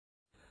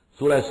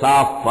سورہ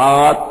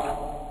صافات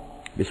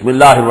بسم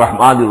اللہ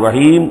الرحمن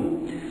الرحیم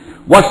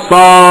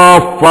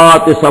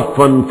والصافات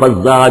صفا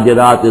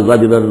فالزاجرات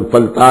زجرا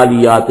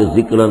فالتالیات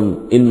ذکرا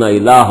ان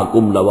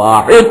الہکم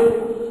لواحد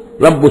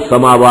رب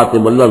السماوات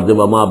والارض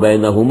وما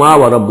بینہما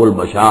ورب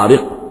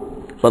المشارق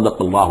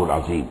صدق اللہ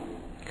العظیم۔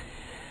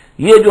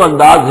 یہ جو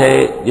انداز ہے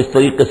جس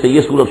طریقے سے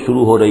یہ سورت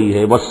شروع ہو رہی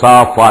ہے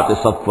والصافات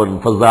صفا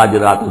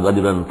فالزاجرات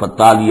زجرا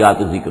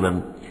فالتالیات ذکرا،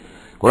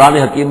 قرآن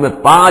حکیم میں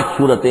 5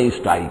 سورتیں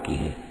اس ٹائپ کی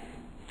ہیں۔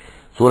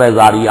 سورہ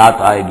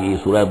زاریات آئے گی،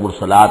 سورہ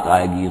مرسلات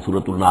آئے گی،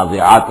 سورۃ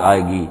النازعات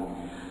آئے گی،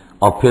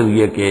 اور پھر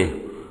یہ کہ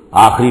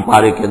آخری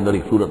پارے کے اندر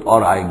ایک سورت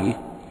اور آئے گی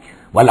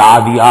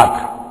والعادیات۔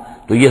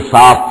 تو یہ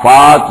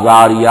صافات،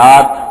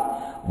 زاریات،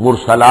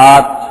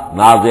 مرسلات،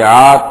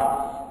 نازعات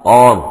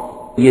اور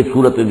یہ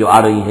سورتیں جو آ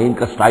رہی ہیں ان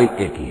کا سٹائل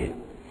ایک ہی ہے،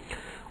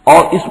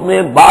 اور اس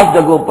میں بعض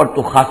جگہوں پر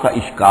تو خاصا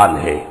اشکال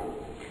ہے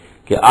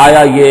کہ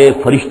آیا یہ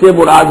فرشتے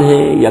مراد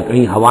ہیں یا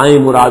کہیں ہوائیں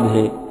مراد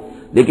ہیں،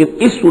 لیکن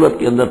اس صورت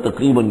کے اندر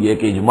تقریباً یہ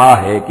کہ اجماع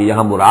ہے کہ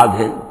یہاں مراد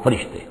ہے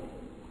فرشتے۔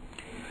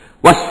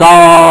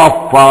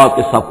 والصافات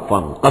صفا،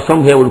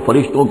 قسم ہے ان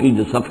فرشتوں کی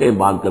جو صفیں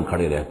باندھ کر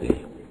کھڑے رہتے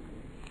ہیں۔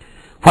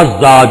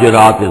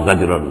 فالزاجرات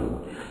زجرا،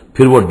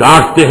 پھر وہ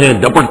ڈانٹتے ہیں،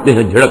 ڈپٹتے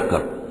ہیں جھڑک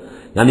کر،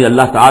 یعنی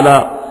اللہ تعالیٰ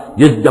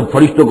جب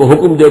فرشتوں کو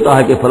حکم دیتا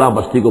ہے کہ فلاں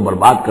بستی کو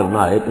برباد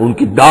کرنا ہے تو ان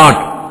کی ڈانٹ،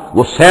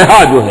 وہ صیحہ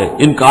جو ہے،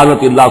 ان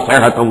کانت الا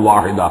صیحۃ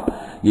واحدہ،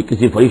 یہ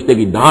کسی فرشتے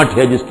کی ڈانٹ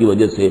ہے جس کی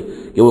وجہ سے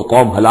کہ وہ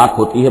قوم ہلاک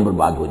ہوتی ہے،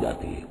 برباد ہو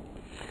جاتی ہے۔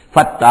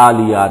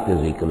 فالتالیات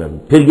ذکرا،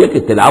 پھر یہ کہ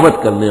تلاوت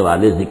کرنے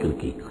والے ذکر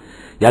کی،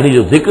 یعنی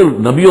جو ذکر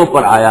نبیوں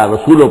پر آیا،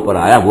 رسولوں پر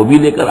آیا، وہ بھی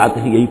لے کر آتے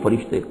ہیں یہی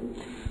فرشتے۔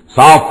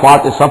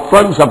 صافات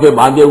صفا، صفے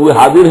باندھے ہوئے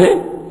حاضر ہیں،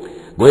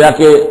 گویا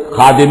کہ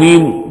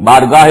خادمین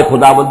بارگاہ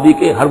خداوندی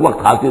کے ہر وقت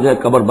حاضر ہے،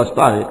 کمر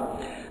بستہ ہے،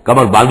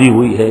 کمر باندھی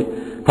ہوئی ہے۔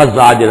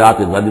 فالزاجرات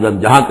زجرا،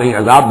 جہاں کہیں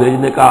عذاب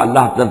بھیجنے کا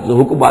اللہ کی طرف سے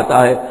حکم آتا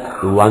ہے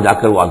تو وہاں جا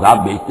کر وہ عذاب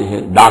بھیجتے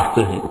ہیں،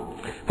 ڈانٹتے ہیں۔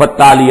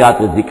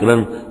 فالتالیات ذکرا،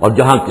 اور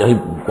جہاں کہیں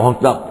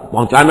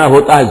پہنچانا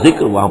ہوتا ہے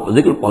ذکر، وہاں پر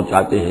ذکر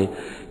پہنچاتے ہیں۔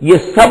 یہ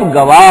سب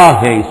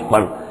گواہ ہیں اس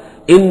پر،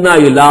 ان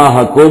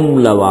الہکم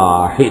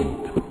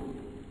لواحد،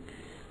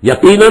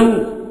 یقیناً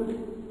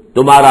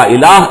تمہارا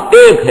الہ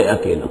ایک ہے،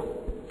 اکیلا۔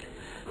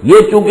 یہ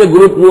چونکہ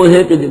گروپ وہ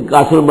ہیں کہ جن کا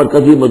اصل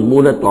مرکزی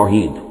مضمون ہے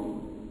توحید۔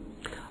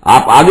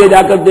 آپ آگے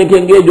جا کر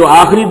دیکھیں گے جو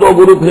آخری 2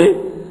 گروپ ہیں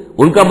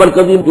ان کا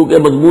مرکزی چونکہ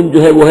مضمون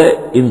جو ہے وہ ہے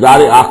انذار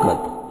آخرت،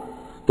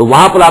 تو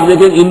وہاں پر آپ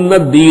دیکھیں ان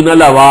الدین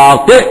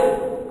لواقع،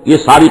 یہ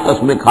ساری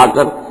قسمیں کھا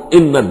کر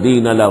ان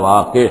الدین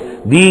لواقع،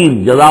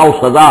 دین، جزا و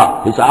سزا،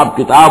 حساب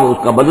کتاب، اس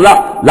کا بدلہ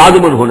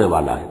لازماً ہونے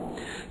والا ہے۔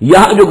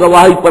 یہاں جو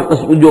گواہی پر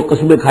جو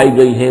قسمیں کھائی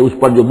گئی ہیں اس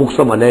پر جو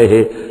مقسم علیہ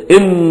ہے،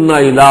 ان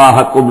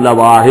الہکم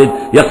لواحد،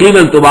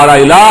 یقیناً تمہارا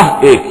الہ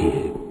ایک ہی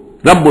ہے،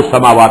 رب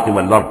السماوات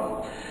والارض،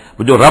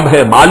 جو رب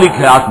ہے، مالک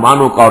ہے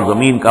آسمانوں کا اور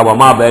زمین کا،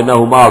 وما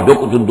بینہما، اور جو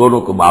کچھ ان دونوں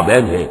کے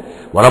مابین ہے،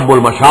 ورب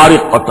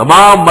المشارق، اور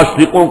تمام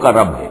مشرقوں کا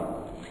رب ہے۔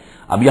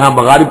 اب یہاں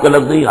مغارب کا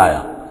لفظ نہیں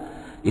آیا،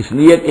 اس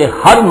لیے کہ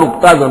ہر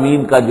نقطہ زمین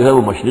کا جو ہے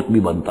وہ مشرق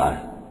بھی بنتا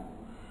ہے،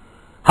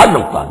 ہر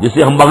نقطہ،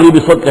 جسے ہم مغرب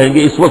اس وقت کہیں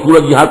گے، اس وقت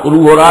سورج یہاں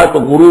طلوع ہو رہا ہے تو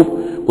غروب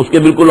اس کے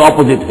بالکل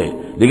اپوزٹ ہے،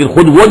 لیکن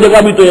خود وہ جگہ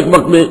بھی تو ایک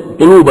وقت میں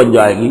طلوع بن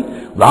جائے گی،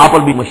 وہاں پر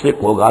بھی مشرق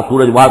ہوگا،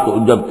 سورج وہاں تو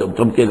جب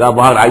چمکے گا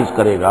وہاں رائز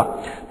کرے گا،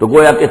 تو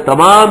گویا کہ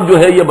تمام جو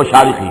ہے یہ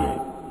مشارق ہی ہے۔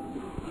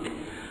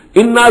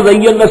 انا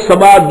زینا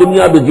السماء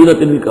الدنیا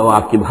بزینۃ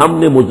الکواکب، ہم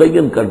نے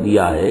مزین کر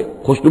دیا ہے،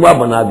 خوشنما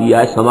بنا دیا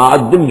ہے سماء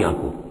الدنیا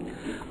کو۔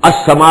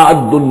 السماء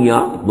الدنیا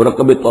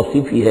مرکب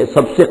توصیفی ہے،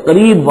 سب سے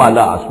قریب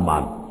والا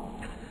آسمان،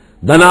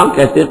 دنا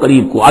کہتے ہیں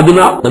قریب کو،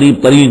 ادنا قریب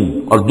ترین،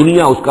 اور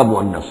دنیا اس کا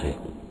مؤنث ہے۔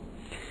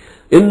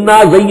 انا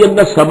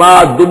زینا السماء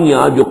الدنیا،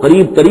 جو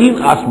قریب ترین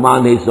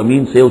آسمان ہے اس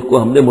زمین سے، اس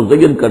کو ہم نے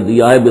مزین کر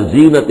دیا ہے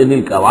بزینۃ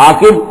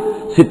الکواکب،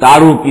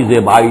 ستاروں کی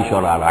زیبائش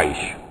اور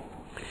آرائش۔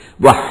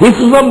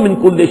 وحفظا من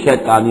کل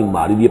شیطان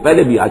مارد، یہ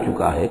پہلے بھی آ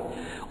چکا ہے،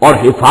 اور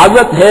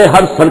حفاظت ہے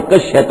ہر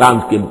سرکش شیطان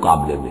کے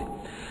مقابلے میں،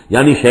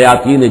 یعنی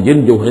شیاطین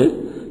جن جو ہیں،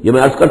 یہ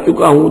میں عرض کر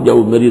چکا ہوں،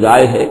 جو میری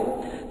رائے ہے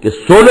کہ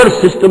سولر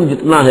سسٹم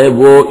جتنا ہے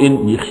وہ ان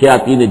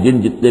شیاطین جن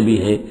جتنے بھی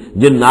ہیں،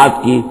 جنات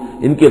کی،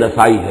 ان کی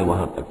رسائی ہے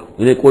وہاں تک،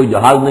 انہیں کوئی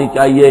جہاز نہیں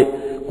چاہیے،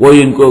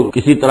 کوئی ان کو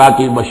کسی طرح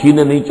کی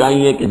مشینیں نہیں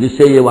چاہیے کہ جس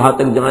سے یہ وہاں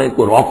تک جائیں،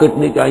 کوئی راکٹ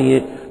نہیں چاہیے،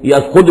 یا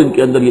خود ان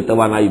کے اندر یہ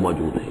توانائی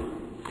موجود ہے۔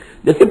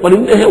 جیسے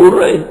پرندے ہیں اڑ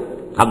رہے ہیں،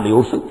 ہم نہیں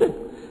اڑ سکتے،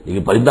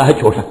 لیکن پرندہ ہے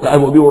چھوڑ سکتا ہے،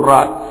 وہ بھی اڑ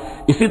رہا ہے۔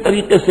 اسی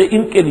طریقے سے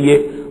ان کے لیے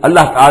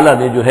اللہ تعالیٰ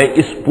نے جو ہے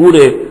اس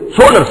پورے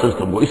سولر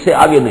سسٹم کو، اس سے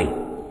آگے نہیں،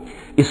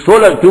 اس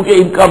سولر، کیونکہ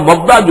ان کا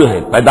مبدا جو ہے،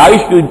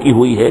 پیدائش جو ان کی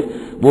ہوئی ہے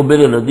وہ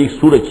میرے نزدیک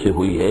سورج سے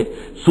ہوئی ہے،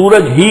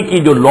 سورج ہی کی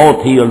جو لو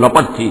تھی اور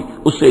لپٹ تھی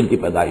اس سے ان کی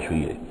پیدائش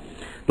ہوئی ہے۔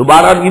 تو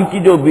بہرحال ان کی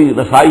جو بھی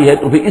رسائی ہے،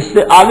 تو پھر اس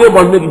سے آگے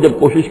بڑھنے کی جب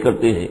کوشش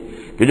کرتے ہیں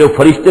کہ جو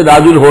فرشتے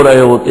نازل ہو رہے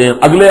ہوتے ہیں،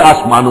 اگلے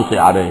آسمانوں سے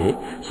آ رہے ہیں،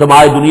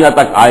 سمائے دنیا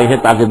تک آئے ہیں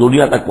تاکہ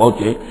دنیا تک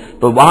پہنچے،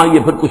 تو وہاں یہ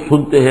پھر کچھ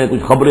سنتے ہیں،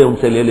 کچھ خبریں ان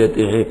سے لے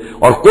لیتے ہیں،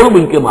 اور قرب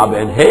ان کے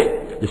مابین ہے،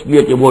 اس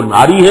لیے کہ وہ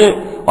ناری ہے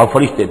اور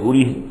فرشتے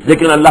پوری ہیں۔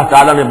 لیکن اللہ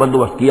تعالیٰ نے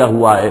بندوبست کیا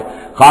ہوا ہے،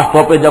 خاص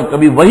طور پہ جب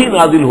کبھی وحی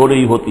نازل ہو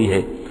رہی ہوتی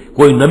ہے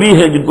کوئی نبی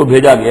ہے جن کو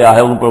بھیجا گیا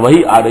ہے، ان پر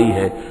وحی آ رہی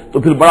ہے، تو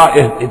پھر بڑا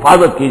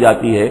حفاظت کی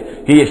جاتی ہے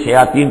کہ یہ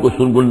شیاطین کو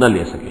سنگل نہ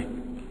لے سکے۔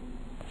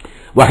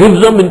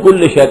 وَحِفْظًا مِنْ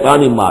كُلِّ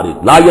شَيْطَانٍ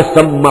مَارِدٍ لَا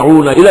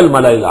يَسْمَعُونَ إِلَى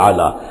الْمَلَإِ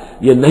الْأَعْلَىٰ،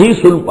 یہ نہیں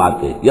سن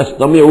پاتے،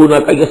 یستمعون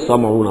کا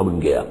یسمعون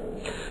بن گیا،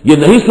 یہ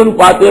نہیں سن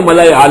پاتے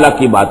ملأ اعلیٰ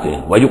کی باتیں۔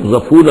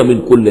 وَيُقْذَفُونَ مِنْ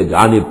كُلِّ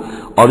جانب،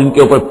 اور ان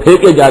کے اوپر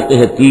پھینکے جاتے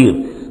ہیں تیر،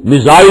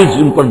 میزائلز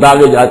ان پر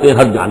داغے جاتے ہیں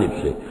ہر جانب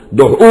سے،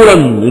 دحوراً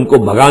ان کو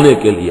بھگانے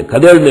کے لیے،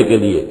 کھدیڑنے کے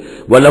لیے۔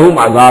 وَلَهُمْ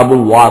عَذَابٌ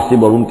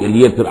وَاصِبٌ، اور ان کے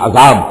لیے پھر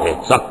عذاب ہے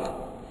سخت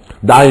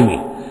دائمی۔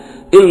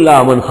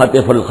 إِلَّا مَنْ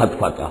خَطَفَ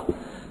الْخَطْفَةَ،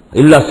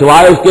 اللہ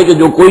سوائے اس کے کہ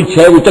جو کوئی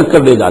شے اچک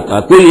کر لے جاتا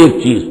ہے، کوئی ایک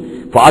چیز،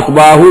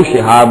 فَأَتْبَعَهُ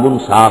شِهَابٌ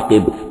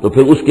ثَاقِبٌ، تو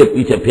پھر اس کے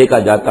پیچھے پھینکا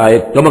جاتا ہے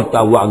ایک چمکتا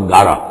ہوا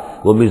انگارہ،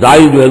 وہ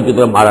میزائل جو ہے ان کی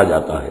طرف مارا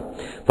جاتا ہے۔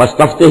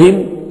 فَاسْتَفْتِهِمْ،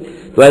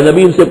 تو اے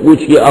نبی ان سے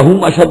پوچھئے، أَهُمْ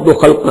أَشَدُّ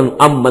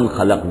خَلْقًا أَمْ مَنْ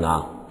خَلَقْنَا،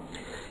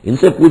 ان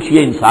سے پوچھئے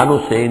انسانوں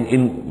سے،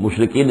 ان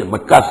مشرکین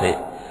مکہ سے،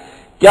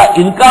 کیا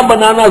ان کا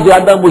بنانا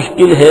زیادہ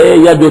مشکل ہے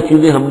یا جو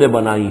چیزیں ہم نے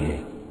بنائی ہیں؟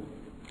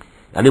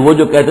 یعنی وہ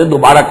جو کہتے ہیں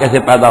دوبارہ کیسے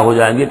پیدا ہو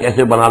جائیں گے،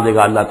 کیسے بنا دے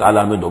گا اللہ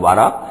تعالیٰ ہمیں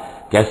دوبارہ،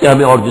 کیسے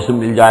ہمیں اور جسم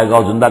مل جائے گا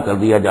اور زندہ کر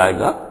دیا جائے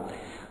گا۔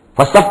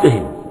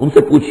 فَاسْتَفْتِهِمْ، ان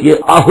سے پوچھئے،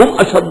 أَهُمْ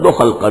أَشَدُّ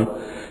خَلْقًا،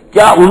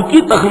 کیا ان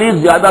کی تخلیق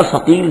زیادہ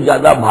ثقیل،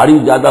 زیادہ بھاری،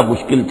 زیادہ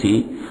مشکل تھی،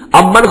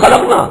 أَمْ مَنْ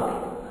خَلَقْنَا،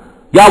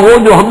 یا وہ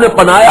جو ہم نے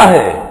بنایا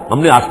ہے، ہم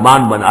نے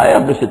آسمان بنائے،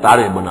 ہم نے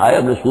ستارے بنائے،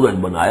 ہم نے سورج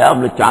بنایا، ہم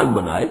نے چاند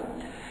بنائے،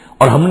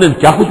 اور ہم نے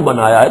کیا کچھ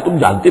بنایا ہے تم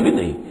جانتے بھی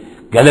نہیں،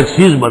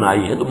 گیلیکسیز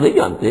بنائی ہیں تم نہیں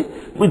جانتے،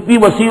 اتنی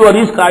وسیع اور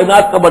اس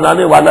کائنات کا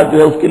بنانے والا جو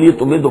ہے اس کے لیے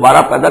تمہیں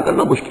دوبارہ پیدا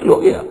کرنا مشکل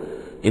ہو گیا۔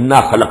 انا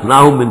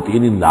خلقناہم من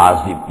طین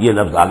لازب، یہ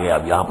لفظ آ گیا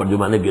اب یہاں پر جو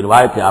میں نے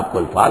گنوائے تھے آپ کو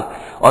الفاظ،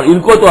 اور ان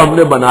کو تو ہم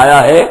نے بنایا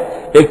ہے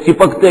ایک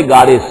چپکتے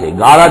گارے سے،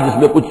 گارا جس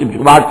میں کچھ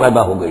چپچپاہٹ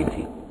پیدا ہو گئی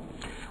تھی،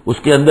 اس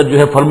کے اندر جو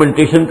ہے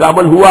فرمنٹیشن کا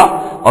عمل ہوا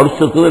اور اس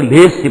سے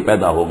لیس سی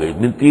پیدا ہو گئی،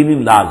 من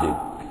طین لازب۔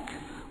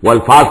 وہ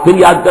الفاظ پھر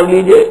یاد کر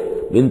لیجئے،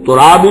 من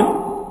تراب،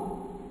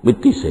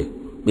 مٹی سے،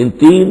 من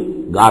تین،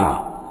 گارا،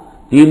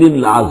 طین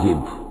لازب،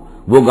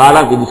 وہ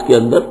گارا کہ جس کے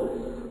اندر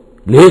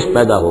لیس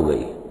پیدا ہو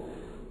گئی،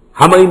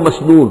 حمئی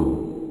مسنون،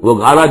 وہ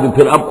گارا جو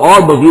پھر اب اور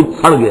مزید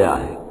سڑ گیا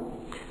ہے،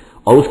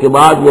 اور اس کے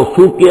بعد وہ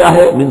سوکھ گیا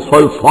ہے، من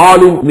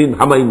صلصال من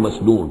حمئی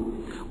مسنون،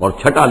 اور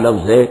چھٹا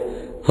لفظ ہے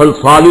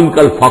صلصال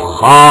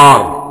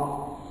کالفخار،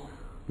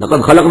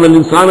 لقد خلقنا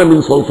الانسان من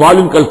صلصال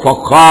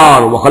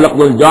کالفخار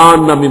وخلقنا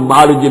الجان من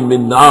مارج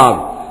من نار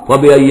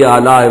فبأي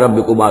آلاء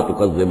ربكما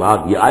تكذبان،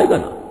 یہ آئے گا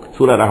نا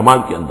سورہ رحمان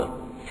کے اندر۔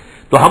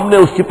 تو ہم نے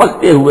اس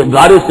چپکتے ہوئے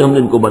گارے سے ہم نے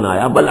ان کو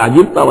بنایا، بل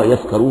عجبت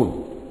ویسخرون،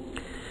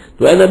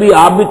 تو اے نبی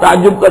آپ بھی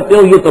تعجب کرتے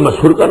ہو، یہ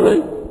تمسخر کر رہے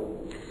ہیں،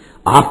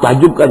 آپ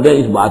تعجب کر رہے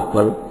ہیں اس بات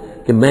پر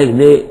کہ میں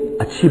انہیں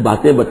اچھی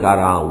باتیں بتا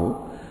رہا ہوں،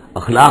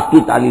 اخلاق کی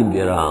تعلیم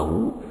دے رہا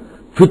ہوں،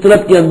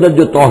 فطرت کے اندر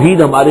جو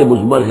توحید ہمارے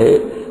مضمر ہے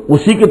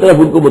اسی کی طرف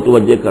ان کو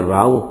متوجہ کر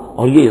رہا ہوں،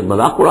 اور یہ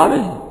مذاق اڑا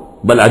رہے ہیں۔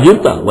 بل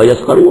عجبت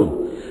ویسخرون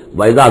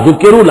وَإِذَا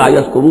ذُكِّرُوا لَا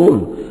يَذْكُرُونَ،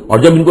 اور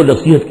جب ان کو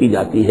نصیحت کی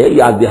جاتی ہے،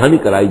 یاد دہانی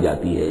کرائی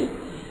جاتی ہے،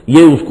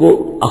 یہ اس کو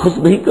اخذ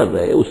نہیں کر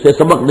رہے، اس سے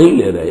سبق نہیں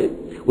لے رہے،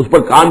 اس پر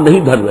کان نہیں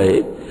دھر رہے۔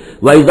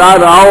 وَإِذَا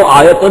رَأَوْا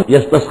آیَةً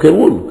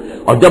يَسْتَسْخِرُونَ،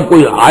 اور جب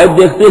کوئی آیت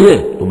دیکھتے ہیں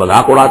تو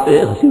مذاق اڑاتے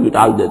ہیں، ہنسی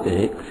ٹال دیتے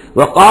ہیں۔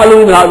 وَقَالُوا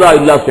إِنْ هَذَا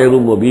إِلَّا سِحْرٌ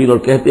مُبِينٌ، اور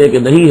کہتے ہیں کہ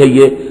نہیں ہے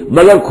یہ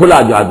مگر کھلا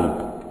جادو۔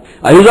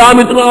 أَإِذَا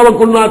مِتْنَا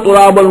وَكُنَّا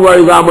تُرَابًا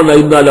وَعِظَامًا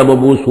أَإِنَّا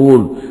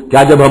لَمَبْعُوثُونَ،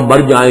 کیا جب ہم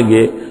مر جائیں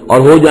گے اور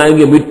ہو جائیں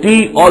گے مٹی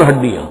اور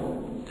ہڈیاں،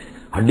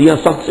 ہڈیاں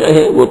سخت سے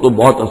ہیں وہ تو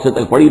بہت عرصے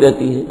تک پڑی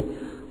رہتی ہیں،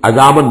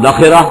 عظامًا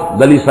نخرہ،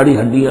 گلی سڑی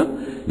ہڈیاں،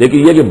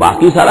 لیکن یہ کہ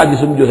باقی سارا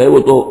جسم جو ہے وہ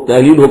تو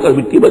تحلیل ہو کر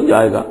مٹی بن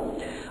جائے گا۔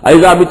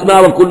 أَإِذَا مِتْنَا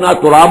وَكُنَّا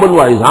تُرَابًا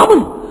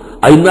وَعِظَامًا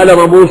أَإِنَّا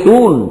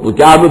لَمَبْعُوثُونَ، تو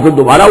کیا ہمیں پھر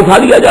دوبارہ اٹھا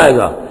لیا جائے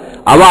گا؟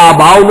 أَوَا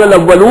آبَاؤُنَا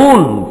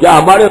الْأَوَّلُونَ، کیا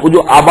ہمارے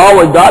جو آباء و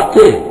اجداد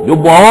تھے جو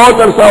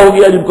بہت عرصہ ہو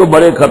گیا جن کو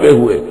بڑے کھپے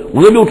ہوئے،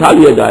 انہیں بھی اٹھا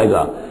لیا جائے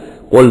گا؟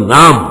 قُلْ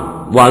نَعَمْ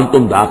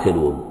وَأَنْتُمْ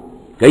دَاخِرُونَ،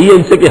 کہیے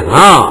ان سے کہ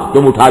ہاں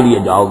تم اٹھا لیے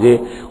جاؤ گے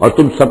اور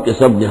تم سب کے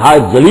سب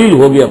نہایت ذلیل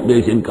ہوگے اپنے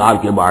اس انکار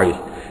کے باعث۔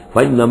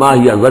 فَإِنَّمَا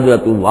هِيَ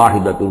زَجْرَةٌ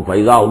وَاحِدَةٌ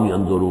فَإِذَا هُمْ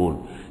يَنظُرُونَ،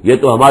 یہ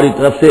تو ہماری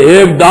طرف سے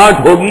ایک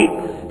ڈانٹ ہوگی،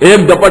 ایک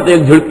ڈپٹ،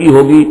 ایک جھڑکی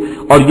ہوگی،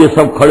 اور یہ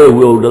سب کھڑے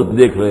ہوئے ادھر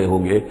دیکھ رہے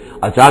ہوں گے۔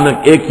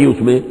 اچانک ایک ہی اس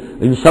میں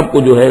ان سب کو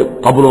جو ہے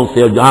قبروں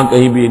سے اور جہاں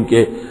کہیں بھی ان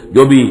کے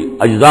جو بھی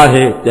اجزاء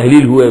ہیں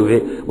تحلیل ہوئے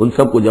ان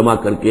سب کو جمع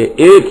کر کے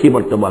ایک ہی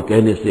مرتبہ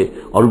کہنے سے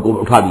اور ان کو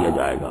اٹھا دیا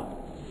جائے گا۔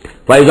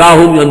 فَإِذَا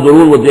هُمْ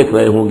يَنظُرُونَ، وہ دیکھ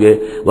رہے ہوں گے۔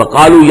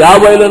 وَقَالُوا يَا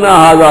وَيْلَنَا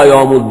هَذَا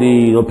يَوْمُ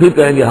الدِّينِ، اور پھر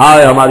کہیں گے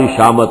ہائے ہماری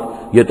شامت،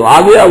 یہ تو آ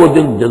گیا وہ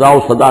دن جزا و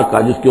سزا کا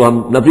جس کو ہم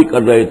نفی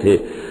کر رہے تھے۔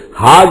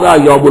 هَذَا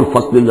يَوْمُ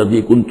الْفَصْلِ الَّذِي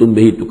كُنتُمْ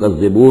بِهِ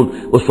تُكَذِّبُونَ،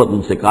 اس وقت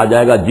ان سے کہا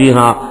جائے گا جی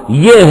ہاں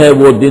یہ ہے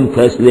وہ دن،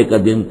 فیصلے کا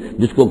دن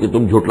جس کو کہ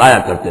تم جھٹلایا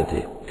کرتے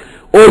تھے۔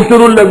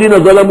 اُحْشُرُوا الَّذِينَ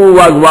ظَلَمُوا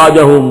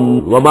وَأَزْوَاجَهُمْ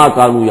وَمَا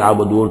كَانُوا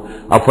يَعْبُدُونَ،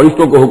 اب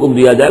فرشتوں کو حکم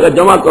دیا جائے گا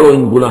جمع کرو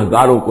ان گناہ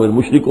گاروں کو، ان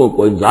مشرکوں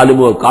کو، ان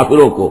ظالموں اور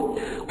کافروں کو،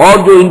 اور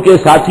جو ان کے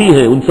ساتھی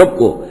ہیں ان سب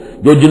کو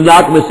جو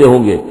جنات میں سے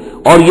ہوں گے،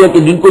 اور یہ کہ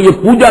جن کو یہ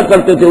پوجا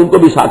کرتے تھے ان کو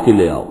بھی ساتھی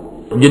لے آؤ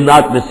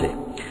جنات میں سے،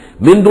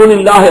 من دون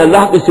اللہ،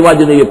 اللہ کے سوا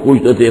جنہیں یہ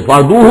پوجتے تھے،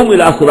 فَاهْدُوهُمْ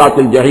إِلَىٰ صِرَاطِ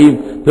الْجَحِيمِ،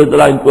 پھر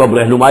ذرا ان کو اب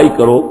رہنمائی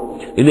کرو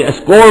انہیں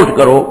اسکورٹ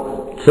کرو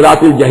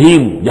صراط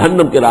الجحیم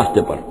جہنم کے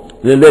راستے پر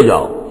انہیں لے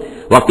جاؤ.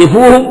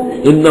 وقفوہم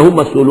انہم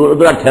مسئولون،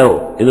 ذرا ٹھہرو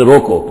انہیں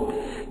روکو،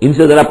 ان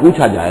سے ذرا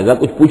پوچھا جائے گا،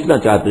 کچھ پوچھنا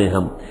چاہتے ہیں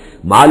ہم.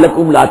 ما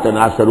لکم لا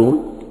تناصرون،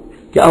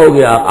 کیا ہو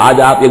گیا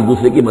آج آپ ایک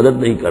دوسرے کی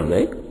مدد نہیں کر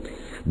رہے؟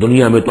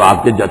 دنیا میں تو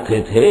آپ کے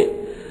جتھے تھے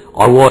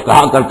اور وہ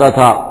کہا کرتا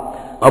تھا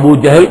ابو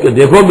جہل کہ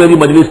دیکھو میری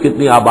مجلس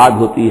کتنی آباد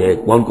ہوتی ہے،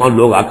 کون کون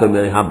لوگ آ کر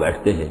میرے یہاں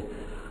بیٹھتے ہیں،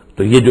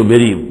 تو یہ جو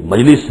میری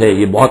مجلس ہے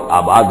یہ بہت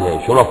آباد ہے،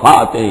 شرفاء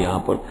آتے ہیں یہاں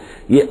پر.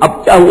 یہ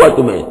اب کیا ہوا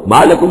تمہیں؟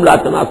 ما لکم لا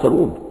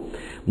تناصرون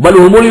بل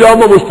هم اليوم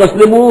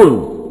مستسلمون،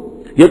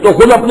 یہ تو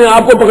خود اپنے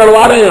آپ کو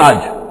پکڑوا رہے ہیں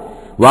آج.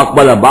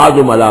 واقبل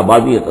بعضهم على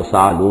بعض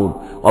يتساءلون،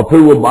 اور پھر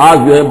وہ بعض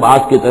جو ہے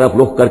بعض کی طرف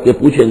رخ کر کے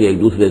پوچھیں گے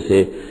ایک دوسرے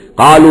سے.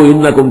 قالوا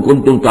انکم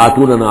کنتم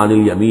تعتوننا عن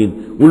الیمین،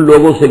 ان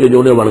لوگوں سے کہ جو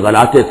انہیں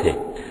ورغلاتے تھے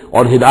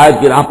اور ہدایت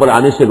کی راہ پر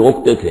آنے سے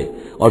روکتے تھے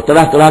اور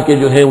طرح طرح کے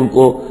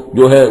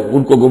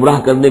ان کو گمراہ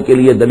کرنے کے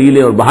لیے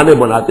دلیلیں اور بہانے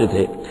بناتے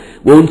تھے،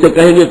 وہ ان سے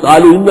کہیں گے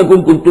قالوا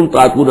انکم کنتم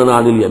تعتوننا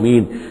عن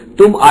الیمین،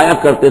 تم آیا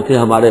کرتے تھے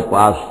ہمارے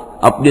پاس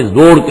اپنے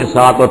زور کے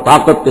ساتھ اور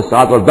طاقت کے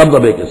ساتھ اور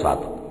دبدبے کے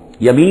ساتھ.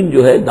 یمین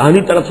جو ہے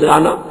داہنی طرف سے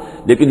آنا،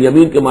 لیکن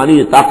یمین کے معنی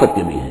یہ طاقت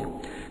کے بھی ہے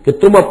کہ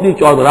تم اپنی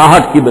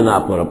چودراہٹ کی بنا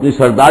پر، اپنی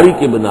سرداری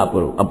کی بنا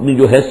پر، اپنی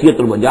جو حیثیت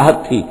اور وجاہت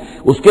تھی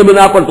اس کے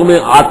بنا پر تمہیں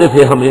آتے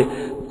تھے ہمیں.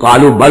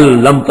 قالوا بل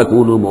لم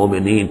تکونوا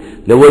مؤمنین،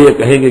 وہ یہ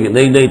کہیں گے کہ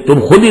نہیں تم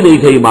خود ہی نہیں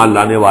تھے ایمان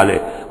لانے والے.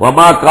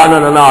 وما کان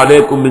لنا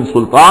علیکم من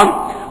سلطان،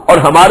 اور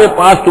ہمارے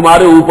پاس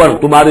تمہارے اوپر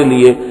تمہارے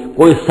لیے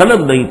کوئی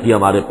سند نہیں تھی،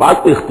 ہمارے پاس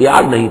کوئی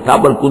اختیار نہیں تھا.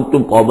 بل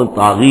کنتم قوما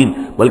طاغین،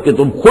 بلکہ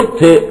تم خود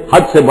تھے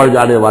حد سے بڑھ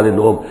جانے والے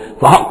لوگ.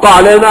 فحق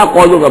علینا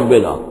قول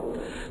ربنا،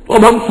 تو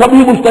اب ہم سبھی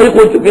مستحق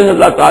ہو چکے ہیں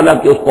اللہ تعالیٰ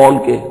کے اس قول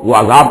کے. وہ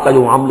عذاب کا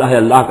جو معاملہ ہے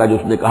اللہ کا، جو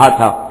اس نے کہا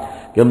تھا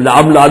کہ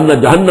لأملأن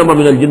جہنم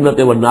من الجنۃ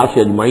والناس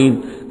اجمعین،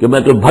 کہ میں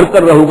تو بھر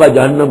کر رہوں گا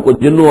جہنم کو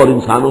جنوں اور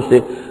انسانوں سے.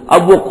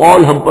 اب وہ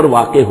قول ہم پر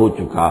واقع ہو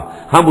چکا،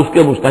 ہم اس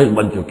کے مستحق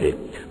بن چکے.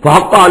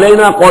 فحق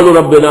علینا قول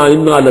ربنا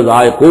انا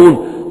لذائقون،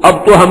 اب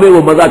تو ہمیں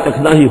وہ مزہ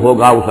چکھنا ہی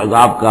ہوگا اس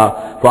عذاب کا.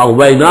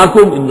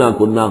 فاغویناکم انا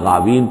کنا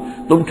غاوین،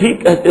 تم ٹھیک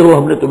کہتے ہو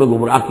ہم نے تمہیں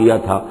گمراہ کیا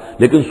تھا،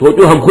 لیکن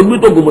سوچو ہم خود بھی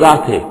تو گمراہ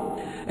تھے.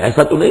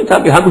 ایسا تو نہیں تھا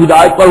کہ ہم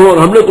ہدایت پر ہو اور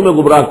ہم نے تمہیں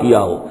گمراہ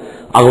کیا ہو.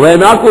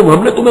 اغویناکم،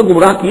 ہم نے تمہیں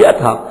گمراہ کیا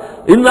تھا.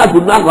 انا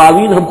کنا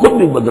غاوین، ہم خود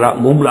بھی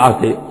گمراہ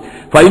تھے.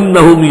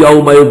 فإنہم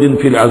یومئذ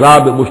فی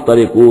العذاب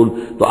مشترکون،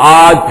 تو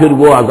آج پھر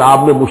وہ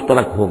عذاب میں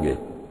مشترک ہوں گے،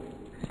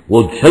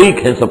 وہ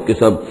شریک ہیں سب کے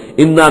سب.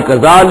 انا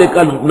کذالک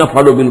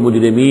نفعل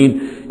بالمجرمین،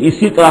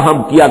 اسی طرح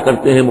ہم کیا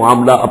کرتے ہیں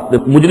معاملہ اپنے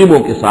مجرموں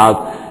کے ساتھ.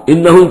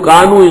 انہم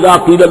کانوا اذا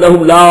قیل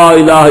لهم لا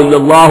الہ الا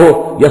اللہ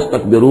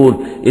یستکبرون،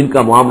 ان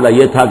کا معاملہ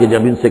یہ تھا کہ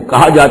جب ان سے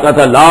کہا جاتا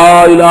تھا لا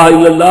الہ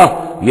الا اللہ،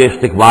 یہ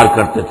استکبار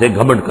کرتے تھے،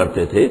 گھمنڈ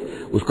کرتے تھے،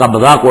 اس کا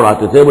مذاق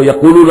اڑاتے تھے. وہ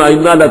یقولون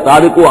انا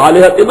لتارکو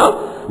آلہتنا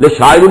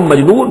لشاعر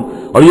مجنون،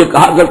 اور یہ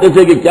کہا کرتے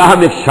تھے کہ کیا ہم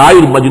ایک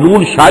شاعر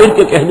مجنون شاعر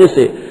کے کہنے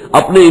سے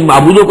اپنے ان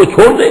معبودوں کو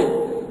چھوڑ دیں؟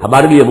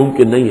 ہمارے لیے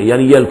ممکن نہیں ہے.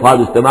 یعنی یہ الفاظ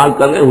استعمال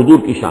کر رہے ہیں حضور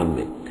کی شان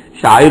میں،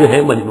 شاعر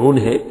ہے مجنون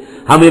ہے،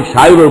 ہم ایک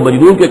شاعر اور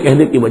مجنون کے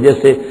کہنے کی وجہ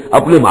سے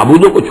اپنے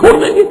معبودوں کو چھوڑ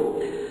دیں گے.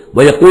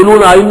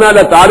 وَيَقُولُونَ إِنَّا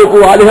لَتَارِكُو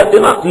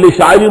آلِهَتِنَا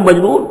لِشَاعِرٍ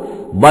مَجْنُونٍ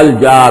بل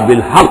جاء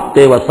بالحق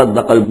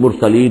وصدق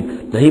المرسلین،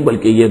 نہیں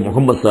بلکہ یہ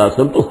محمد صلی اللہ علیہ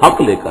وسلم تو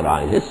حق لے کر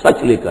آئے ہیں،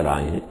 سچ لے کر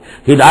آئے ہیں،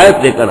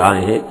 ہدایت لے کر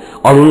آئے ہیں،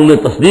 اور انہوں نے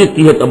تصدیق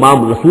کی ہے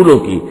تمام رسولوں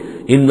کی.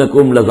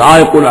 انکم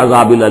لذائق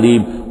العذاب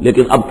العلیم،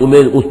 لیکن اب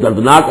تمہیں اس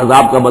دردناک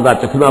عذاب کا مزہ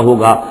چکھنا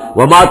ہوگا.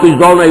 وما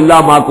تجزون الا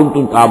ما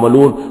کنتم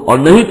تعملون، اور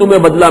نہیں تمہیں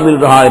بدلہ مل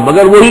رہا ہے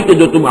مگر وہی کہ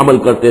جو تم عمل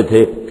کرتے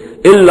تھے.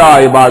 الا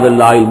عباد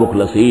اللہ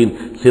المخلصین،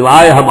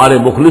 سوائے ہمارے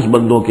مخلص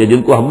بندوں کے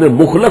جن کو ہم نے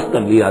مخلص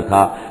کر لیا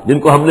تھا، جن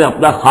کو ہم نے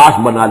اپنا خاص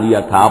بنا لیا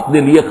تھا،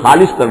 اپنے لیے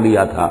خالص کر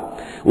لیا تھا.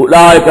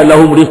 اولئک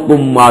لہم رزق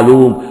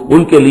معلوم،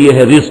 ان کے لیے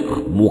ہے رزق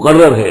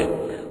مقرر ہے،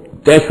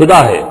 طے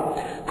شدہ ہے.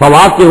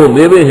 فواکہ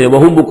میوے ہیں،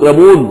 وہم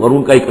مکرمون، اور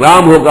ان کا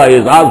اکرام ہوگا،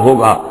 اعزاز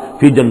ہوگا.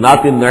 فی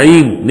جنات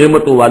النعیم،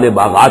 نعمتوں والے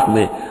باغات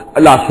میں.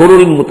 علی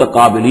سرر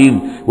متقابلین،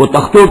 وہ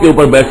تختوں کے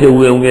اوپر بیٹھے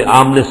ہوئے ہوں گے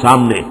آمنے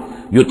سامنے.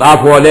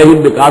 یطاف علیہم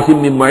بکاس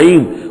من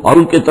معین، اور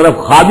ان کی طرف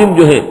خادم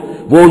جو ہیں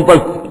وہ ان پر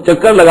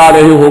چکر لگا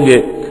رہے ہوں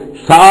گے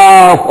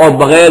صاف اور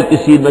بغیر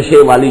کسی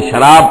نشے والی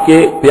شراب کے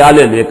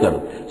پیالے لے کر،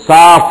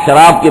 صاف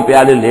شراب کے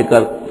پیالے لے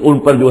کر ان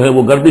پر جو ہے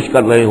وہ گردش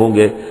کر رہے ہوں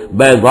گے.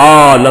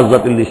 بیضاء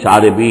لذۃ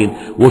للشاربین،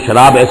 وہ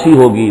شراب ایسی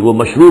ہوگی، وہ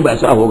مشروب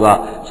ایسا ہوگا،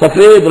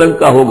 سفید رنگ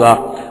کا ہوگا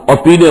اور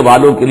پینے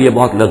والوں کے لیے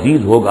بہت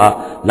لذیذ ہوگا.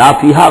 لا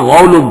فیہا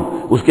غول،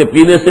 اس کے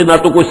پینے سے نہ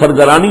تو کوئی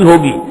سرگرانی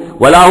ہوگی،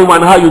 ولا هم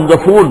عنہا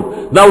ينزفون،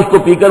 نہ اس کو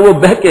پی کر وہ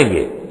بہکیں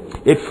گے.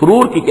 ایک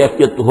سرور کی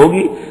کیفیت تو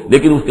ہوگی،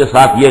 لیکن اس کے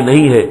ساتھ یہ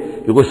نہیں ہے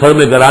کہ کوئی سر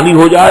میں گرانی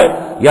ہو جائے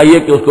یا یہ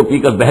کہ اس کو پی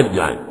کر بہک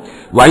جائیں.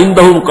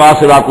 وَعِندَهُمْ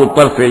قَاصِرَاتُ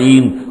الطَّرْفِ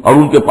عِينٌ، اور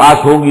ان کے پاس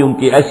ہوں گی ان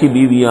کی ایسی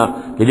بیویاں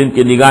کہ جن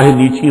کی نگاہیں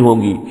نیچی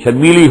ہوں گی،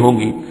 شرمیلی ہوں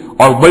گی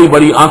اور بڑی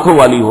بڑی آنکھوں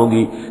والی ہوں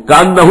گی.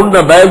 كَأَنَّهُنَّ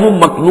بَيْضٌ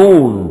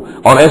مَكْنُونٌ،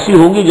 اور ایسی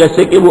ہوں گی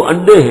جیسے کہ وہ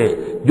انڈے ہیں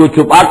جو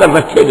چھپا کر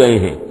رکھے گئے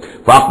ہیں.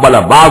 فَأَقْبَلَ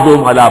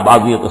بَعْضُهُمْ عَلَى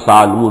بَعْضٍ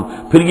يَتَسَاءَلُونَ،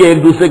 پھر یہ ایک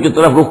دوسرے کی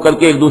طرف رخ کر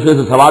کے ایک دوسرے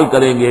سے سوال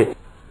کریں گے.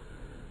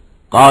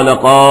 قَالَ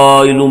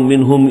قَائِلٌ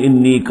مِّنْهُمْ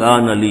إِنِّي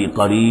كَانَ لِي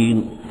قَرِينٌ،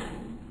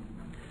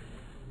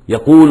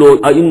 یقول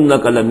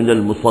أئنک لمن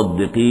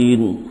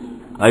المصدقین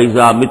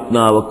أئذا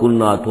متنا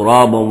وكنا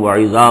ترابا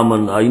وعظاما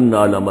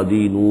أئنا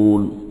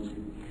لمدینون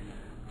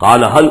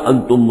قال هل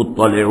انتم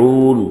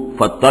مطلعون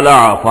فاطلع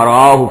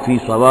فرآه في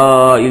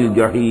سواء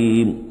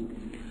الجحيم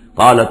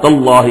قال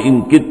تالله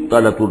ان كدت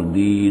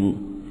لتردين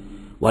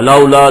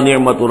ولولا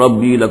نعمة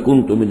ربي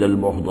لكنت من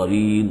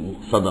المحضرين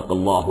صدق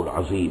الله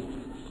العظيم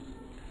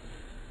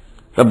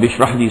رب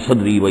اشرح لي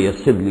صدري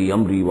ويسر لي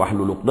امري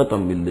واحلل عقدة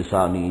من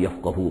لساني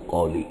يفقهوا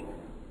قولي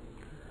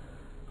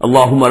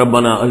اللهم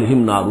ربنا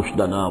الهمنا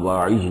رشدنا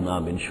واعذنا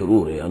من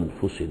شرور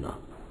انفسنا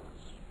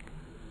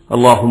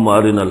اللهم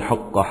ارنا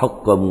الحق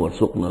حقا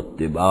وارزقنا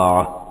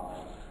اتباعه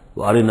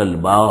وارنا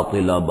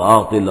الباطل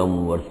باطلا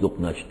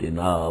وارزقنا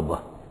اجتنابه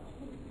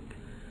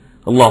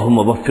اللهم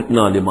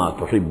وفقنا لما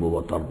تحب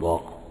وترضى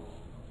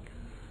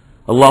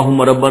اللهم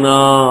ربنا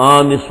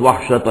آنس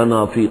وحشتنا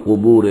في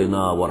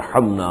قبورنا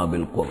وارحمنا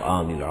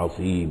بالقرآن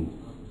العظيم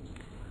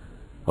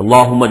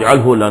اللهم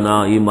اجعله لنا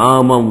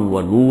إماما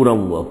ونورا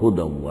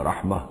وهدى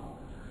ورحمة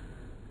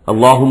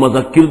اللهم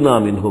ذكرنا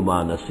منه ما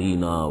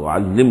نسينا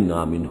وعلمنا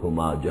منه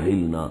ما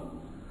جهلنا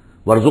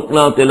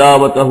وارزقنا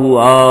تلاوته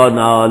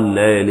آناء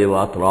الليل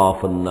وأطراف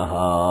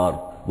النهار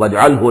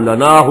واجعله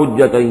لنا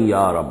حجة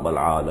يا رب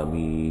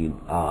العالمين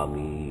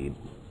آمين۔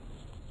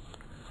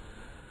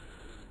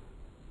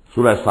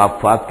 سورہ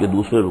صافات کے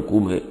دوسرے رکوع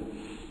میں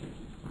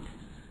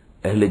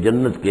اہل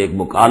جنت کے ایک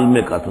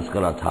مکالمے کا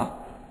تذکرہ تھا،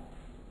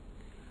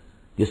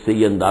 جس سے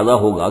یہ اندازہ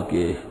ہوگا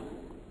کہ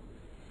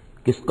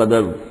کس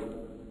قدر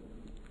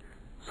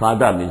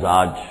سادہ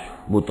مزاج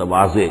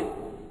متواضع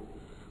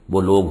وہ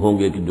لوگ ہوں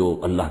گے کہ جو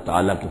اللہ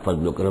تعالیٰ کے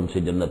فضل و کرم سے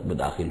جنت میں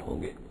داخل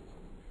ہوں گے۔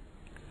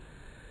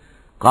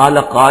 قال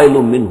قائل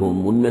منہم،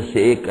 ان میں سے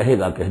ایک کہے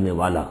گا کہنے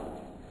والا،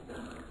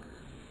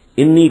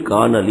 انی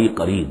کان لی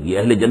قرین، یہ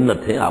اہل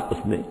جنت ہیں، آپس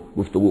میں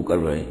گفتگو کر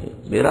رہے ہیں،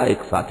 میرا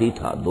ایک ساتھی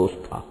تھا، دوست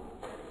تھا،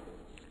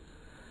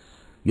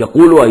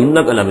 یقول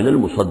وانک لمن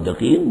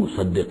المصدقین،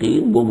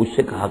 مصدقین وہ مجھ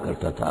سے کہا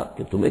کرتا تھا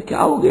کہ تمہیں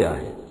کیا ہو گیا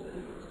ہے،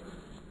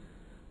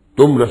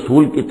 تم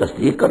رسول کی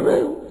تصدیق کر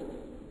رہے ہو،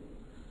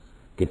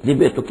 کتنی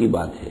بے تکی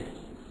بات ہے،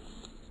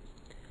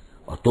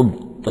 اور تم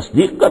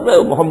تصدیق کر رہے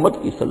ہو محمد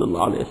کی صلی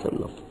اللہ علیہ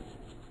وسلم۔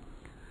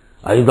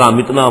 اذا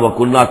متنا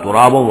وکنا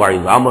ترابا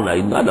وعظاما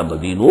انا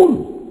لمدینون،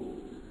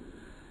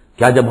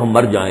 کیا جب ہم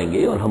مر جائیں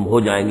گے اور ہم ہو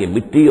جائیں گے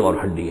مٹی اور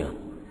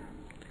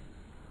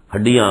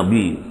ہڈیاں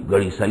بھی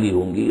گڑی سلی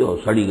ہوں گی اور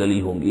سڑی گلی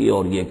ہوں گی،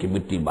 اور یہ کہ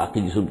مٹی باقی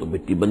جسم تو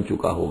مٹی بن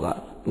چکا ہوگا،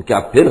 تو کیا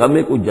پھر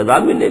ہمیں کوئی جزا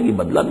ملے گی،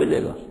 بدلہ ملے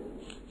گا؟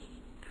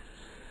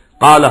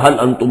 قال هل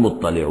انتم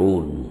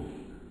مطلعون،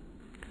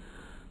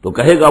 تو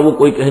کہے گا وہ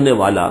کوئی کہنے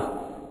والا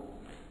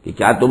کہ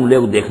کیا تم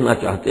لوگ دیکھنا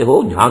چاہتے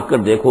ہو، جھانک کر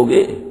دیکھو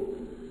گے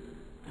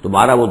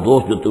تمہارا وہ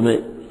دوست جو تمہیں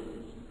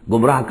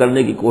گمراہ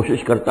کرنے کی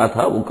کوشش کرتا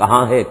تھا وہ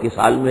کہاں ہے، کس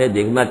حال میں ہے،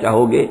 دیکھنا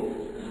چاہو گے؟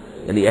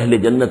 یعنی اہل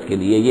جنت کے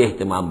لیے یہ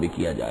اہتمام بھی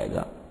کیا جائے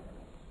گا۔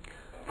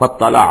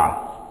 فطلع،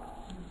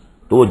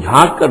 تو وہ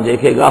جھانک کر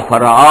دیکھے گا،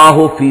 فرآہ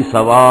فی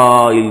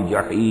سواء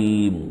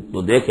الجحیم،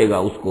 تو دیکھے گا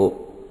اس کو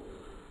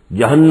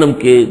جہنم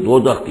کے،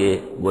 دوزخ کے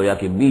گویا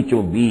کہ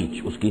بیچوں بیچ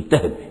اس کی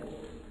تہ میں۔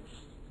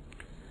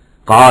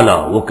 قال،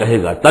 وہ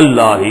کہے گا،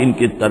 تاللہ ان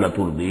کدت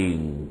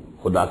لتردین،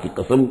 خدا کی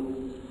قسم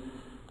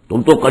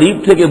تم تو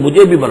قریب تھے کہ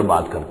مجھے بھی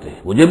برباد کرتے،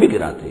 مجھے بھی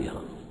گراتے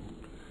یہاں،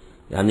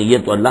 یعنی یہ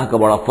تو اللہ کا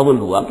بڑا فضل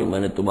ہوا کہ میں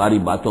نے تمہاری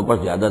باتوں پر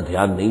زیادہ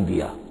دھیان نہیں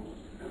دیا،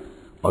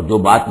 اور جو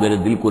بات میرے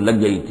دل کو لگ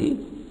گئی تھی،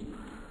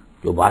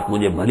 جو بات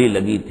مجھے بھلی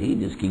لگی تھی،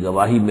 جس کی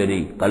گواہی میری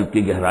قلب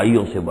کی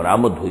گہرائیوں سے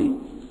برآمد ہوئی،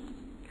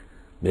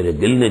 میرے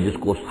دل نے جس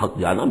کو حق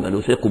جانا میں نے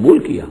اسے قبول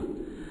کیا،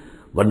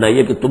 ورنہ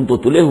یہ کہ تم تو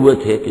تلے ہوئے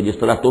تھے کہ جس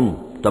طرح تم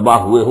تباہ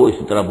ہوئے ہو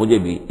اسی طرح مجھے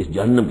بھی اس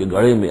جہنم کے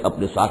گڑھے میں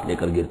اپنے ساتھ لے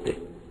کر گرتے۔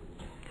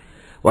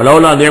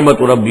 ولولا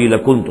نعمت ربی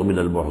لکنت من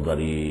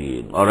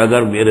المحضرین، اور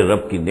اگر میرے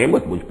رب کی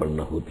نعمت مجھ پر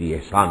نہ ہوتی،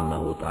 احسان نہ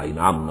ہوتا،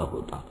 انعام نہ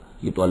ہوتا،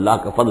 یہ تو اللہ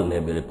کا فضل ہے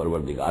میرے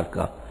پروردگار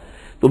کا،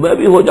 تو میں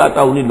بھی ہو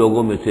جاتا انہی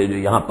لوگوں میں سے جو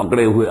یہاں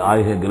پکڑے ہوئے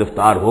آئے ہیں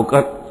گرفتار ہو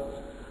کر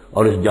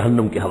اور اس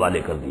جہنم کے حوالے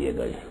کر دیے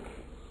گئے۔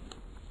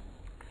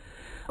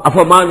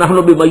 افما نحن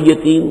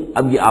بمیتین،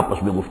 اب یہ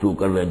آپس میں گفتگو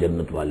کر رہے ہیں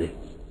جنت والے،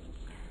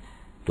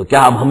 تو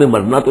کیا اب ہمیں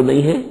مرنا تو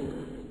نہیں ہے،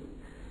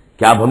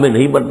 کیا اب ہمیں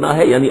نہیں مرنا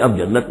ہے، یعنی اب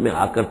جنت میں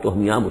آ کر تو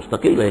ہم یہاں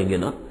مستقل رہیں گے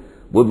نا۔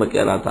 وہ میں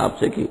کہہ رہا تھا آپ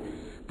سے کہ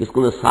کس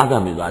قدر سادہ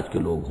مزاج کے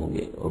لوگ ہوں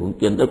گے، اور ان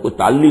کے اندر کوئی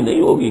تعلی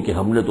نہیں ہوگی کہ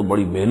ہم نے تو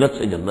بڑی محنت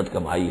سے جنت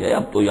کمائی ہے،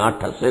 اب تو یہاں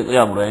ٹھسے سے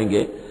ہم رہیں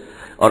گے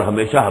اور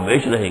ہمیشہ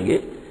ہمیش رہیں گے۔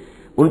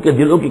 ان کے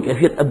دلوں کی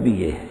کیفیت اب بھی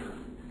یہ ہے،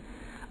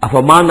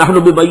 افما نحن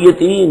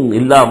بمیتین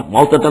الا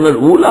موتتنا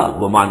الاولی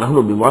وما نحن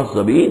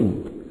بمعذبین،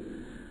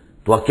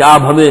 تو کیا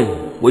اب ہمیں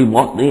کوئی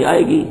موت نہیں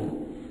آئے گی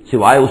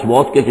سوائے اس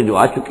موت کے کہ جو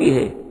آ چکی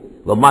ہے،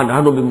 وما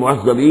نحن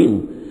بمعذبین،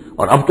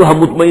 اور اب تو ہم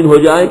مطمئن ہو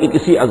جائیں کہ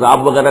کسی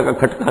عذاب وغیرہ کا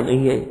کھٹکا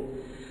نہیں ہے،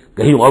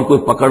 کہیں اور کوئی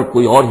پکڑ،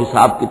 کوئی اور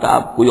حساب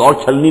کتاب، کوئی اور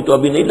چھلنی تو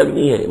ابھی نہیں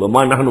لگنی ہے،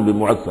 وما نحن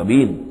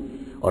بمعذبین،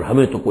 اور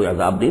ہمیں تو کوئی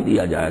عذاب نہیں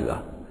دیا جائے گا۔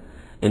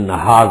 ان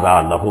ھذا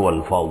لہو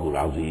الفوز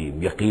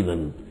العظیم،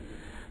 یقیناً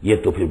یہ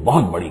تو پھر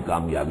بہت بڑی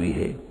کامیابی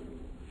ہے۔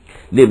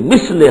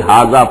 لمثل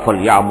ھذا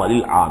فلیعمل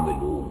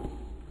العاملون،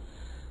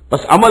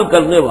 بس عمل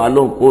کرنے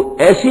والوں کو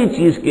ایسی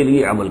چیز کے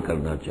لیے عمل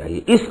کرنا چاہیے،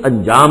 اس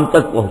انجام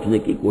تک پہنچنے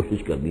کی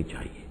کوشش کرنی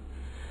چاہیے۔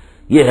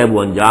 یہ ہے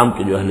وہ انجام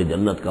کہ جو اہل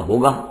جنت کا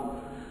ہوگا،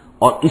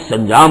 اور اس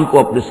انجام کو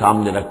اپنے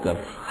سامنے رکھ کر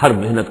ہر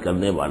محنت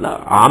کرنے والا،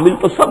 عامل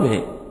تو سب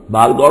ہیں،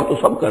 بھاگ دوڑ تو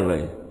سب کر رہے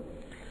ہیں،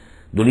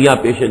 دنیا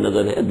پیش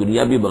نظر ہے،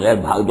 دنیا بھی بغیر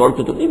بھاگ دوڑ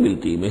کے تو نہیں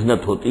ملتی،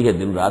 محنت ہوتی ہے،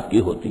 دن رات کی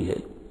ہوتی ہے،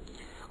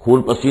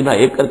 خون پسینہ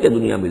ایک کر کے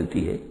دنیا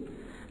ملتی ہے،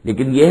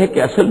 لیکن یہ ہے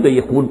کہ اصل میں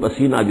یہ خون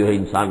پسینہ جو ہے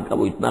انسان کا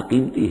وہ اتنا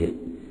قیمتی ہے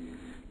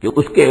کہ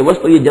اس کے عوض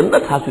تو یہ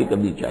جنت حاصل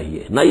کرنی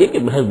چاہیے، نہ یہ کہ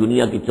محض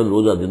دنیا کی چند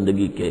روزہ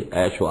زندگی کے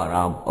عیش و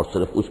آرام اور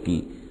صرف اس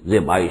کی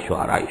زیبائش و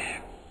آرائش۔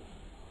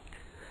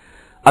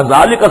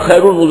 اذالک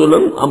خیر نزلا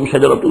ام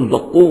شجرۃ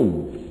الزقوم،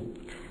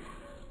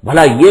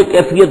 بھلا یہ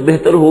کیفیت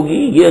بہتر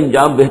ہوگی، یہ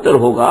انجام بہتر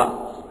ہوگا،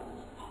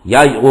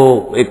 یا وہ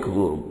ایک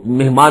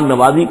مہمان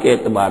نوازی کے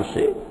اعتبار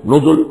سے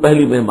نزل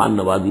پہلی مہمان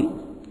نوازی،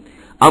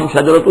 ام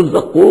شجرۃ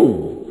الزقوم،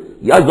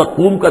 یا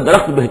زقوم کا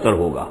درخت بہتر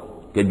ہوگا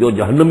کہ جو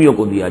جہنمیوں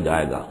کو دیا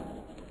جائے گا،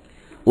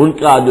 ان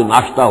کا جو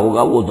ناشتہ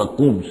ہوگا وہ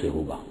زقوم سے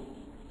ہوگا۔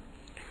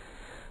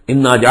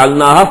 انا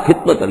جعلناها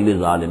فتنۃ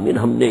للظالمین،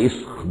 ہم نے اس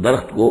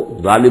درخت کو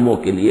ظالموں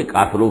کے لیے،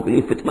 کافروں کے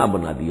لیے فتنہ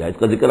بنا دیا۔ اس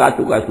کا ذکر آ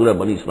چکا ہے سورہ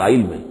بنی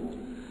اسرائیل میں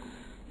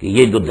کہ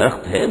یہ جو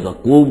درخت ہے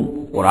زقوم،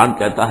 قرآن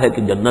کہتا ہے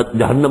کہ جنت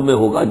جہنم میں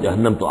ہوگا،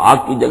 جہنم تو آگ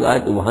کی جگہ ہے،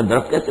 تو وہاں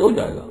درخت کیسے ہو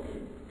جائے گا؟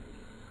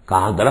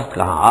 کہاں درخت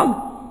کہاں آگ؟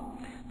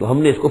 تو ہم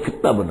نے اس کو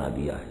فتنہ بنا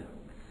دیا ہے۔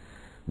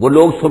 وہ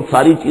لوگ سب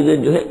ساری چیزیں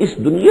جو ہے اس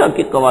دنیا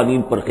کے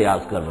قوانین پر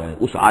قیاس کر رہے ہیں،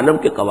 اس عالم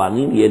کے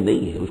قوانین یہ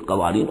نہیں ہے، اس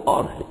قوانین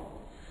اور ہے۔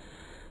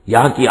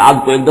 یہاں کی آگ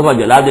تو ایک دفعہ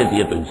جلا دیتی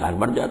ہے تو انسان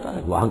مر جاتا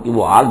ہے، وہاں کی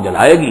وہ آگ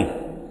جلائے گی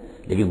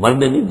لیکن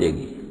مرنے نہیں دے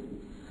گی۔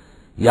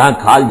 یہاں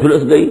کھال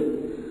جھلس گئی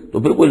تو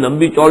پھر کوئی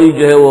لمبی چوڑی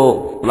جو ہے وہ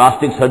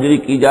پلاسٹک سرجری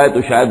کی جائے تو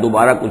شاید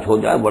دوبارہ کچھ ہو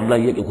جائے، ورنہ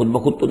یہ کہ خود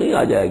بخود تو نہیں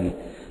آ جائے گی،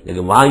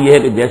 لیکن وہاں یہ ہے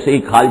کہ جیسے ہی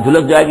کھال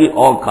جھلس جائے گی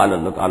اور کھال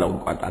اللہ تعالیٰ ان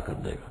کو عطا کر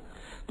دے گا۔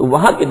 تو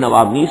وہاں کے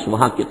نوامیس،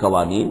 وہاں کے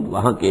قوانین،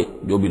 وہاں کے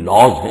جو بھی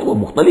لاز ہیں وہ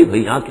مختلف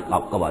ہیں یہاں کے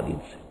قوانین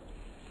سے۔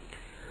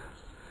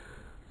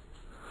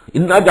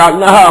 انا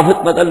جعلناها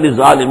فتنۃ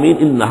للظالمین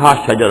انها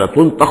شجرۃ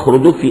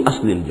تخرج فی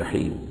اصل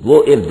الجحیم،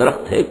 وہ ایک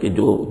درخت ہے کہ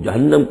جو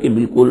جہنم کے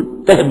بالکل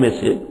تہ میں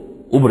سے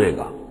ابھرے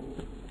گا،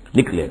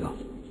 نکلے گا۔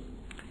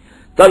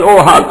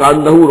 طلعها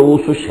کانه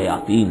رؤوس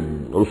الشیاطین،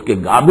 اور اس کے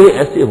گابھے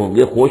ایسے ہوں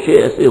گے، خوشے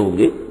ایسے ہوں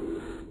گے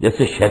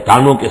جیسے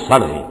شیطانوں کے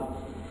سر ہیں،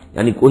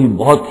 یعنی کوئی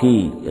بہت ہی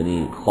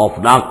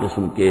خوفناک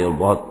قسم کے اور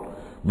بہت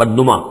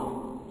بدنما۔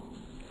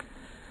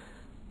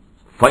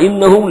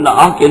 فَإِنَّهُمْ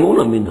لَآكِلُونَ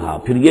مِنْهَا،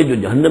 پھر یہ جو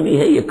جہنمی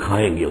ہے یہ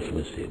کھائیں گے اس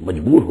میں سے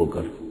مجبور ہو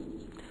کر،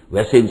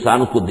 ویسے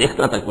انسان اس کو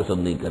دیکھنا تک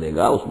پسند نہیں کرے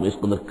گا، اس میں اس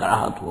قدر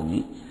کراہت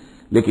ہوگی،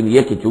 لیکن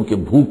یہ کہ چونکہ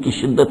بھوک کی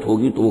شدت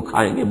ہوگی تو وہ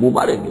کھائیں گے، منہ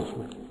ماریں گے اس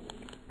میں۔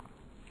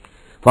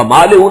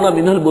 فَمَالِئُونَ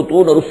مِنْهَا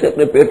الْبُطُونَ، اور اس سے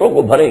اپنے پیٹوں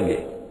کو بھریں گے۔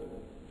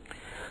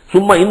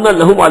 ثُمَّ إِنَّ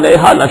لَهُمْ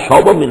عَلَيْهَا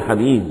لَشَوْبًا مِّنْ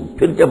حَمِيمٍ،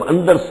 پھر جب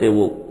اندر سے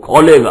وہ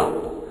کھولے گا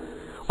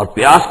اور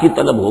پیاس کی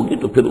طلب ہوگی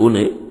تو پھر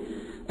انہیں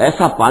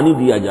ایسا پانی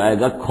دیا جائے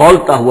گا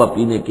کھولتا ہوا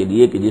پینے کے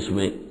لیے کہ جس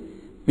میں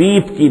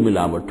پیپ کی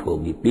ملاوٹ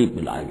ہوگی، پیپ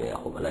ملایا گیا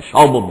ہوگا،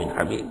 لشوب من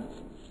حمیم۔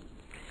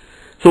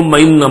 ثم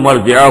ان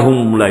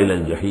مرجعهم الى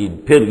الجحیم،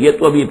 پھر یہ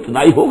تو ابھی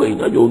ابتدائی ہو گئی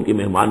نا، جو ان کی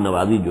مہمان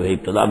نوازی جو ہے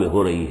ابتدا میں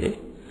ہو رہی ہے،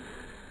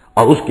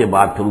 اور اس کے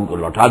بعد پھر ان کو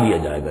لوٹا دیا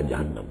جائے گا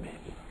جہنم میں۔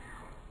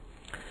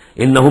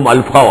 انہم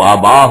الفوا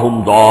آباہم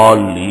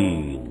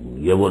ضالین،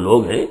 یہ وہ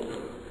لوگ ہیں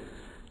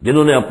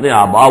جنہوں نے اپنے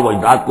آباء و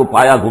اجداد کو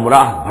پایا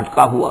گمراہ،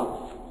 بھٹکا ہوا،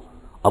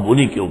 اب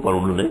انہی کے اوپر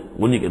انہوں نے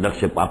انہی کے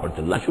نقش پا پر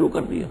چلنا شروع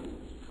کر دیا۔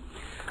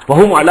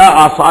 فہم علی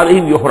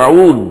آثارہم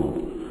یہرعون،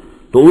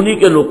 تو انہی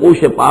کے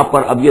نقوش پا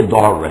پر اب یہ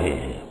دوڑ رہے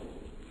ہیں،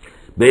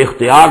 بے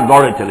اختیار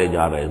دوڑے چلے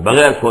جا رہے ہیں،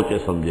 بغیر سوچے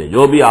سمجھے،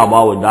 جو بھی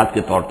آباء و اجداد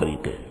کے طور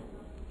طریقے ہیں۔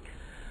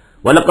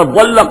 وَلَقَدْ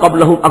ضَلَّ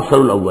قَبْلَهُمْ أَكْثَرُ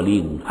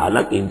الْأَوَّلِينَ،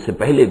 حالانکہ ان سے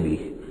پہلے بھی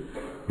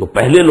جو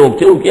پہلے لوگ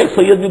تھے ان کی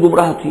اکثریت بھی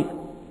گمراہ تھی،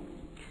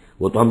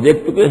 وہ تو ہم دیکھ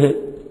چکے ہیں۔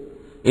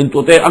 ان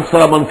تُطِعْ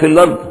أَكْثَرَ مَنْ فِي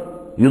الْأَرْضِ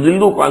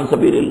يُضِلُّوكَ عَنْ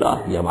سَبِيلِ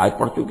اللَّهِ، یہ ہم آیت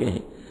پڑھ چکے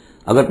ہیں۔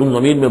 اگر تم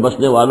زمین میں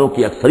بسنے والوں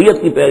کی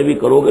اکثریت کی پیروی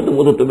کرو گے تو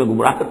وہ تو تمہیں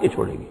گمراہ کر کے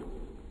چھوڑے گی۔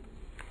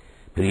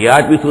 پھر یہ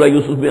آیت بھی سورہ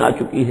یوسف میں آ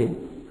چکی ہے،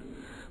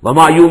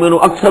 وَمَا يُؤْمِنُ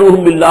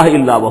أَكْثَرُهُم بِاللَّهِ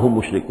إِلَّا وَهُمْ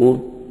مُشْرِكُونَ،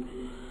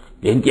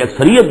 کہ ان کی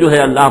اکثریت جو ہے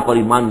اللہ پر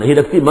ایمان نہیں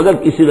رکھتی مگر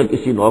کسی نہ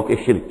کسی نوع کے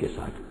شرک کے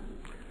ساتھ،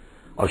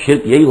 اور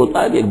شرک یہی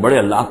ہوتا ہے کہ ایک بڑے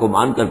اللہ کو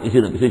مان کر کسی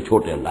نہ کسی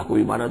چھوٹے اللہ کو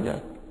بھی مانا جائے،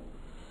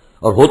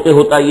 اور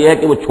ہوتا یہ ہے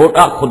کہ وہ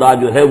چھوٹا خدا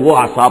جو ہے وہ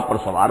اعصاب پر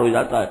سوار ہو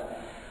جاتا ہے،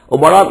 اور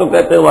بڑا تو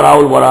کہتے ہیں وراء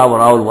الورا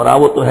وراء الورا،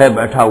 وہ تو ہے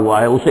بیٹھا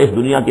ہوا ہے، اسے اس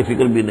دنیا کی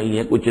فکر بھی نہیں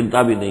ہے، کوئی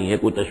چنتا بھی نہیں ہے،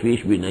 کوئی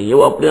تشویش بھی نہیں ہے،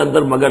 وہ اپنے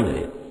اندر مگن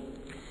ہے۔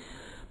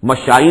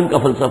 مشائین کا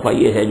فلسفہ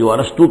یہ ہے جو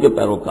ارسطو کے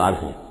پیروکار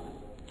ہیں،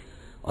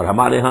 اور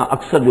ہمارے ہاں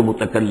اکثر جو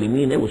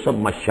متکلمین ہیں وہ سب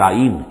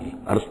مشائین ہیں،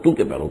 ارسطو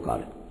کے پیروکار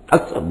ہیں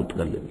اکثر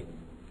متکلمین۔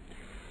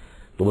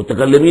 تو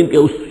متکلمین کے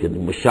اس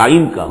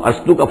مشائین کا،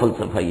 ارسطو کا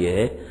فلسفہ یہ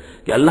ہے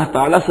کہ اللہ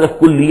تعالیٰ صرف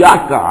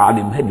کلیات کا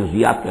عالم ہے،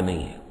 جزیات کا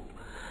نہیں ہے،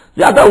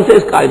 زیادہ اسے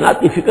اس کائنات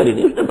کی فکر ہی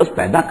نہیں، اس نے بس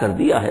پیدا کر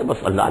دیا ہے، بس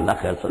اللہ اللہ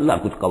خیر صلی اللہ،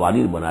 کچھ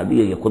قوانین بنا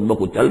دیے، یہ خود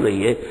بخود چل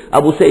رہی ہے،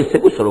 اب اسے اس سے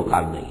کچھ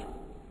سروکار نہیں ہے۔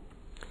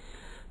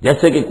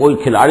 جیسے کہ کوئی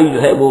کھلاڑی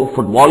جو ہے وہ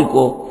فٹ بال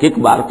کو کک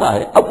مارتا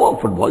ہے، اب وہ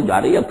فٹ بال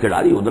جا رہی ہے، اب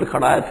کھلاڑی ادھر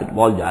کھڑا ہے، فٹ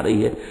بال جا رہی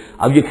ہے،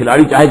 اب یہ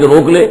کھلاڑی چاہے کہ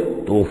روک لے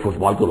تو وہ فٹ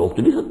بال کو روک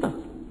تو نہیں سکتا،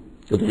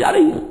 وہ تو جا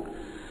رہی ہے،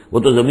 وہ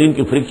تو زمین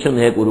کی فرکشن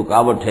ہے، کوئی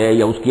رکاوٹ ہے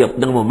یا اس کی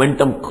اپنا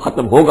مومنٹم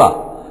ختم ہوگا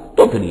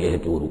تو پھر یہ ہے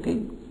کہ وہ رکے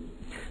گی۔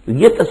 تو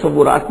یہ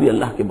تصورات بھی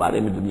اللہ کے بارے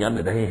میں دنیا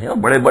میں رہے ہیں اور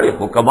بڑے بڑے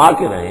حکماء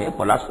کے رہے ہیں،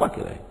 فلاسفہ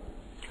کے رہے ہیں۔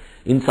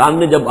 انسان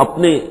نے جب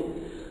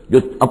جو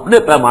اپنے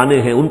پیمانے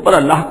ہیں ان پر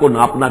اللہ کو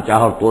ناپنا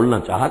چاہا اور تولنا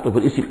چاہا تو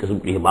پھر اسی قسم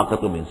کی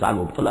حماقتوں میں انسان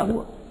مبتلا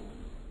ہوا۔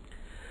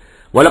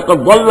 وَلَقَدْ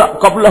ضَلَّ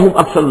قَبْلَهُمْ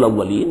أَكْثَرُ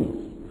الْأَوَّلِينَ،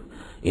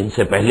 ان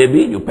سے پہلے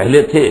بھی جو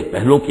پہلے تھے،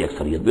 پہلوں کی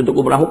اکثریت بھی تو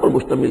گمراہوں پر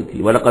مشتمل تھی۔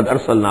 وَلَقَدْ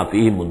أَرْسَلْنَا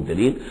فِيهِمْ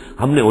مُنذِرِينَ،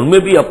 ہم نے ان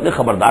میں بھی اپنے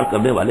خبردار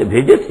کرنے والے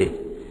بھیجے تھے۔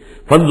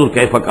 فَانظُرْ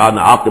كَيْفَ كَانَ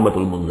عَاقِبَةُ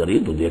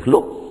الْمُنذَرِينَ، تو دیکھ لو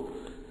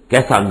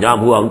کیسا انجام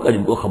ہوا ان کا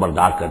جن کو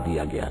خبردار کر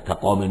دیا گیا تھا۔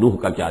 قوم نوح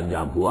کا کیا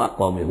انجام ہوا،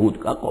 قوم ہود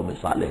کا، قوم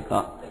صالح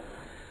کا،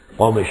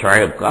 قوم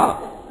شعیب کا،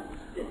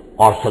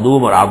 اور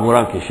سدوم اور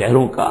عمورہ کے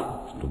شہروں کا،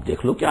 تو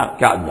دیکھ لو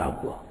کیا انجام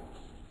ہوا۔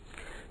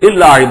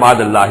 الا عباد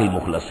اللہ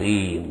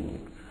المخلصین،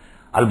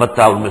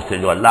 البتہ ان میں سے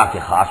جو اللہ کے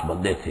خاص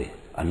بندے تھے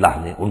اللہ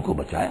نے ان کو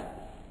بچایا۔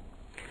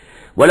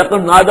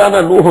 وَلَقَدْ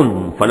نَادَانَا نُوحٌ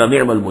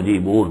فَلَنِعْمَ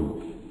الْمُجِيبُونَ،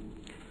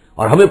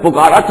 اور ہمیں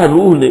پکارا تھا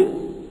نوح نے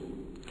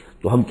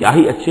تو ہم کیا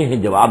ہی اچھے ہیں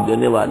جواب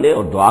دینے والے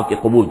اور دعا کے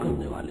قبول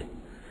کرنے والے۔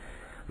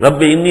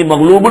 رب انی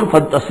مغلوب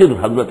فانتصر،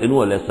 حضرت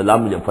نوح علیہ السلام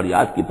نے جب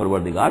فریاد کی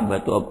پروردگار میں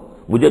تو اب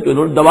مجھے تو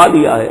انہوں نے دبا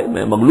لیا ہے،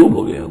 میں مغلوب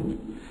ہو گیا ہوں،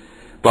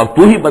 تو اب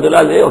تو ہی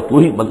بدلہ لے اور تو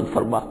ہی مدد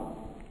فرما۔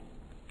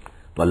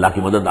 تو اللہ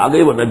کی مدد آ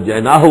گئی،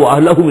 وَنَجَّيْنَاهُ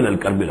وَأَهْلَهُ مِنَ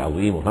الْكَرْبِ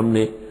الْعَظِيمِ، اور ہم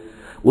نے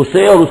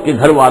اسے اور اس کے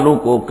گھر والوں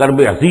کو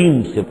کرب عظیم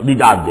سے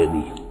نجات دے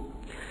دی۔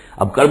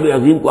 اب کرب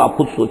عظیم کو آپ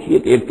خود سوچئے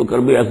کہ ایک تو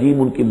کرب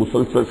عظیم ان کی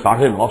مسلسل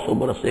 950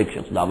 برس سے ایک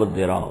شخص دعوت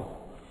دے رہا ہو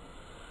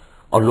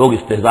اور لوگ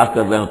استہزاء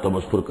کر رہے ہیں اور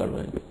تمسخر کر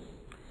رہے ہیں۔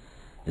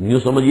 یوں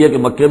سمجھیے کہ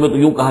مکے میں تو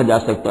یوں کہا جا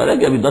سکتا ہے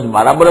کہ ابھی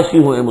 10-12 برس ہی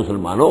ہوئے ہیں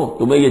مسلمانوں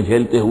تمہیں یہ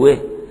جھیلتے ہوئے،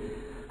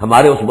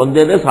 ہمارے اس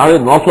بندے نے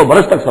 950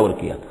 برس تک صبر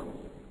کیا تھا۔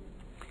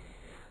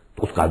 تو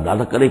اس کا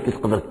اندازہ کریں کس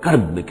قدر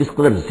کرب میں، کس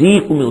قدر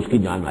ضیق میں اس کی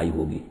جان آئی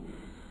ہوگی۔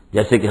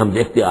 جیسے کہ ہم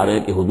دیکھتے آ رہے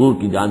ہیں کہ حضور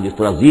کی جان جس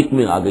طرح ضیق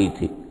میں آ گئی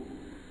تھی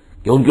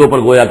کہ ان کے اوپر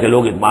گویا کہ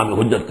لوگ اتمام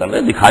حجت کر رہے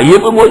ہیں، دکھائیے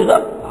کوئی معجزہ،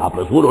 آپ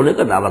رسول ہونے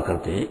کا دعویٰ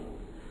کرتے ہیں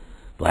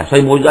تو ایسا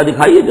ہی معجزہ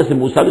دکھائیے جیسے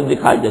موسیٰ نے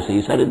دکھائے، جیسے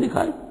عیسیٰ نے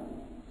دکھائے۔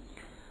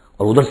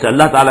 اور ادھر سے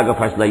اللہ تعالیٰ کا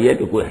فیصلہ یہ ہے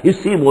کہ کوئی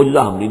حصی معجزہ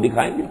ہم نہیں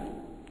دکھائیں گے۔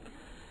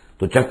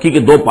 تو چکی کے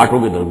 2 پارٹوں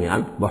کے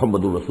درمیان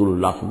محمد الرسول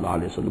اللہ صلی اللہ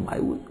علیہ وسلم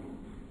آئے ہوئے۔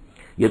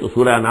 یہ تو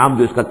سورہ انعام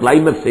جو اس کا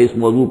کلائمیکس ہے اس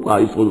موضوع کا،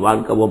 اس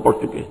عنوان کا، وہ پڑھ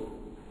چکے ہیں۔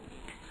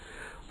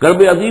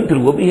 کرب عظیم پھر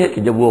وہ بھی ہے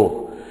کہ جب وہ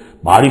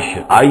بارش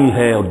آئی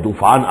ہے اور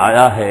طوفان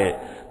آیا ہے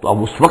تو اب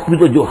اس وقت بھی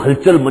تو جو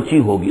ہلچل مچی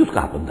ہوگی اس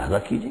کا آپ اندازہ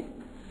کیجیے،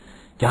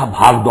 کیا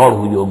بھاگ دوڑ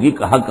ہوئی ہوگی،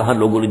 کہاں کہاں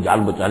لوگوں نے جان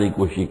بچانے کی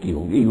کوشش کی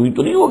ہوگی۔ یوں ہی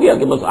تو نہیں ہو گیا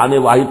کہ بس آنے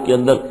واحد کے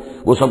اندر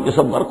وہ سب کے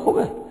سب غرق ہو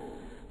گئے۔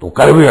 تو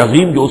کرب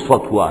عظیم جو اس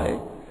وقت ہوا ہے،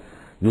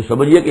 جو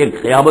سمجھیے کہ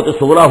ایک قیامت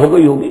صغریٰ ہو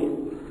گئی ہوگی۔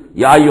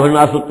 یا ایھا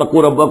الناس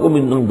اتقوا ربکم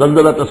ان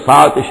زلزلۃ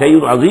الساعۃ شیء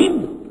عظیم،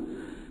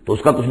 تو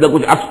اس کا کچھ نہ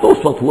کچھ عکس تو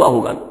اس وقت ہوا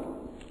ہوگا۔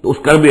 تو اس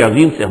کرب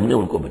عظیم سے ہم نے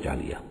ان کو بچا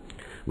لیا۔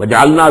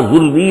 وجعلنا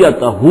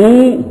ذریتہ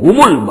هم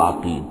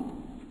الباقین،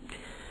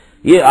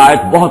 یہ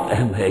آیت بہت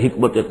اہم ہے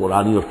حکمت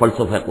قرآنی اور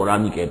فلسفہ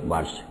قرآنی کے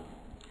اعتبار سے،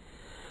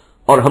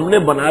 اور ہم نے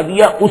بنا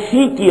دیا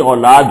اسی کی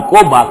اولاد کو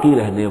باقی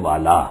رہنے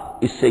والا۔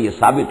 اس سے یہ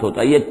ثابت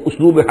ہوتا ہے، یہ ایک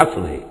اسلوب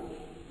حصر ہے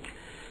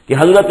کہ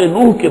حضرت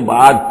نوح کے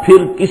بعد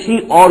پھر کسی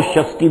اور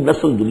شخص کی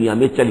نسل دنیا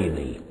میں چلی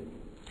نہیں۔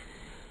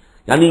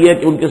 یعنی یہ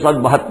کہ ان کے ساتھ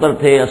 72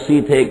 تھے،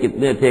 80 تھے،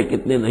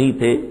 کتنے نہیں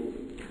تھے۔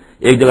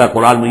 ایک جگہ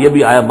قرآن میں یہ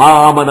بھی آیا ما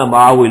آمن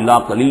معہ الا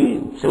قلیل،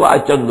 سوائے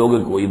چند لوگوں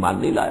کو ایمان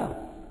نہیں لایا۔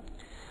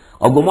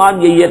 اور گمان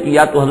یہی ہے کہ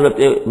یا تو حضرت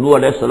نوح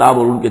علیہ السلام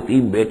اور ان کے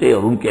 3 بیٹے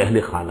اور ان کے اہل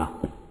خانہ،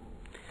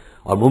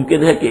 اور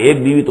ممکن ہے کہ ایک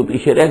بیوی تو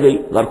پیچھے رہ گئی،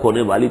 غرق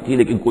ہونے والی تھی،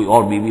 لیکن کوئی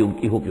اور بیوی ان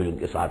کی ہو کہ ان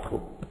کے ساتھ ہو،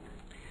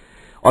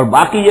 اور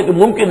باقی یہ کہ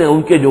ممکن ہے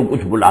ان کے جو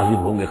کچھ ملازم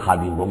ہوں گے،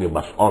 خادم ہوں گے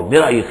بس، اور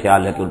میرا یہ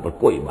خیال ہے کہ ان پر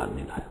کوئی ایمان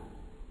نہیں لایا۔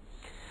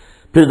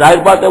 پھر ظاہر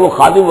بات ہے وہ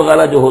خادم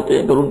وغیرہ جو ہوتے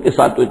ہیں پھر ان کے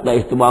ساتھ تو اتنا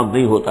اہتمام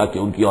نہیں ہوتا کہ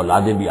ان کی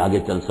اولادیں بھی آگے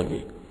چل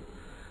سکیں،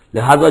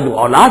 لہذا جو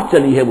اولاد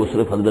چلی ہے وہ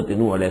صرف حضرت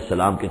نوح علیہ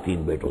السلام کے 3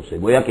 بیٹوں سے۔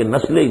 گویا کہ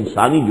نسل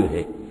انسانی جو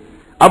ہے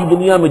اب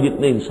دنیا میں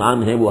جتنے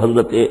انسان ہیں وہ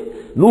حضرت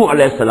نوح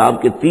علیہ السلام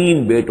کے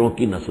 3 بیٹوں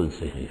کی نسل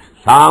سے ہیں،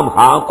 سام،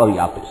 حام اور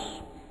یافس۔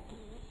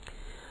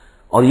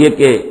 اور یہ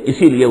کہ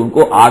اسی لیے ان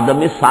کو آدم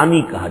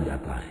ثانی کہا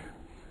جاتا ہے۔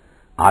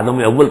 آدم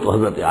اول تو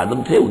حضرت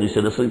آدم تھے، انہی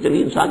سے نسل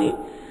چلی انسانی،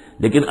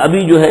 لیکن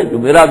ابھی جو ہے جو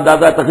میرا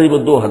اندازہ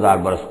تقریباً 2000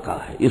 برس کا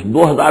ہے، اس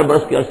 2000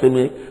 برس کے عرصے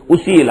میں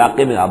اسی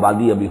علاقے میں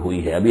آبادی ابھی ہوئی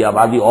ہے، ابھی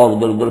آبادی اور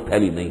ادھر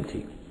پھیلی نہیں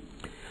تھی،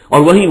 اور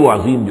وہی وہ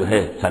عظیم جو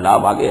ہے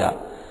سیلاب آ گیا،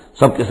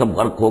 سب کے سب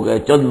غرق ہو گئے،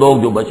 چند لوگ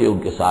جو بچے ان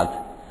کے ساتھ۔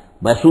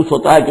 محسوس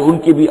ہوتا ہے کہ ان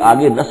کی بھی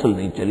آگے نسل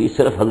نہیں چلی،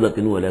 صرف حضرت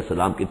نوح علیہ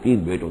السلام کے 3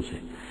 بیٹوں سے۔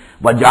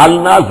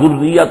 وَجَعَلْنَا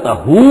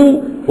ذُرِّيَّتَهُ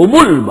هُمُ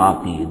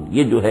الْبَاقِينَ،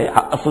 یہ جو ہے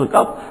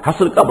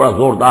حصر کا بڑا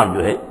زوردار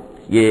جو ہے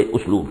یہ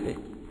اسلوب ہے۔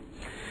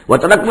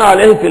 وَتَرَكْنَا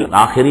عَلَيْهِ فِي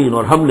الْآخِرِينَ،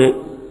 اور ہم نے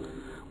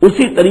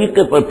اسی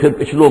طریقے پر پھر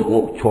پچھلوں کو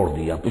چھوڑ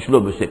دیا، پچھلوں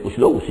میں سے کچھ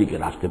لوگ اسی کے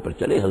راستے پر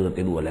چلے، حضرت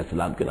نوح علیہ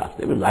السلام کے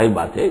راستے میں۔ ظاہر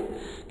بات ہے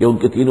کہ ان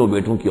کے تینوں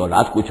بیٹوں کی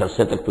اولاد کچھ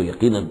عرصے تک تو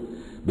یقیناً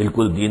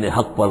بالکل دین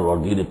حق پر اور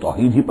دین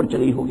توحید ہی پر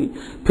چلی ہوگی۔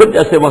 پھر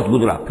جیسے وقت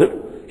گزرا پھر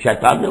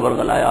شیطان نے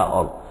ورغلایا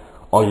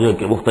اور یہ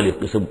کہ مختلف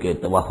قسم کے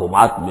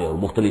توہمات میں اور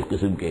مختلف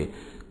قسم کے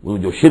وہ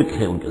جو شرک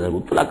ہیں ان کے اندر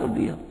مبتلا کر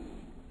دیا۔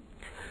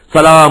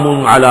 سلام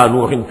علی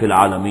نوح فی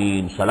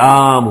العالمین،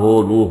 سلام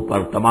ہو نوح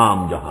پر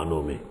تمام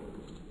جہانوں میں۔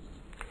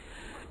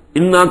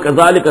 انا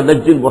کذالک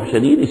نجزی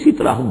المحسنین، اسی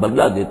طرح ہم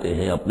بدلہ دیتے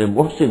ہیں اپنے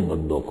محسن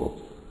بندوں کو،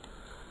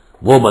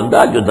 وہ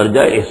بندہ جو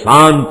درجہ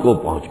احسان کو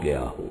پہنچ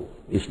گیا ہو،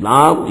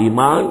 اسلام،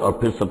 ایمان اور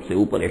پھر سب سے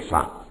اوپر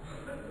احسان۔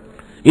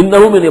 انہ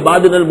من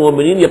عبادنا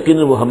المؤمنین،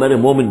 یقیناً وہ ہمارے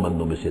مومن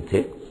بندوں میں سے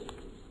تھے۔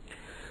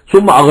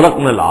 ثم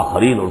اغرقنا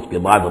الاخرین، اور اس کے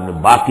بعد ہم نے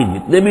باقی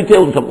جتنے بھی تھے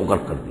ان سب کو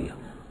غرق کر دیا۔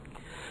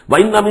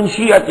 وَإِنَّ مِن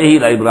شِيعَتِهِ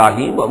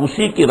لَإِبْرَاهِيمَ، اور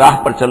اسی کی راہ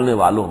پر چلنے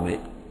والوں میں،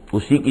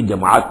 اسی کی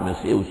جماعت میں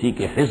سے، اسی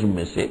کے حزب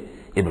میں سے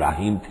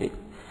ابراہیم تھے،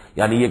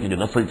 یعنی یہ کہ جو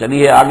نسل چلی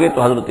ہے آگے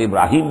تو حضرت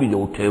ابراہیم بھی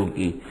جو اٹھے ان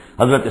کی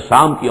حضرت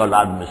سام کی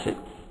اولاد میں سے،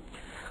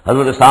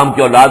 حضرت سام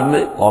کی اولاد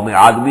میں قوم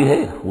عاد بھی ہے،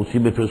 اسی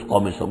میں پھر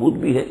قوم سمود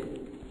بھی ہے،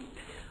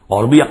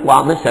 اور بھی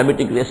اقوام ہیں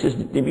سیمیٹک ریسز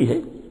جتنی بھی ہے،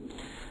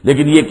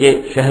 لیکن یہ کہ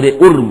شہر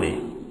میں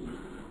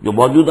جو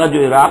موجودہ جو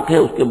عراق ہے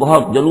اس کے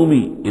بہت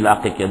جنوبی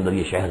علاقے کے اندر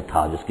یہ شہر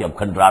تھا جس کے اب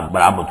کھنڈرات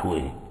برآمد ہوئے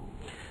ہیں،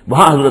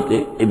 وہاں حضرت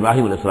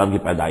ابراہیم علیہ السلام کی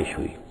پیدائش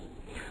ہوئی،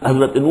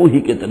 حضرت نوح ہی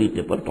کے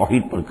طریقے پر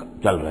توحید پر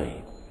چل رہے ہیں۔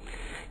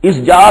 اس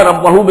جا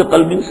ربہ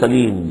بقلب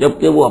سلیم،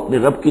 جبکہ وہ اپنے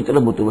رب کی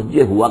طرف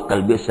متوجہ ہوا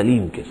قلب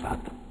سلیم کے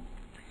ساتھ۔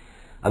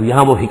 اب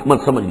یہاں وہ حکمت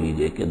سمجھ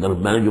لیجئے کہ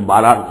میں نے جو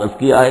بارہ عرض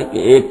کیا ہے کہ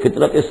ایک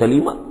فطرت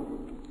سلیمہ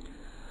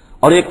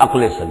اور ایک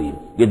عقل سلیم،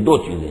 یہ دو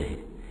چیزیں ہیں،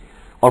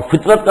 اور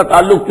فطرت کا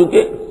تعلق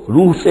چونکہ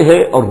روح سے ہے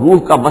اور روح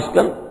کا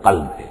مسکن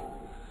قلب ہے،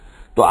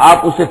 تو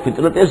آپ اسے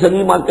فطرت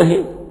سلیمہ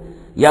کہیں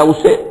یا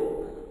اسے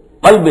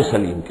قلب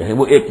سلیم کہیں،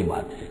 وہ ایک ہی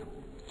بات ہے۔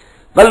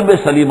 قلب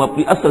سلیم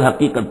اپنی اصل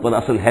حقیقت پر،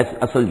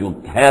 اصل جو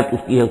حیات اس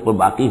کی ہے اس پر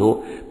باقی ہو،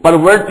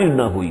 پرورٹڈ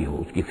نہ ہوئی ہو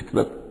اس کی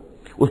فطرت،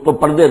 اس پر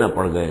پردے نہ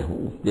پڑ گئے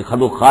ہوں، یہ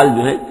خد و خال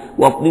جو ہے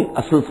وہ اپنی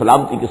اصل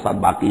سلامتی کے ساتھ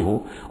باقی ہوں،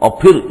 اور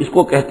پھر اس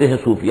کو کہتے ہیں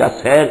صوفیہ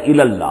سیر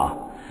الی اللہ،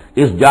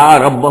 اس جا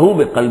ربہ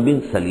بقلب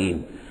سلیم،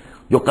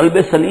 جو قلب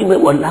سلیم ہے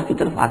وہ اللہ کی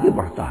طرف آگے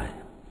بڑھتا ہے،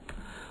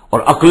 اور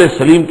عقل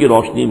سلیم کی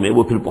روشنی میں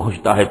وہ پھر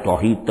پہنچتا ہے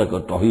توحید تک،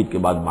 اور توحید کے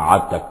بعد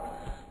معاد تک،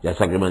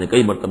 جیسا کہ میں نے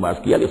کئی مرتبہ عرض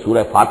کیا کہ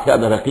سورہ فاتحہ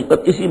در حقیقت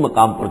اسی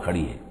مقام پر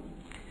کھڑی ہے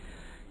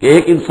کہ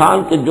ایک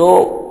انسان کے جو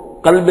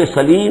قلب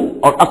سلیم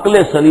اور عقل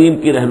سلیم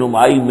کی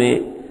رہنمائی میں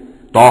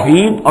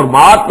توحید اور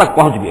معاد تک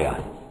پہنچ گیا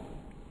ہے،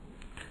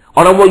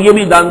 اور اب وہ یہ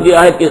بھی جان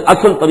گیا ہے کہ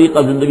اصل طریقہ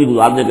زندگی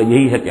گزارنے کا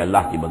یہی ہے کہ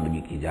اللہ کی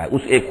بندگی کی جائے،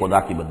 اس ایک خدا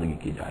کی بندگی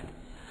کی جائے۔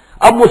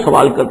 اب وہ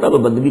سوال کرتا ہے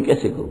میں بندگی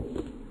کیسے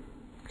کروں؟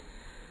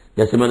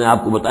 جیسے میں نے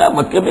آپ کو بتایا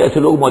مکے میں ایسے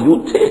لوگ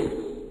موجود تھے،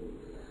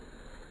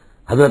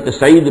 حضرت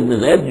سعید ابن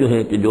زید جو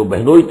ہیں کہ جو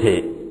بہنوئی تھے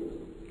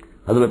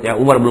حضرت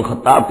عمر بن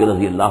الخطاب کے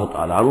رضی اللہ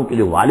تعالیٰ عنہ کے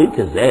جو والد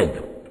تھے زید،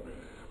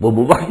 وہ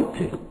موحد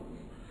تھے،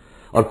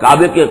 اور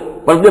کعبے کے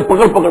پردے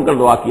پکڑ پکڑ کر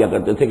دعا کیا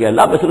کرتے تھے کہ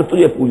اللہ میں صرف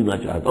تجھے پوجنا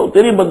چاہتا ہوں،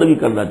 تیری بندگی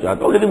کرنا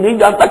چاہتا ہوں، لیکن نہیں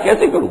جانتا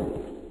کیسے کروں۔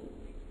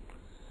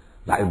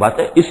 ظاہر بات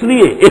ہے، اس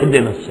لیے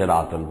اہدنا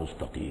الصراط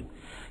المستقیم،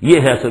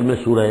 یہ ہے اصل میں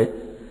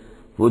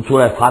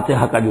سورہ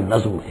فاتحہ کا جو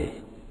نظم ہے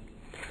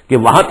کہ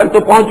وہاں تک تو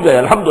پہنچ گئے،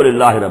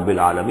 الحمدللہ رب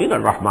العالمین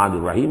الرحمن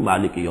الرحیم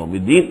مالک یوم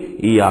الدین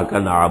ایاک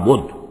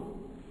نعبد،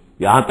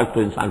 یہاں تک تو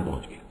انسان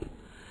پہنچ گیا،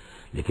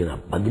 لیکن اب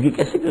بندگی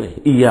کیسے کریں؟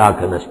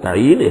 ایاک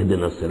نستعین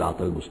اہدنا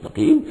الصراط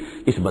المستقیم،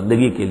 اس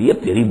بندگی کے لیے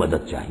تیری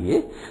مدد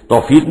چاہیے،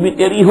 توفیق بھی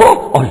تیری ہو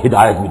اور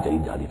ہدایت بھی تیری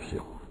جانب سے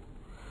ہو،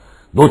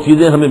 دو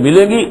چیزیں ہمیں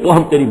ملیں گی تو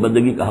ہم تیری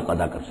بندگی کا حق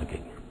ادا کر سکیں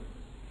گے۔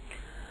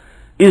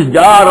 اذ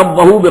جاء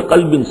ربہ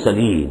بقلب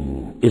سلیم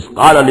اذ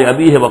قال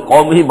لأبیہ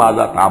وقومہ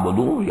ماذا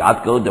تعبدون، یاد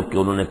کرو جب کہ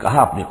انہوں نے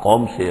کہا اپنی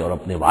قوم سے اور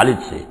اپنے والد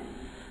سے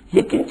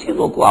یہ کن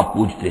چیزوں کو آپ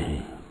پوجتے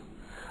ہیں؟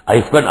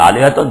 ائفکا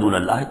آلہۃ دون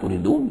اللہ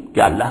تریدون،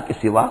 کیا اللہ کے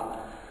سوا؟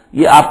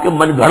 یہ آپ کے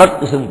من گھڑت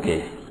قسم کے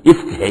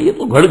افک ہے، یہ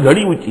تو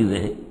گھڑی ہوئی چیزیں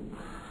ہیں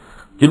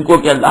جن کو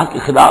کہ اللہ کے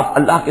خلاف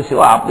اللہ کے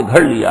سوا آپ نے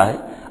گھڑ لیا ہے،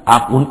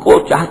 آپ ان کو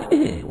چاہتے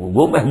ہیں،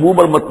 وہ محبوب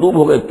اور مطلوب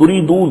ہو گئے۔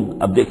 تریدون،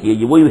 اب دیکھیے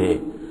یہ وہی ہے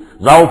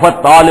ضعف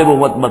الطالب و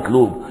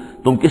مطلوب،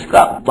 تم کس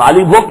کا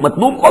طالب ہو،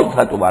 مطلوب کون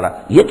سا تمہارا؟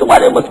 یہ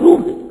تمہارے مطلوب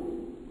ہے۔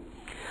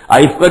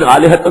 ائفکا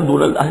آلہۃ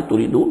دون اللہ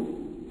تریدون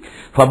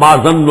فما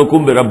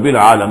ظنکم برب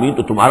العالمین،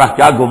 تو تمہارا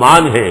کیا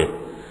گمان ہے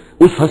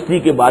اس ہستی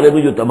کے بارے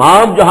میں جو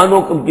تمام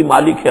جہانوں کی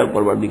مالک ہے اور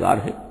پروردگار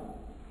ہے۔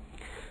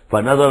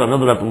 فنظر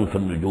نظرۃ فی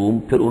النجوم،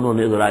 پھر انہوں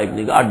نے ذرا ایک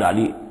نگاہ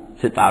ڈالی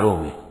ستاروں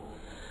میں،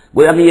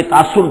 گویا کہ یہ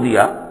تاثر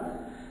دیا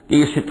کہ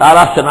یہ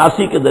ستارہ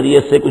شناسی کے ذریعے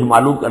سے کچھ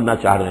معلوم کرنا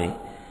چاہ رہے ہیں،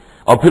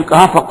 اور پھر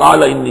کہا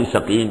فقال انی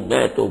سقیم،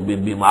 میں تو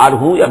بیمار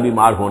ہوں یا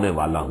بیمار ہونے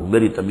والا ہوں،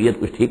 میری طبیعت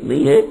کچھ ٹھیک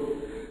نہیں ہے،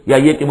 یا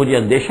یہ کہ مجھے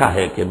اندیشہ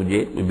ہے کہ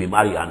مجھے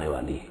بیماری آنے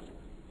والی ہے۔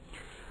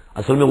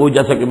 اصل میں وہی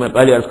جیسا کہ میں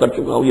پہلے عرض کر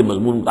چکا ہوں، یہ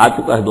مضمون آ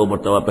چکا ہے 2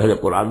 مرتبہ پہلے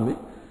قرآن میں،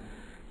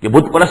 کہ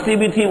بت پرستی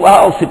بھی تھی وہاں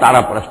اور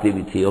ستارہ پرستی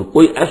بھی تھی، اور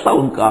کوئی ایسا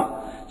ان کا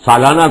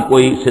سالانہ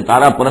کوئی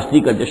ستارہ پرستی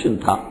کا جشن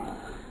تھا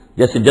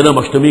جیسے جنم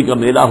اشٹمی کا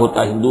میلہ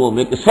ہوتا ہے ہندوؤں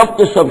میں کہ سب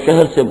کے سب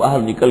شہر سے باہر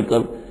نکل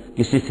کر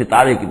کسی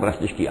ستارے کی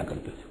پرستش کیا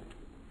کرتے تھے.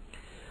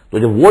 تو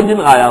جب وہ دن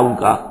آیا ان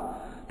کا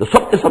تو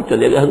سب کے سب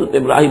چلے گئے. حضرت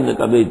ابراہیم نے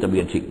کہا میری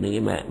طبیعت ٹھیک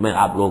نہیں ہے، میں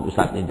آپ لوگوں کے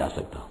ساتھ نہیں جا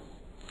سکتا،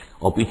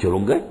 اور پیچھے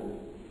رک گئے.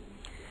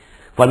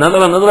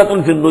 فنظر نظرۃ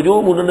فی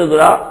النجوم، انہوں نے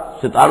ذرا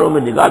ستاروں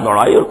میں نگاہ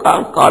دوڑائی اور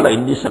کہا قال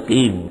انی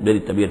سقیم، میری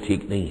طبیعت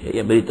ٹھیک نہیں ہے،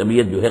 یا میری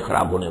طبیعت جو ہے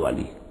خراب ہونے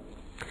والی ہے.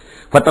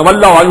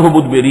 فتولوا عنہ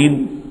مدبرین،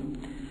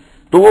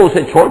 تو وہ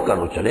اسے چھوڑ کر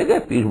وہ چلے گئے،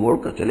 پیٹھ موڑ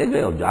کر چلے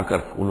گئے، اور جا کر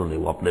انہوں نے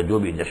وہ اپنے جو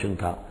بھی جشن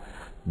تھا،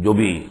 جو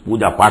بھی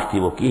پوجا پاٹ تھی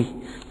وہ کی.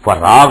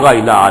 فراغ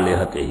الی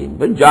الہتہم،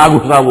 پھر جا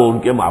گھسا وہ ان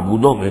کے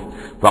معبودوں میں.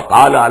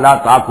 فقال الا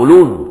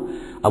تاکلون،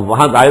 اب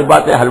وہاں ظاہر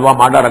بات ہے حلوہ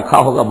مانڈا رکھا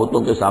ہوگا،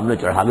 بتوں کے سامنے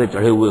چڑھاوے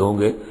چڑھے ہوئے ہوں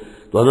گے.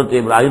 تو حضرت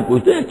ابراہیم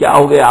پوچھتے ہیں کیا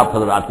ہو گیا آپ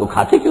حضرات کو،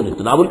 کھاتے کیوں نہیں،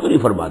 تناول کیوں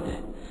نہیں فرماتے؟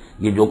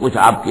 یہ جو کچھ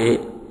آپ کے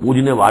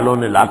پوجنے والوں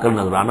نے لا کر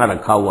نذرانہ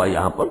رکھا ہوا ہے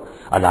یہاں پر،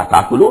 الا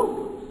تاکلون،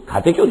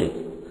 کھاتے کیوں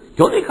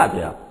نہیں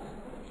کھاتے آپ؟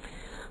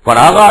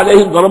 فراغ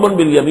علیہم ضربا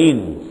بالیمین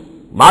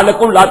ما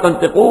لکم لا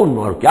تنطقون،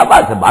 اور کیا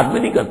بات ہے بات بھی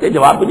نہیں کرتے،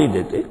 جواب بھی نہیں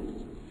دیتے.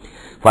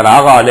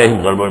 فراغ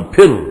علیہم ضربا،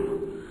 پھر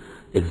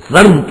ایک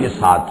ضرب کے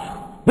ساتھ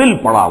پل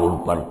پڑا ان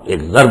پر،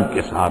 ایک ضرب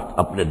کے ساتھ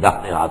اپنے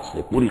داہنے ہاتھ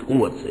سے پوری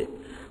قوت سے.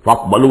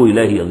 فاقبلوا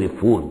الیہ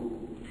یزفون،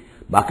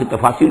 باقی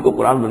تفاصیل کو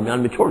قرآن درمیان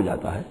میں چھوڑ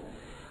جاتا ہے.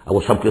 اب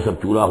وہ سب کے سب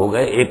چورا ہو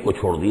گئے، ایک کو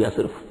چھوڑ دیا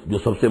صرف جو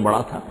سب سے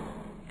بڑا تھا.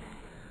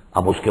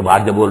 اب اس کے بعد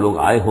جب وہ لوگ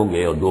آئے ہوں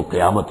گے اور جو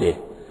قیامتیں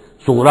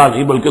صغرا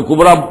نہیں بلکہ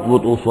کبرا وہ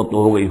تو اس وقت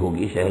ہو گئی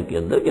ہوگی شہر کے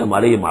اندر کہ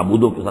ہمارے یہ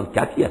معبودوں کے ساتھ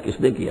کیا کیا، کس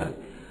نے کیا.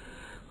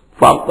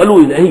 فاقبلوا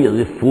الیہ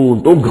یزفون،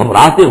 تو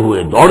گھبراتے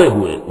ہوئے دوڑے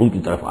ہوئے ان کی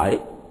طرف آئے.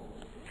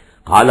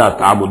 قال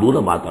تعبدون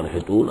ما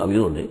تنحتون، اب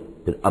انہوں نے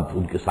پھر اب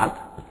ان کے ساتھ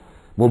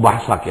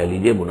مباحثہ کہہ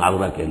لیجیے،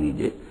 مناظرہ کہہ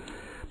لیجیے،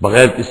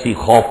 بغیر کسی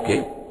خوف کے.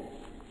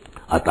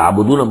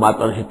 اتعبدون ما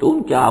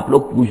تنحتون، کیا آپ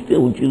لوگ پوچھتے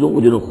ہیں ان چیزوں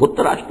کو جنہوں خود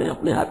تراشتے ہیں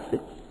اپنے ہاتھ سے؟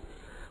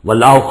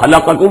 واللہ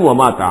خلقکم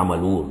وما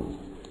تعملون،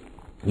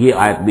 یہ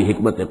آیت بھی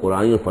حکمت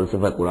قرآنی اور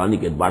فلسفہ قرآنی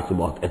کے اعتبار سے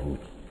بہت اہم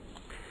ہے.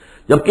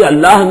 جبکہ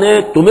اللہ نے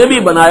تمہیں بھی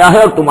بنایا ہے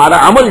اور تمہارا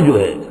عمل جو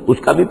ہے اس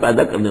کا بھی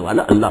پیدا کرنے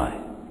والا اللہ ہے.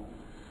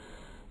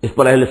 اس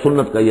پر اہل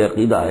سنت کا یہ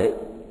عقیدہ ہے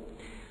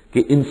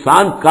کہ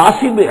انسان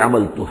کاسب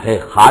عمل تو ہے،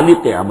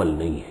 خالق عمل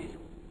نہیں ہے.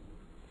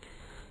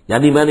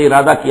 یعنی میں نے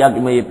ارادہ کیا کہ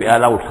میں یہ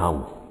پیالہ اٹھاؤں،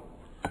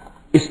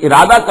 اس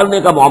ارادہ کرنے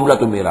کا معاملہ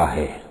تو میرا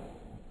ہے،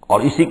 اور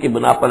اسی کے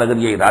بنا پر اگر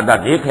یہ ارادہ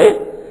نیک ہے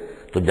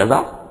تو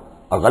جزا،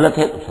 اور غلط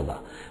ہے تو سزا.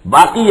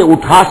 باقی یہ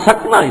اٹھا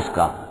سکنا اس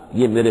کا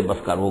یہ میرے بس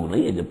کا روگ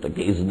نہیں ہے جب تک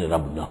کہ اذن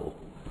رب نہ ہو.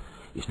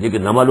 اس لیے کہ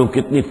نہ معلوم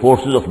کتنی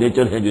فورسز آف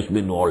نیچر ہیں جو اس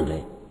میں انوالوڈ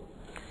ہیں،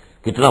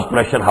 کتنا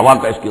پریشر ہوا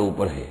کا اس کے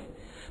اوپر ہے.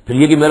 پھر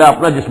یہ کہ میرا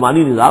اپنا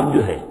جسمانی نظام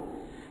جو ہے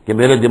کہ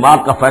میرے دماغ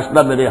کا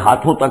فیصلہ میرے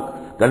ہاتھوں تک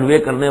کنوے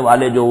کرنے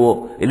والے جو وہ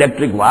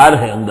الیکٹرک وائر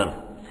ہیں اندر،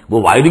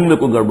 وہ وائرنگ میں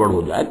کوئی گڑبڑ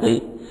ہو جائے کہیں.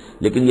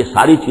 لیکن یہ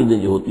ساری چیزیں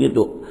جو ہوتی ہیں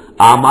تو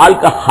اعمال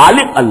کا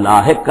خالق اللہ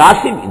ہے،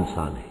 کاسب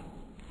انسان ہے.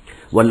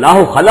 واللہ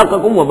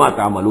خلقکم وما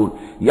تعملون،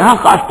 یہاں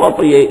خاص طور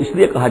پر یہ اس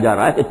لیے کہا جا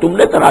رہا ہے کہ تم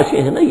نے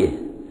تراشے ہیں نا یہ،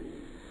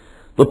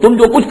 تو تم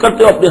جو کچھ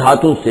کرتے ہو اپنے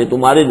ہاتھوں سے،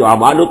 تمہارے جو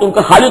اعمال ہوتے ہیں ان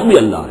کا خالق بھی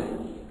اللہ ہے.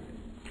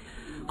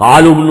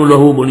 قالوا ابنوا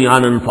له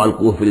بنيانا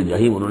فالقوه في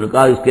الجحيم، انہوں نے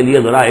کہا اس کے لیے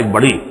ذرا ایک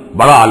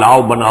بڑا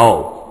الاؤ بناؤ،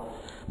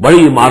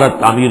 بڑی عمارت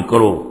تعمیر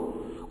کرو،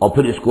 اور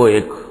پھر اس کو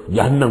ایک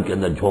جہنم کے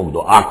اندر جھونک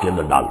دو، آگ کے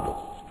اندر ڈال دو.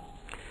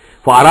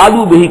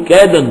 فارادوا به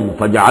كيدا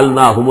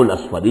فجعلناهم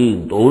الاسفلين،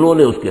 تو انہوں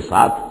نے اس کے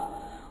ساتھ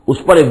اس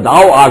پر ایک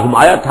داؤ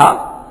آزمایا تھا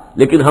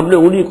لیکن ہم نے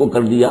انہی کو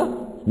کر دیا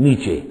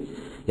نیچے،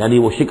 یعنی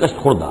وہ شکست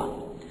خوردہ.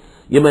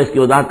 یہ میں اس کی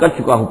وضاحت کر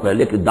چکا ہوں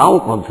پہلے کہ داؤ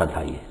کون سا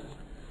تھا. یہ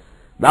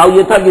داؤ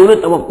یہ تھا کہ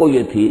انہیں توقع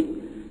یہ تھی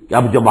کہ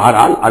اب جب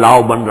بہرحال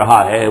الاؤ بن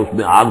رہا ہے، اس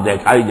میں آگ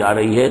دہکائی جا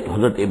رہی ہے، تو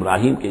حضرت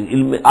ابراہیم کے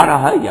علم میں آ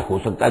رہا ہے یا ہو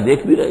سکتا ہے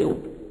دیکھ بھی رہے ہوں،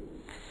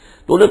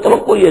 تو انہیں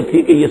توقع یہ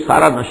تھی کہ یہ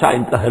سارا نشہ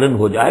ان کا ہرن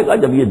ہو جائے گا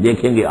جب یہ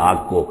دیکھیں گے آگ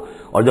کو،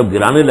 اور جب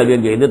گرانے لگیں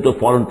گے انہیں تو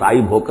فوراً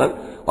تائب ہو کر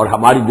اور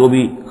ہماری جو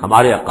بھی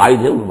ہمارے عقائد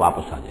ہیں ان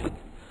واپس آ جائیں گے.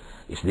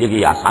 اس لیے کہ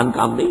یہ آسان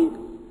کام نہیں،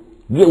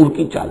 یہ ان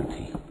کی چال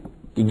تھی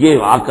کہ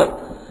یہ آ کر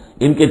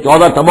ان کے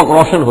 14 طبق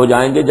روشن ہو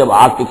جائیں گے جب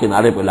آگ کے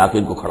کنارے پہ لا کے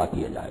ان کو کھڑا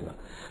کیا جائے گا.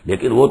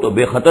 لیکن وہ تو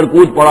بے خطر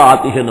کود پڑا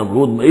آتش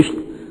نمرود میں، عشق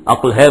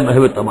عقل ہے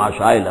محو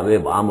تماشائے لوے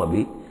بام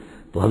ابھی.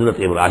 تو حضرت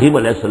ابراہیم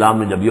علیہ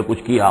السلام نے جب یہ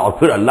کچھ کیا اور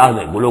پھر اللہ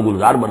نے گل و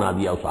گلزار بنا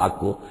دیا اس آگ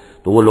کو،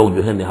 تو وہ لوگ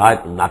جو ہے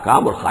نہایت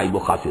ناکام اور خائب و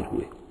خاسر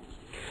ہوئے.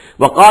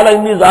 وقال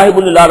انی ذاہب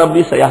الی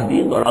ربی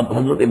سیہدین، اور اب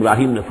حضرت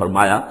ابراہیم نے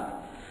فرمایا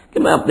کہ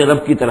میں اپنے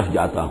رب کی طرف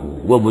جاتا ہوں،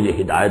 وہ مجھے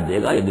ہدایت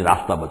دے گا، یعنی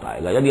راستہ بتائے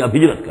گا. یعنی اب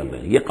ہجرت کر رہے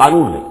ہیں، یہ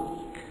قانون ہے.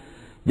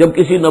 جب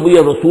کسی نبی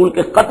اور رسول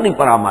کے قتل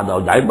پر آمادہ ہو،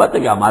 ظاہر بات ہے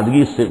کہ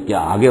آمادگی سے کیا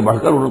آگے بڑھ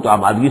کر انہوں تو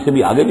آمادگی سے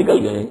بھی آگے نکل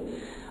گئے،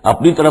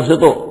 اپنی طرف سے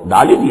تو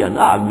ڈال ہی دیا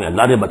نا آگ میں،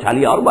 اللہ نے بچا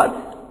لیا. اور بات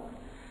ہے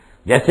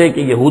جیسے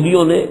کہ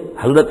یہودیوں نے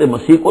حضرت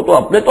مسیح کو تو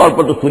اپنے طور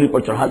پر تو سولی پر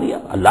چڑھا دیا،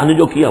 اللہ نے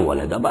جو کیا وہ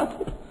علیحدہ بات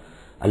ہے.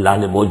 اللہ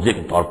نے معجزے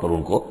کے طور پر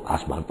ان کو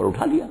آسمان پر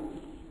اٹھا لیا.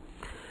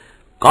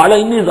 قال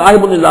انی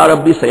ذاہب الی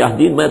ربی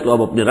سیہدین، میں تو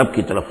اب اپنے رب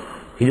کی طرف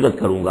ہجرت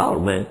کروں گا اور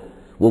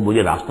وہ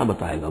مجھے راستہ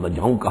بتائے گا، میں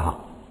جاؤں کہاں.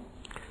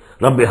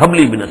 رب حب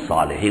لی من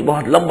الصالحین،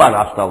 بہت لمبا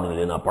راستہ انہیں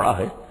لینا پڑا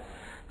ہے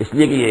اس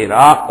لیے کہ یہ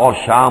عراق اور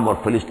شام اور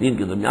فلسطین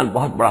کے درمیان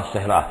بہت بڑا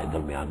صحرا ہے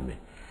درمیان میں.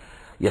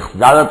 یہ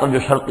زیادہ تر جو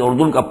شرق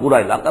اردن کا پورا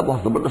علاقہ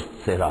بہت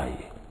زبردست صحرا ہے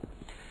یہ.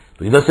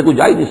 تو ادھر سے کوئی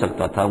جا ہی نہیں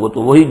سکتا تھا. وہ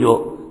تو وہی جو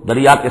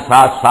دریا کے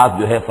ساتھ ساتھ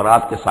جو ہے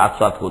فرات کے ساتھ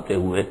ساتھ ہوتے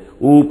ہوئے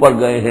اوپر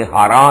گئے ہیں،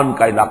 ہاران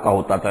کا علاقہ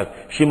ہوتا تھا،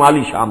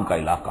 شمالی شام کا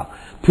علاقہ،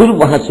 پھر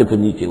وہاں سے پھر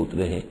نیچے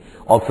اترے ہیں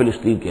اور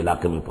فلسطین کے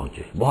علاقے میں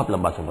پہنچے. بہت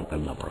لمبا سفر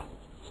کرنا پڑا.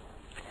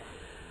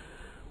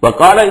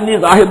 وقال انی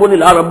ذاہب الی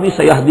ربی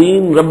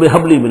سیہدین رب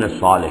ھب لی من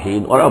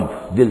الصالحین. اور اب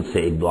دل سے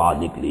ایک دعا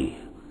نکلی،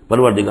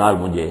 پروردگار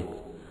مجھے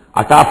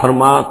عطا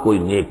فرما کوئی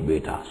نیک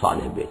بیٹا،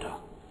 صالح بیٹا،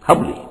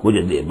 ھب لی،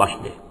 مجھے دے، بخش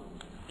دے.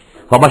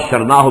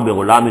 فبشرناہ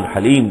بغلام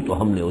حلیم.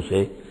 تو ہم نے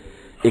اسے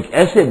ایک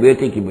ایسے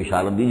بیٹے کی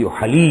بشارت دی جو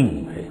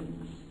حلیم ہے.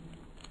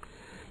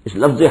 اس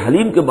لفظ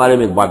حلیم کے بارے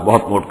میں ایک بات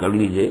بہت نوٹ کر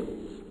لیجئے.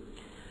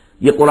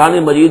 یہ قرآن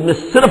مجید میں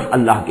صرف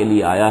اللہ کے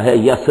لیے آیا ہے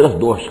یا صرف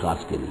دو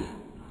اشخاص کے لیے،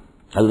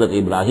 حضرت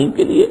ابراہیم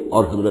کے لیے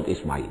اور حضرت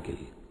اسماعیل کے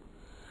لیے.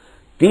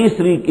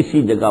 تیسری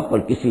کسی جگہ پر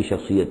کسی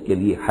شخصیت کے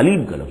لیے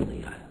حلیم کا لفظ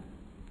نہیں آیا.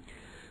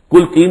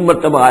 کل 3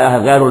 مرتبہ آیا ہے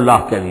غیر اللہ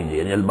کہہ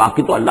لیجیے، یعنی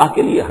باقی تو اللہ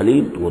کے لیے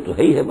حلیم تو وہ تو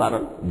ہے ہی ہے، بار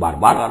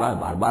بار آ رہا ہے،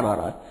 بار بار آ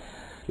رہا ہے.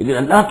 لیکن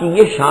اللہ کی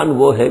یہ شان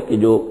وہ ہے کہ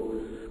جو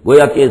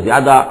گویا کہ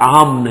زیادہ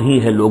عام نہیں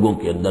ہے لوگوں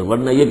کے اندر،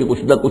 ورنہ یہ کہ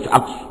کچھ نہ کچھ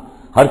عکس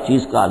ہر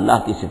چیز کا اللہ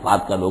کی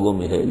صفات کا لوگوں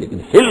میں ہے. لیکن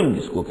حلم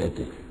جس کو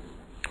کہتے ہیں،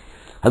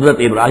 حضرت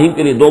ابراہیم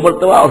کے لیے 2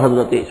 مرتبہ اور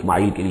حضرت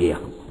اسماعیل کے لیے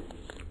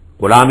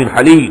غلام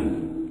حلیم.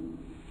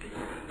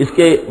 اس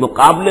کے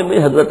مقابلے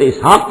میں حضرت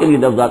اسحاق کے لیے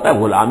لفظ آتا ہے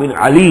غلام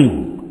علیم.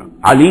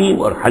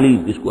 علیم اور حلیم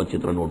اس کو اچھی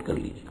طرح نوٹ کر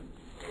لیجیے.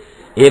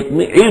 ایک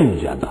میں علم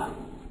زیادہ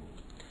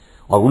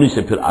اور انہی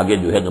سے پھر آگے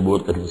جو ہے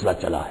نبوت کا سلسلہ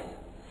چلا ہے،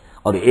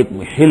 اور ایک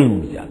میں حلم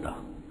زیادہ،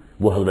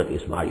 وہ حضرت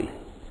اسماعیل ہے.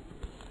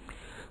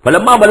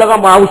 فلما بلغ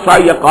معه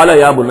السعي قال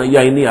يا بني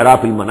اني ارى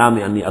في المنام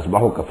اني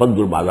اصبحك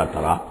فانظر ماذا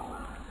ترى.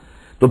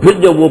 تو پھر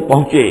جب وہ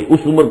پہنچے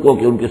اس عمر کو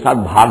کہ ان کے ساتھ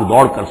بھاگ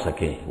دوڑ کر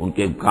سکیں، ان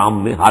کے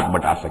کام میں ہاتھ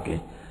بٹا سکیں،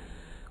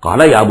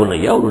 قال یا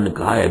بنی، انہوں نے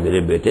کہا ہے میرے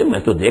بیٹے میں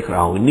تو دیکھ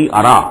رہا ہوں، انی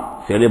ارا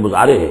فعل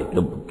مضارع ہے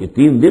کہ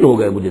 3 دن ہو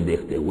گئے مجھے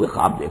دیکھتے ہوئے،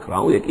 خواب دیکھ رہا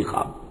ہوں، ایک ہی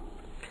خواب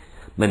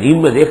میں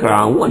نیند میں دیکھ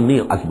رہا ہوں، انی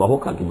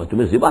اصبحک کہ میں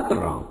تمہیں ذبح کر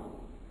رہا ہوں.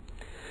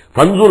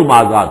 فانظر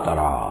ماذا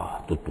ترى،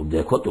 تو تم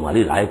دیکھو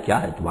تمہاری رائے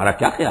کیا ہے، تمہارا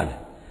کیا خیال ہے.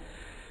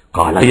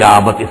 قال یا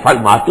ابت افعل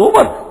ما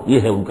تؤمر. یہ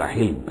ہے ان کا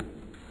حلم.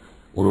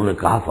 انہوں نے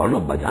کہا فوراً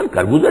ابا جان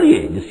کر گزریے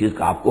جس چیز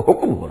کا آپ کو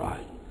حکم ہو رہا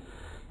ہے.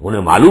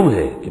 انہیں معلوم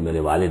ہے کہ میرے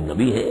والد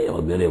نبی ہے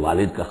اور میرے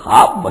والد کا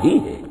خواب وہی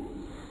ہے،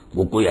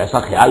 وہ کوئی ایسا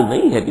خیال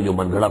نہیں ہے کہ جو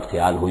من گھڑت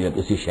خیال ہو یا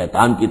کسی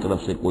شیطان کی طرف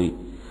سے کوئی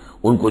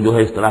ان کو جو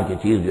ہے اس طرح کی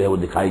چیز جو ہے وہ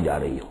دکھائی جا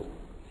رہی ہو.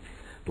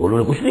 تو انہوں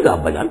نے کچھ نہیں کہا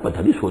ابا جان پتہ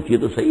نہیں سوچیے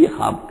تو صحیح ہے،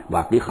 خواب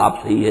باقی خواب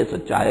صحیح ہے،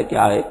 سچا ہے،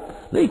 کیا ہے،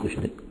 نہیں کچھ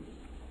نہیں.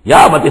 یا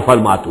ابت افعل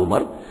ما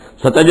تؤمر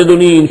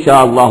ستجدنی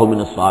انشاءاللہ من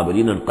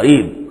الصابرین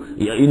قریب.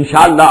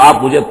 انشاءاللہ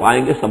آپ مجھے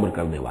پائیں گے صبر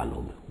کرنے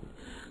والوں میں.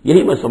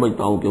 یہی میں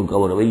سمجھتا ہوں کہ ان کا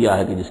وہ رویہ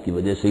ہے کہ جس کی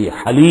وجہ سے یہ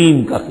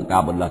حلیم کا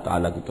خطاب اللہ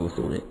تعالیٰ کی طرف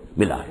سے انہیں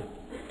ملا ہے.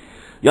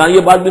 یہاں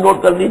یہ بات بھی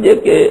نوٹ کر لیجئے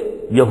کہ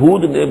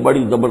یہود نے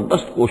بڑی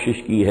زبردست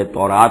کوشش کی ہے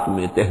تورات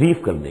میں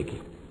تحریف کرنے کی،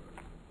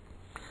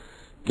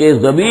 کہ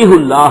ذبیح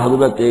اللہ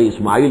حضرت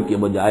اسماعیل کے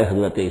بجائے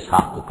حضرت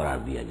اسحاق کو قرار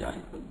دیا جائے.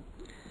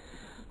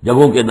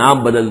 جگہوں کے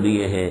نام بدل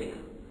دیے ہیں.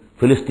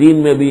 فلسطین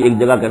میں بھی ایک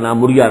جگہ کا نام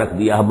مریا رکھ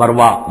دیا ہے،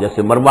 مروا،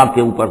 جیسے مروا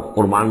کے اوپر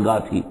قربان گاہ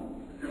تھی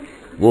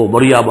وہ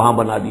مریا وہاں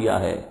بنا دیا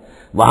ہے.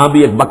 وہاں بھی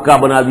ایک بکہ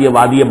بنا دیا،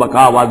 وادی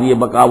بکا، وادی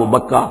بکا، وہ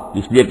بکہ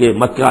اس لیے کہ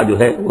مکہ جو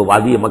ہے وہ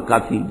وادی مکہ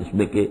تھی جس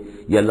میں کہ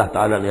یہ اللہ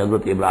تعالیٰ نے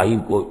حضرت ابراہیم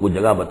کو وہ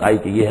جگہ بتائی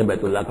کہ یہ ہے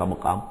بیت اللہ کا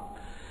مقام.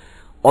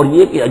 اور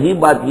یہ کہ عجیب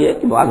بات یہ ہے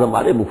کہ بعض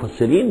ہمارے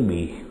مفسرین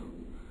بھی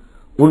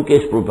ان کے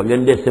اس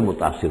پروپیگنڈے سے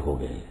متاثر ہو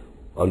گئے ہیں،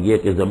 اور یہ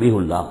کہ ذبیح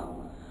اللہ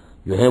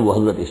جو ہے وہ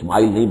حضرت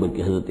اسماعیل نہیں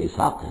بلکہ حضرت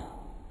اسحاق ہے.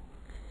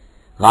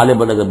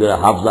 غالباً اگر میرا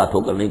حافظہ ہو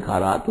کر نہیں کھا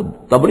رہا تو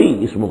تبری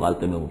اس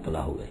مغالطے میں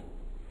مبتلا ہو گئے.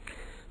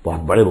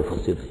 بہت بڑے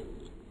مفسر ہیں.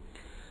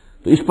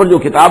 تو اس پر جو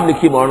کتاب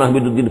لکھی مولانا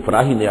حمید الدین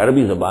فراہی نے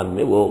عربی زبان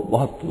میں، وہ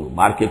بہت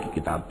مارکے کی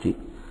کتاب تھی،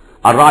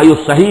 الرائے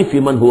الصحیح فی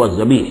من هو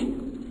الذبیح.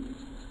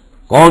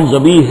 کون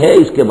ذبیح ہے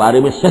اس کے بارے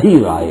میں صحیح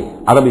رائے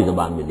عربی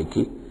زبان میں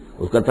لکھی.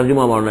 اس کا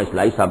ترجمہ مولانا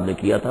اسلائی صاحب نے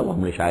کیا تھا، وہ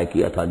ہم نے شائع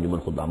کیا تھا انجمن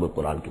خدام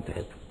القرآن کے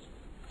تحت.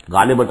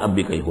 غالباً اب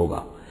بھی کہیں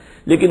ہوگا،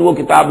 لیکن وہ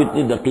کتاب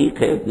اتنی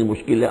دقیق ہے، اتنی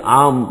مشکل ہے،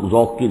 عام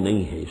ذوق کی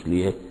نہیں ہے. اس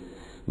لیے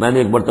میں نے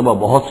ایک مرتبہ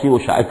بہت سی وہ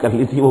شائع کر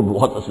لی تھی، وہ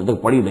بہت عرصے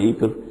تک پڑھی نہیں،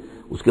 پھر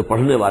اس کے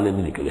پڑھنے والے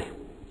نہیں نکلے.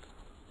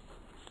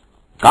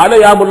 قال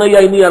یا بنی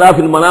انی ارى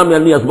في المنام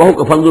انی اصبحک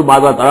فانظر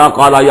ماذا ترى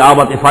قال یا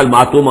ابت افعل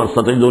ما تؤمر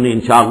ستجدنی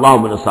ان شاء اللہ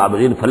من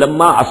الصابرین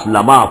فلما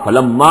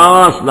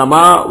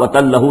اسلما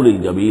وتلہ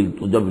للجبین.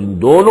 تو جب ان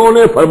دونوں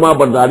نے فرما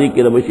برداری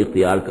کی روش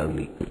اختیار کر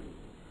لی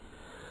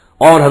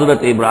اور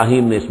حضرت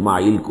ابراہیم نے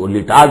اسماعیل کو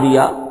لٹا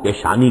دیا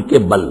پیشانی کے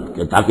بل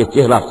کہ تاکہ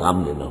چہرہ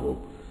سامنے نہ ہو،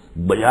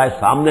 بجائے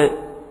سامنے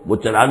وہ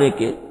چلانے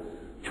کے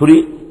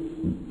چھری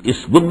اس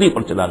گدی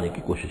پر چلانے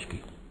کی کوشش کی.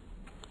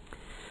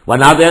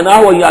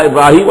 وَنَادَيْنَاهُ يَا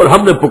ابراہیم، اور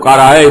ہم نے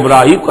پکارا ہے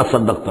ابراہیم کا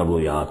صدقت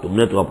رؤیا، تم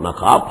نے تو اپنا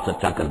خواب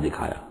سچا کر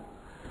دکھایا.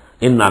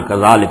 اِنَّا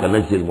كَذَلِكَ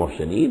نَجْزِي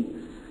الْمُحْسِنِينَ،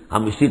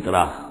 ہم اسی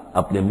طرح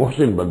اپنے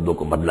محسن بندوں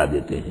کو بدلہ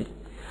دیتے ہیں.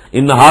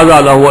 ان ھذا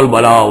لہو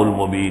البلاء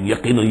المبین،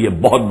 یقیناً یہ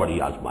بہت بڑی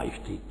آزمائش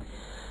تھی۔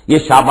 یہ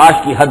شاباش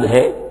کی حد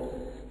ہے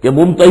کہ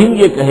ممتحن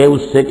یہ کہے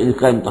اس سے کہ جس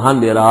کا امتحان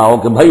لے رہا ہو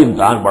کہ بھائی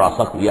امتحان بڑا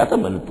سخت لیا تھا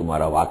میں نے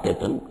تمہارا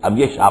واقعتاً۔ اب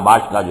یہ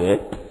شاباش کا جو ہے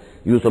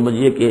یوں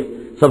سمجھیے کہ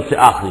سب سے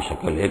آخری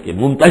شکل ہے کہ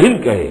ممتحن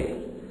کہے۔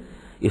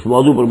 اس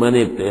موضوع پر میں نے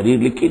ایک تحریر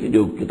لکھی تھی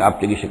جو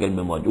کتابچے کی شکل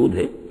میں موجود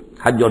ہے،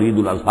 حج اور عید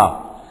الاضحیٰ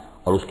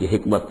اور اس کی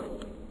حکمت،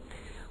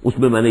 اس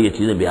میں میں نے یہ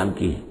چیزیں بیان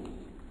کی ہیں۔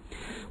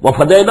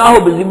 وَفَدَيْنَاهُ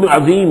بِذِبْحٍ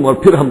عَظِيمٍ، اور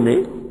پھر ہم نے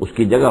اس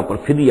کی جگہ پر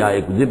فدیہ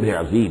ایک ذبح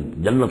عظیم،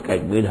 جنت کا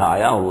ایک میڈھا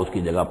آیا اور اس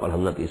کی جگہ پر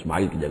حضرت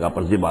اسماعیل کی جگہ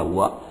پر ذبح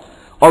ہوا،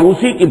 اور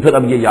اسی کی پھر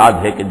اب یہ یاد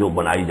ہے کہ جو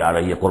بنائی جا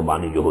رہی ہے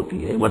قربانی جو ہوتی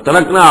ہے۔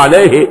 وَتَرَكْنَا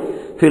عَلَيْهِ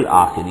فِي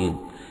الْآخِرِينَ،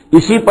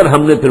 اسی پر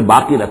ہم نے پھر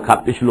باقی رکھا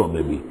پچھلوں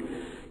میں بھی،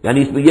 یعنی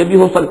اس میں یہ بھی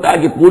ہو سکتا ہے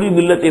کہ پوری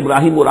ملت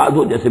ابراہیم مراد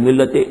ہو، جیسے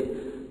ملت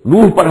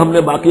نوح پر ہم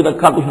نے باقی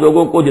رکھا کچھ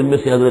لوگوں کو جن میں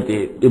سے حضرت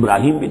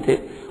ابراہیم بھی تھے،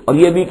 اور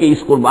یہ بھی کہ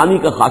اس قربانی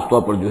کا خاص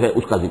طور پر جو ہے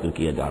اس کا ذکر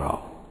کیا جا رہا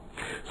ہو۔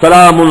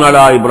 سلام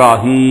علی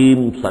ابراہیم،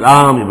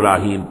 سلام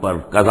ابراہیم پر،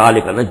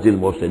 کذالک نجزی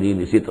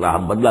المحسنین، اسی طرح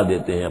ہم بدلہ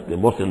دیتے ہیں اپنے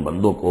محسن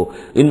بندوں کو،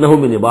 انہ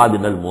من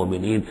عبادنا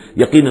المؤمنین،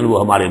 یقیناً وہ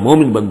ہمارے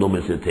مومن بندوں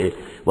میں سے تھے۔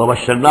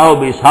 وبشرناہ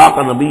باسحاق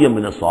نبیا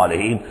من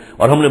الصالحین،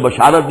 اور ہم نے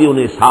بشارت دی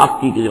انہیں اسحاق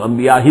کی کہ جو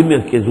انبیاء ہی میں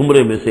کے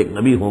زمرے میں سے ایک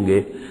نبی ہوں گے۔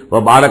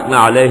 وبارکنا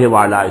علیہ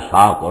وعلی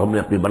اسحاق، اور ہم نے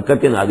اپنی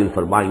برکتیں نازل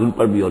فرمائی ان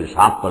پر بھی اور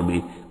اسحاق پر بھی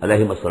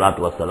علیہم الصلاۃ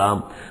والسلام۔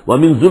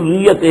 ومن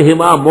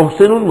ذریتہما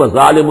محسن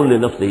وظالم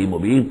لنفسہ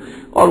مبین،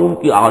 اور ان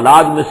کی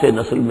اولاد میں سے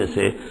نسل میں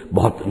سے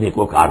بہت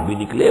نیکوکار بھی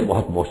نکلے،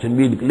 بہت محسن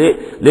بھی نکلے،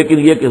 لیکن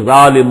یہ کہ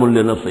ظالم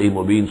لنفسہ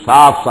مبین،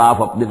 صاف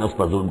صاف اپنے نفس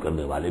پر ظلم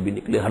کرنے والے بھی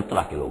نکلے، ہر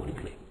طرح کے لوگ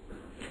نکلے۔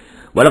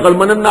 وَلَقَدْ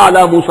مَنَنَّا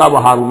عَلَىٰ مُوسَىٰ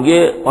وَهَارُونَ، یہ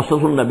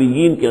قصص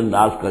النبیین کے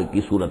انداز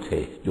کی صورت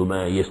ہے جو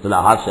میں یہ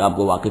اصطلاحات سے آپ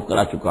کو واقف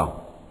کرا چکا ہوں۔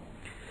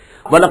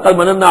 وَلَقَدْ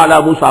مَنَنَّا عَلَىٰ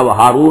مُوسَىٰ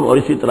وَهَارُونَ، اور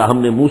اسی طرح ہم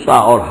نے موسیٰ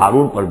اور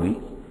ہارون پر بھی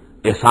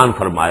احسان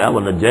فرمایا۔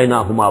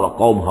 وَنَجَّيْنَاهُمَا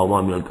وَقَوْمَهُمَا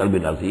مِنَ الْكَرْبِ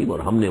الْعَظِيمِ،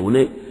 اور ہم نے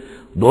انہیں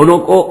دونوں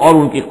کو اور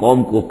ان کی قوم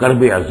کو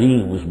کرب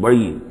عظیم، اس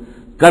بڑی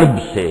کرب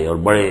سے اور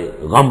بڑے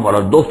غم اور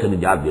اردو سے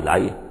نجات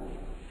دلائی،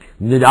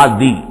 نجات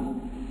دی۔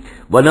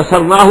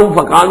 وَنَصَرْنَاهُمْ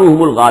فَكَانُوا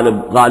هُمُ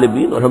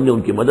الْغَالِبِينَ، اور ہم نے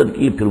ان کی مدد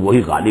کی پھر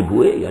وہی غالب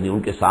ہوئے، یعنی ان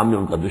کے سامنے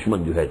ان کا دشمن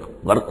جو ہے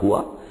غرق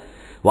ہوا۔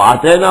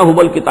 وَآتَيْنَاهُمُ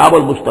الْكِتَابَ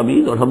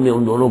الْمُسْتَبِينَ، اور ہم نے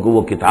ان دونوں کو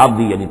وہ کتاب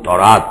دی یعنی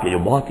تورات کے جو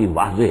بہت ہی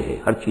واضح ہے،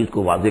 ہر چیز کو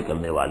واضح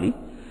کرنے والی۔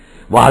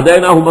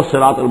 وَهَدَيْنَاهُمَ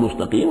الصِّرَاطَ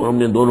الْمُسْتَقِيمَ، اور ہم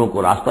نے دونوں کو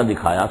راستہ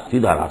دکھایا،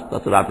 سیدھا راستہ،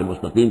 صراط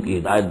مستقیم کی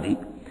ہدایت دی۔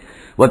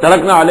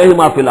 وَتَرَكْنَا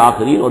عَلَيْهِمَا فِي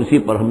الْآخِرِينَ، اور اسی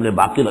پر ہم نے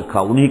باقی رکھا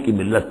انہی کی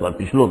ملت پر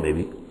پچھلوں میں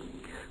بھی۔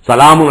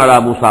 سلام علی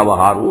موسیٰ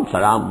وہارون،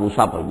 سلام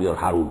موسیٰ پر بھی اور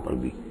ہارون پر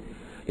بھی۔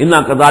 انا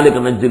كذلك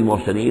نجزي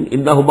المحسنين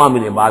انهما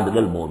من عبادنا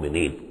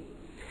المؤمنين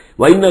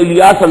وان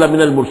الیاس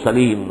لمن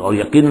المرسلین، اور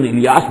یقیناً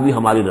الیاس بھی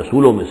ہمارے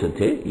رسولوں میں سے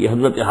تھے، یہ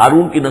حضرت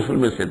ہارون کی نسل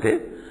میں سے تھے۔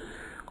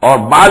 اور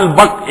بال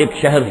بک ایک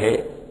شہر ہے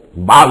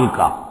بال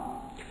کا،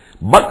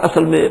 بک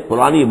اصل میں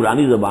پرانی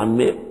عبرانی زبان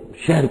میں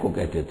شہر کو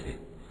کہتے تھے،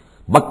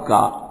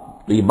 بکا،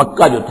 تو یہ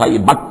بکا جو تھا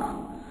یہ بک،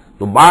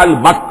 تو بال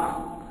بک،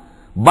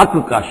 بک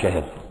کا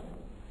شہر،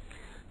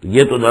 تو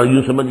یہ تو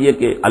یوں سمجھیے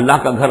کہ اللہ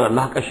کا گھر،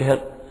 اللہ کا شہر،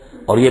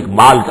 اور یہ ایک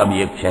بال کا بھی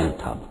ایک شہر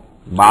تھا،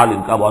 بال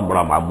ان کا بہت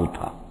بڑا معبود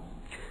تھا،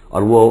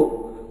 اور وہ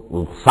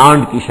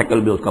سانڈ کی شکل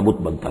میں اس کا بت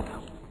بنتا تھا۔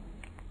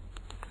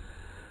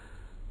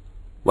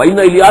 وَإِنَّ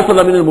إِلْيَاسَ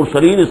لَمِنَ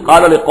الْمُرْسَلِينَ إِذْ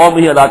قَالَ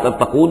لِقَوْمِهِ أَلَا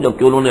تَتَّقُونَ،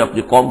 جبکہ انہوں نے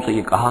اپنی قوم سے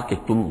یہ کہا کہ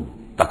تم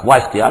تقوی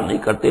اختیار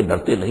نہیں کرتے،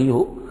 ڈرتے نہیں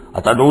ہو۔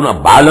 أَتَدْعُونَ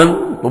بَالًا،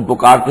 تم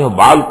پکارتے ہو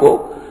بال کو،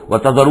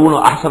 وَتَذَرُونَ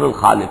أَحْسَنَ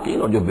الْخَالِقِينَ،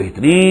 اور جو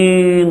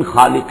بہترین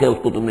خالق ہے اس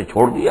کو تم نے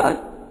چھوڑ دیا ہے۔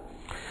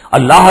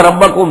 اللہ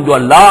ربکم، جو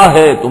اللہ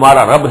ہے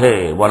تمہارا رب ہے،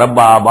 ورب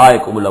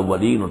آبائکم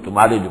الاولین، اور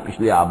تمہارے جو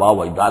پچھلے آباء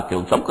و اجداد تھے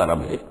ان سب کا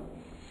رب ہے۔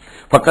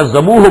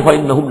 فکذبوہ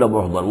فانہم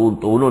لمحضرون،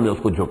 تو انہوں نے اس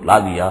کو جھٹلا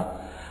دیا،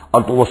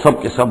 اور تو وہ سب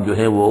کے سب جو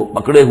ہیں وہ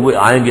پکڑے ہوئے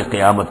آئیں گے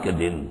قیامت کے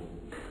دن،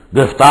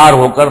 گرفتار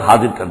ہو کر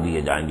حاضر کر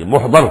دیے جائیں گے،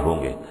 محضر ہوں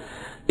گے۔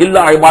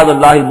 الا عباد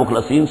اللہ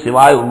المخلصین،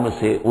 سوائے ان میں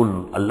سے ان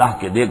اللہ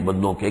کے نیک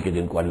بندوں کے کہ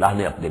جن کو اللہ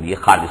نے اپنے لیے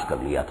خالص کر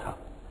لیا تھا۔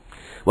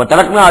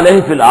 وَتَرَكْنَا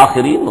عَلَيْهِ فِي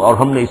الْآخِرِينَ، اور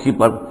ہم نے اسی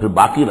پر پھر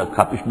باقی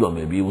رکھا پچھلوں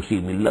میں بھی اسی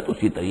ملت،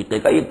 اسی طریقے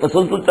کا یہ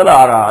تسلسل چلا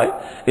آ رہا ہے۔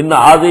 اِنَّ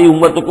هَٰذِهِ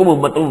أُمَّتُكُمْ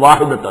أُمَّةٌ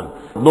وَاحِدَةٌ،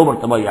 دو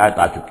مرتبہ یہ آیت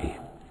آ چکی ہے۔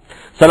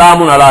 سلام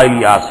علی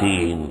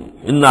الیاسین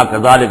انا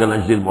کذالک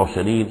نجزی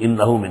المحسنین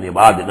انہ من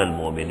عبادنا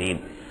المؤمنین۔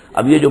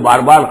 اب یہ جو بار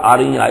بار آ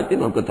رہی ہیں آیتیں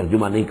میں ان کا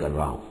ترجمہ نہیں کر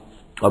رہا ہوں،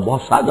 اور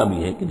بہت سادہ بھی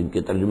ہیں کہ جن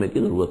کے ترجمے کی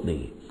ضرورت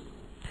نہیں ہے۔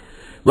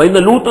 وَإِنَّ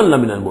لُوطًا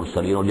لَمِنَ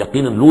الْمُرْسَلِينَ، اور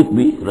یقیناً لوط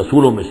بھی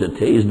رسولوں میں سے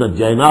تھے۔ اذ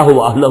نجیناہ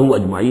وَأَهْلَهُ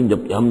اجمعین،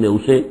 جبکہ ہم نے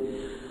اسے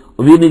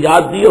بھی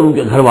نجات دی اور ان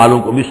کے گھر والوں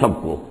کو بھی، سب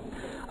کو۔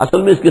 اصل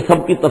میں اس کے سب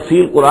کی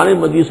تفصیل قرآن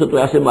مجید سے تو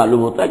ایسے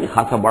معلوم ہوتا ہے کہ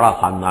خاصا بڑا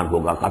خاندان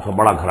ہوگا، خاصا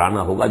بڑا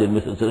گھرانہ ہوگا، جن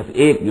میں سے صرف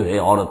ایک جو ہے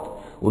عورت،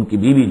 ان کی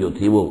بیوی جو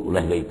تھی وہ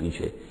رہ گئی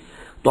پیچھے۔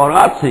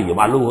 تورات سے یہ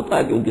معلوم ہوتا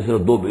ہے کہ ان کی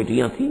صرف دو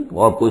بیٹیاں تھیں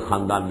اور کوئی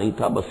خاندان نہیں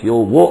تھا، بس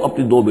وہ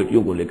اپنی دو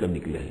بیٹیوں کو لے کر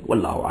نکلے ہیں،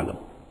 واللہ عالم۔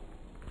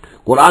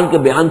 قرآن کے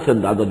بیان سے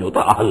اندازہ جو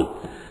ہوتا اہل،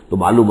 تو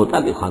معلوم ہوتا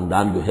ہے کہ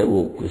خاندان جو ہے وہ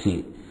کسی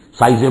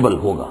سائزیبل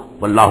ہوگا،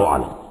 واللہ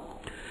عالم۔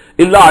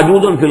 الا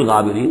عجوزا فی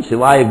الغابرین،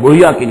 سوائے ایک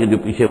بڑھیا کے جو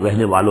پیچھے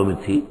رہنے والوں میں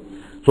تھی،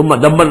 ثم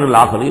دمرنا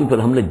الآخرین، پھر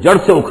ہم نے جڑ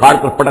سے اکھاڑ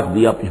کر پٹک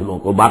دیا پچھلوں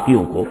کو،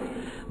 باقیوں کو۔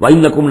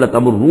 وَإِنَّكُمْ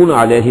لَتَمُرُّونَ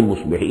عَلَيْهِمْ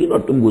مُصْبِحِينَ،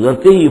 اور تم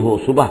گزرتے ہی ہو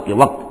صبح کے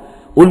وقت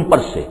ان پر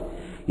سے،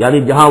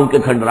 یعنی جہاں ان کے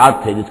کھنڈرات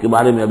تھے، جس کے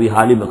بارے میں ابھی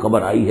حال ہی میں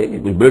خبر آئی ہے کہ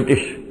کچھ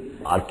برٹش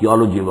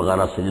آرکیولوجی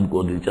وغیرہ سے جن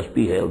کو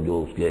دلچسپی ہے اور جو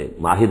اس کے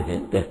ماہر ہیں،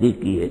 تحقیق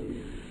کی ہے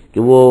کہ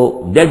وہ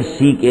ڈیڈ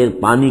سی کے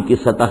پانی کی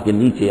سطح کے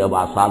نیچے اب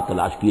آثار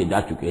تلاش کیے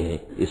جا چکے ہیں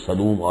اس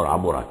سدوم اور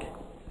عمورہ کے،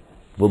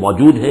 وہ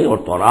موجود ہیں، اور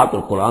تورات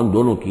اور قرآن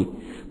دونوں کی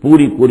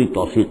پوری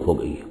توثیق ہو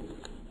گئی ہے۔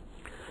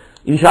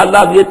 انشاءاللہ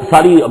اب یہ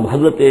ساری اب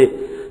حضرت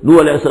نوح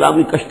علیہ السلام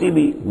کی کشتی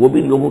بھی وہ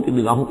بھی لوگوں کی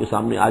نگاہوں کے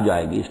سامنے آ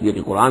جائے گی، اس لیے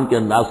کہ قرآن کے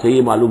انداز سے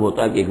یہ معلوم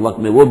ہوتا ہے کہ ایک وقت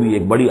میں وہ بھی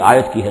ایک بڑی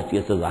آیت کی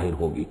حیثیت سے ظاہر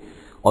ہوگی،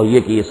 اور یہ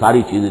کہ یہ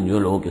ساری چیزیں جو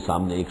لوگوں کے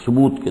سامنے ایک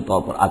ثبوت کے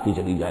طور پر آتی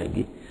چلی جائے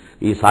گی،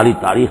 یہ ساری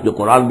تاریخ جو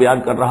قرآن بیان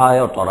کر رہا ہے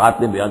اور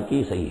تورات نے بیان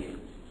کی صحیح ہے۔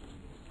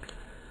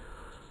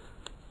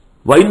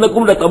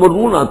 وَإِنَّكُمْ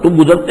لَتَمُرُّونَ، تم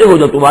گزرتے ہو،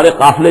 جب تمہارے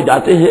قافلے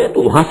جاتے ہیں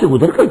تو وہاں سے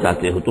گزر کر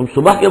جاتے ہو تم،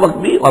 صبح کے وقت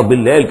بھی اور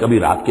باللیل، کبھی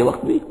رات کے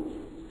وقت بھی۔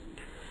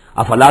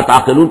 افلا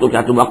تعقلون، تو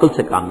کیا تم عقل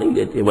سے کام نہیں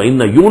لیتے؟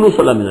 وَإِنَّ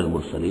يُونُسَ لَمِنَ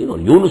الْمُرْسَلِينَ، اور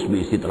یونس بھی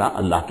اسی طرح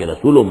اللہ کے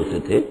رسولوں میں سے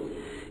تھے۔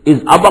 اِذْ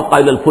أَبَقَ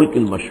إِلَى الْفُلْكِ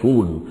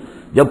الْمَشْحُونِ،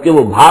 جبکہ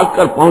وہ بھاگ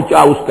کر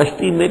پہنچا اس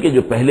کشتی میں کہ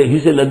جو پہلے ہی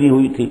سے لدی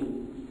ہوئی تھی،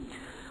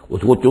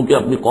 اس کو چونکہ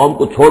اپنی قوم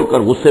کو چھوڑ کر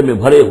غصے میں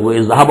بھرے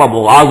ہوئے، ذهب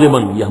مغاضبا،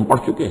 یہ ہم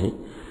پڑھ چکے ہیں،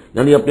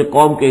 یعنی اپنے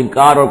قوم کے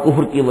انکار اور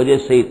کفر کی وجہ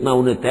سے اتنا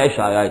انہیں طیش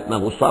آیا، اتنا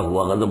غصہ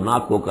ہوا،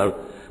 غضبناک ہو کر،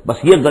 بس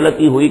یہ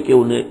غلطی ہوئی کہ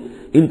انہیں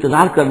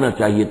انتظار کرنا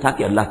چاہیے تھا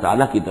کہ اللہ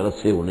تعالیٰ کی طرف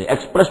سے انہیں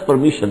ایکسپریس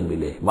پرمیشن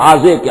ملے،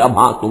 واضح کہ اب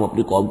ہاں تم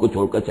اپنی قوم کو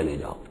چھوڑ کر چلے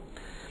جاؤ۔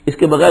 اس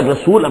کے بغیر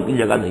رسول اپنی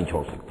جگہ نہیں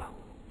چھوڑ سکتا،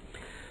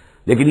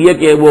 لیکن یہ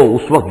کہ وہ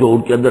اس وقت جو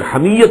ان کے اندر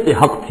حمیت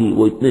حق تھی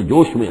وہ اتنے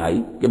جوش میں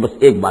آئی کہ بس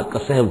ایک بات کا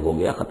سہو ہو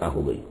گیا، خطا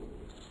ہو گئی۔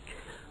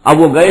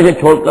 اب وہ گئے ہیں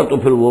چھوڑ کر، تو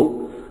پھر وہ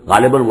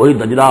غالباً وہی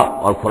دجلہ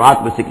اور فرات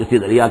میں سے کسی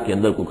دریا کے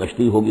اندر کوئی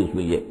کشتی ہوگی، اس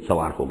میں یہ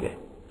سوار ہو گئے۔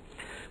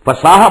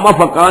 فَسَاهَمَ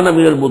فَكَانَ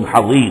مِنَ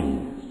الْمُدْحَضِينَ،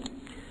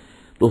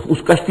 تو اس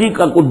کشتی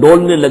کا کوئی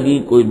ڈولنے لگی،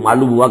 کوئی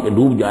معلوم ہوا کہ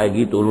ڈوب جائے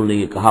گی، تو انہوں نے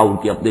یہ کہا ان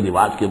کے اپنے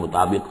رواج کے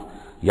مطابق،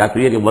 یا تو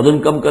یہ کہ وزن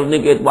کم کرنے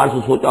کے اعتبار سے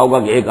سوچا ہوگا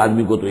کہ ایک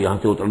آدمی کو تو یہاں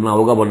سے اترنا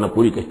ہوگا ورنہ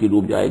پوری کشتی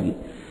ڈوب جائے گی۔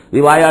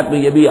 روایات میں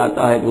یہ بھی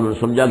آتا ہے کہ انہوں نے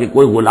سمجھا کہ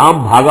کوئی غلام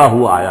بھاگا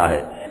ہوا آیا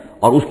ہے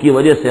اور اس کی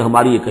وجہ سے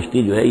ہماری یہ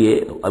کشتی جو ہے یہ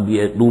اب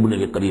یہ ڈوبنے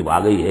کے قریب آ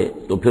گئی ہے،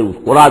 تو پھر اس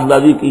قرآن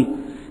اندازی کی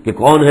کہ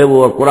کون ہے وہ،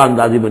 اور قرآن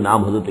اندازی میں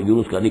نام حضرت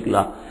یونس کا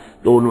نکلا،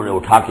 تو انہوں نے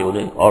اٹھا کے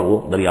انہیں اور وہ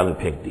دریا میں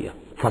پھینک دیا۔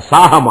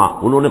 فساہما،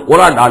 انہوں نے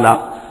قرآ ڈالا،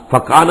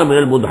 فکان من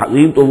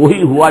المدحضین، تو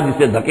وہی ہوا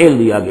جسے دھکیل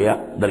دیا گیا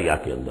دریا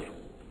کے اندر۔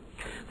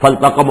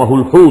 فالتقمہ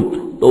الحوت،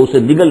 تو اسے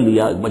نگل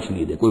لیا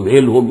مچھلی نے، کوئی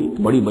ویل ہوگی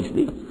بڑی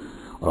مچھلی،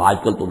 اور آج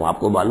کل تو آپ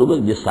کو معلوم ہے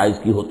جس سائز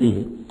کی ہوتی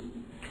ہے۔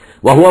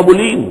 وہو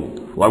ملیم،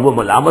 اور وہ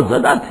ملامت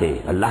زدہ تھے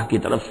اللہ کی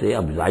طرف سے۔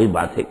 اب ظاہر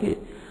بات ہے کہ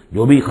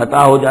جو بھی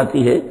خطا ہو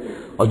جاتی ہے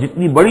اور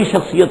جتنی بڑی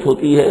شخصیت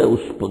ہوتی ہے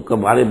اس کے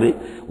بارے میں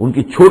ان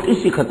کی چھوٹی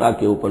سی خطا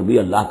کے اوپر بھی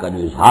اللہ کا جو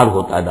اظہار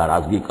ہوتا ہے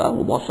ناراضگی کا،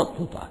 وہ بہت سخت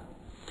ہوتا ہے۔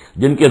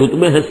 جن کے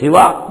رتبے ہے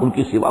سوا، ان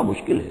کی سوا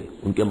مشکل ہے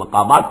ان کے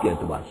مقامات کے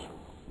اعتبار سے۔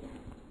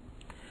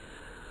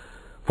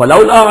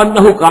 فلولا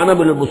انہ کان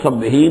من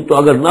المسبحین، تو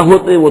اگر نہ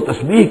ہوتے وہ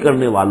تسبیح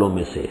کرنے والوں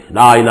میں سے،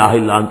 لا الہ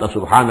الا انت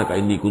سبحانک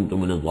انی کنت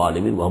من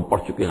الظالمین، وہ ہم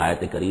پڑھ چکے ہیں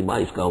آیت کریمہ۔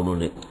 اس کا انہوں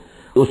نے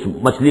اس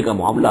مچھلی کا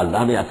معاملہ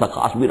اللہ نے ایسا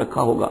خاص بھی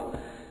رکھا ہوگا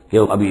کہ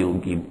ابھی ان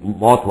کی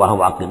موت وہاں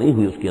واقع نہیں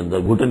ہوئی، اس کے اندر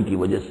گھٹن کی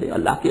وجہ سے،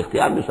 اللہ کے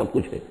اختیار میں سب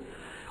کچھ ہے،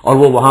 اور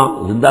وہ وہاں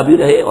زندہ بھی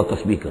رہے اور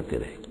تسبیح کرتے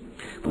رہے۔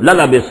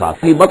 لگا بے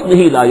ساتھ مت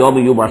نہیں لا یوم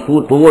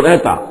یبعثون، تو وہ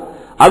رہتا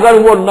اگر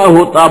وہ نہ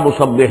ہوتا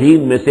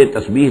مسبحین میں سے،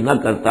 تسبیح نہ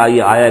کرتا،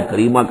 یہ آیہ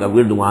کریمہ کا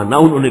ورد وہاں نہ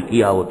انہوں نے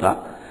کیا ہوتا،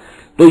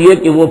 تو یہ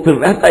کہ وہ پھر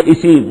رہتا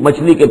اسی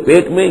مچھلی کے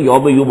پیٹ میں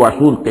یوم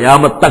یبعثون،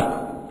 قیامت تک،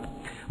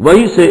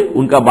 وہیں سے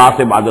ان کا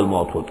بعث بعد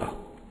الموت ہوتا۔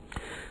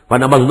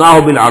 فنبذناہ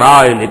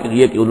بالعراء، لیکن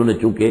یہ کہ انہوں نے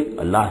چونکہ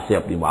اللہ سے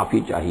اپنی معافی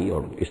چاہی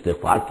اور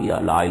استغفار کیا،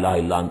 لا الہ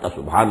الا انت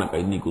سبحانک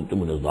انی کنت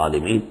من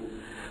الظالمین،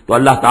 تو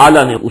اللہ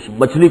تعالیٰ نے اس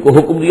مچھلی کو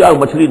حکم دیا اور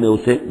مچھلی نے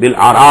اسے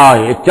بالعراء،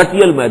 ایک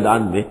چٹیل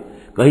میدان میں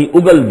کہیں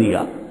اگل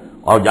دیا،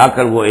 اور جا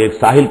کر وہ ایک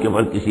ساحل کے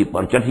پر کسی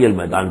پر چٹیل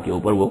میدان کے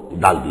اوپر وہ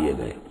ڈال دیے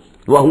گئے۔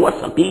 وہ ہوا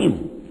سقیم،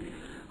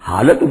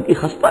 حالت ان کی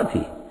خستہ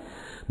تھی،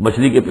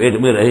 مچھلی کے پیٹ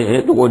میں رہے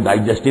ہیں تو کوئی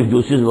ڈائجسٹو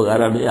جوسز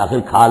وغیرہ نے آخر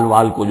کھال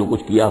وال کو جو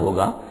کچھ کیا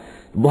ہوگا،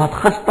 بہت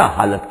خستہ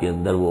حالت کے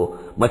اندر وہ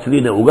مچھلی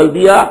نے اگل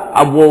دیا،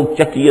 اب وہ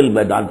چٹیل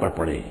میدان پر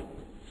پڑے ہیں۔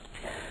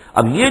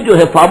 اب یہ جو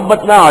ہے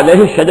فَأَنبَتْنَا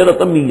عَلَيْهِ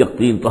شَجَرَةً مِّن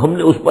يَقْطِينٍ، تو ہم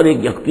نے اس پر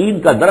ایک یقطین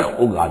کا درخت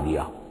اگا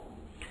دیا۔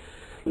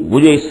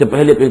 مجھے اس سے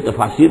پہلے کئی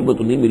تفاسیر میں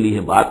تو نہیں ملی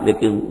ہے بات،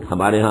 لیکن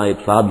ہمارے ہاں ایک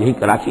صاحب یہی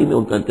کراچی میں،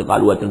 ان کا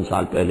انتقال ہوا چند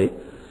سال پہلے،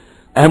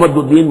 احمد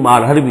الدین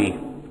مارہروی،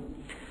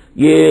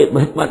 یہ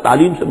محکمہ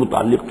تعلیم سے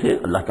متعلق تھے،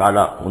 اللہ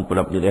تعالیٰ ان پر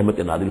اپنی رحمت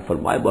نازل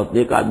فرمائے، بہت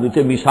نیک آدمی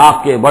تھے،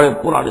 میثاق کے بڑے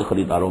پرانے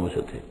خریداروں میں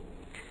سے تھے۔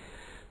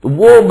 تو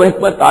وہ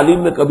محکمہ تعلیم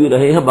میں کبھی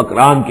رہے ہیں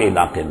مکران کے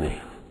علاقے میں،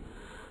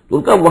 تو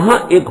ان کا وہاں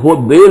ایک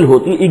بیل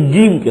ہوتی ہے،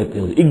 اگجین کہتے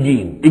ہیں،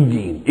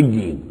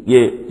 اگجین،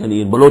 یہ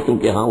یعنی بلوچوں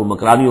کے ہاں،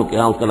 مکرانیوں کے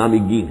ہاں اس کا نام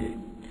اگجین ہے،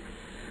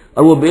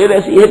 اور وہ بیل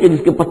ایسی ہے کہ جس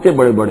کے پتے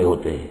بڑے بڑے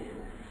ہوتے ہیں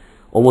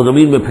اور وہ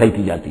زمین میں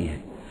پھیلتی جاتی ہے،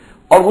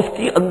 اور اس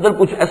کے اندر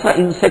کچھ ایسا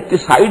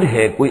انسیکٹیسائڈ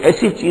ہے، کوئی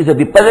ایسی چیز ہے،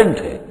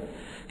 ریپیلنٹ ہے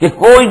کہ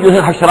کوئی جو ہے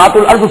حشرات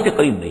الارض اس کے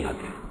قریب نہیں آتے.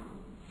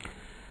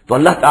 تو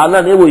اللہ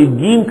تعالیٰ نے وہ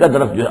یقین کا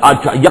درخت جو ہے،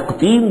 اچھا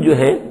یقین جو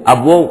ہے،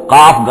 اب وہ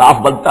قاف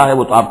گاف بنتا ہے،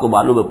 وہ تو آپ کو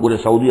معلوم ہے پورے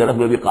سعودی عرب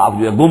میں بھی قاف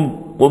جو ہے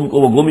گم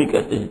کو وہ گم ہی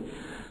کہتے ہیں.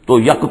 تو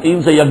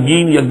یقین سے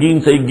یقین، یقین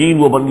سے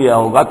یقین وہ بن گیا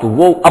ہوگا. تو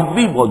وہ اب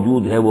بھی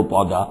موجود ہے، وہ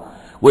پودا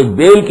وہ ایک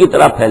بیل کی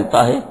طرح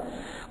پھیلتا ہے،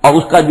 اور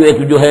اس کا جو ایک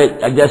جو ہے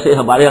جیسے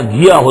ہمارے یہاں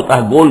گھیا ہوتا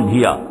ہے، گول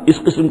گھیا، اس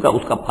قسم کا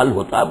اس کا پھل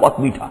ہوتا ہے، بہت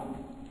میٹھا،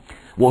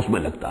 وہ اس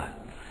میں لگتا ہے.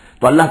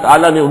 تو اللہ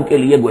تعالیٰ نے ان کے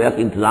لیے گویا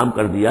کہ انتظام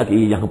کر دیا کہ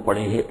یہ یہاں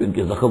پڑے ہیں تو ان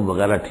کے زخم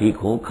وغیرہ ٹھیک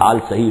ہوں، کھال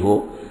صحیح ہو،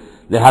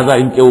 لہذا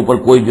ان کے اوپر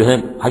کوئی جو ہے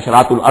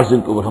حشرات الارض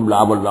ان کے اوپر حملہ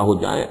آور نہ ہو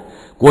جائیں،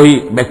 کوئی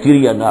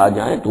بیکٹیریا نہ آ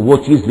جائیں. تو وہ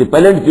چیز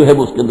ریپیلنٹ جو ہے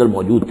وہ اس کے اندر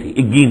موجود تھی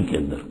اگین کے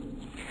اندر.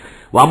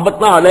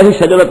 وَأَنبَتْنَا عَلَيْهِ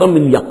شَجَرَةً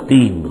مِّن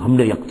یقطین، ہم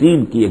نے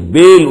یقطین کی ایک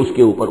بیل اس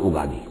کے اوپر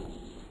اگا دی.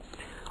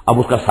 اب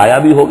اس کا سایہ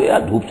بھی ہو گیا،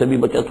 دھوپ سے بھی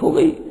بچت ہو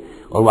گئی،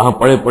 اور وہاں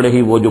پڑے پڑے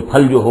ہی وہ جو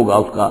پھل جو ہوگا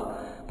اس کا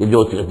کہ جو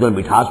اس میں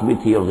مٹھاس بھی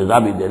تھی اور غذا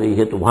بھی دے رہی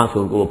ہے، تو وہاں سے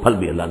ان کو وہ پھل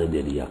بھی اللہ نے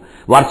دے دیا.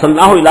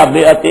 وَأَرْسَلْنَاهُ إِلَىٰ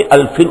مِائَةِ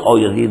أَلْفٍ أَوْ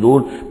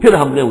يَزِيدُونَ، پھر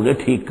ہم نے انہیں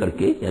ٹھیک کر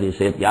کے یعنی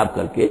صحت یاب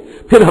کر کے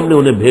پھر ہم نے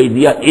انہیں بھیج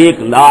دیا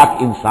 1,00,000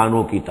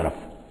 انسانوں کی طرف.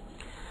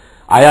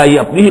 آیا یہ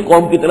اپنی ہی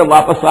قوم کی طرف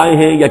واپس آئے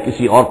ہیں یا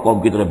کسی اور قوم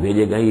کی طرف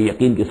بھیجے گئے، یہ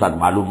یقین کے ساتھ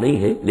معلوم نہیں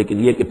ہے، لیکن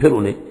یہ کہ پھر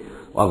انہیں،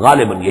 اور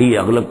غالباً یہی ہے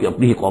اغلب کہ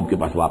اپنی ہی قوم کے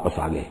پاس واپس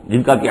آ گئے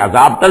جن کا کہ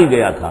عذاب ٹل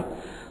گیا تھا.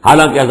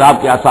 حالانکہ عذاب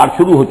کے آثار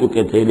شروع ہو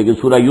چکے تھے، لیکن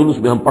سورہ یونس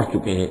میں ہم پڑھ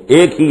چکے ہیں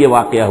ایک ہی یہ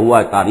واقعہ ہوا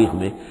ہے تاریخ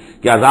میں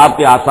کہ عذاب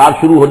کے آثار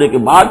شروع ہونے کے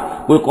بعد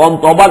کوئی قوم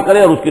توبہ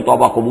کرے اور اس کی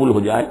توبہ قبول ہو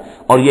جائے،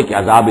 اور یہ کہ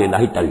عذاب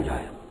الہی ٹل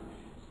جائے.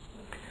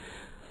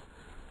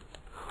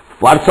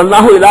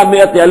 وَأَرْسَلْنَاهُ إِلَىٰ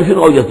مِائَةِ أَلْفٍ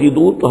أَوْ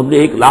يَزِيدُونَ، تو ہم نے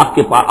 1,00,000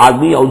 کے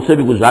آدمی اور ان سے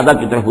بھی کچھ زیادہ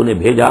کی طرف انہیں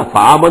بھیجا.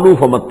 فَآمَنُوا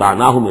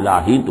فَمَتَّعْنَاهُمْ إِلَىٰ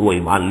حِينٍ، تو وہ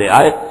ایمان لے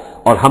آئے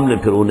اور ہم نے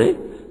پھر انہیں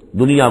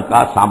دنیا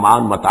کا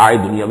سامان متاع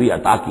دنیاوی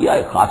عطا کیا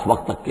ایک خاص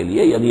وقت تک کے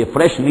لیے، یعنی یہ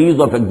فریش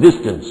لیز آف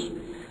ایگزسٹنس،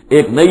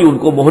 ایک نئی ان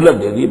کو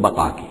مہلت دے دی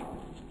بقا کی.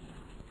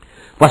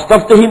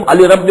 فَاسْتَفْتِهِمْ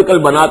أَلِرَبِّكَ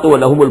الْبَنَاتُ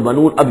وَلَهُمُ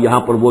الْبَنُونَ، اب یہاں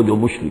پر وہ جو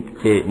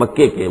مشرک تھے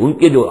مکے کے، ان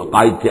کے جو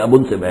عقائد تھے اب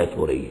ان سے بحث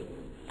ہو رہی ہے.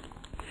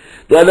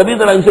 تو اے نبی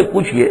ذرا ان سے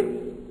پوچھئے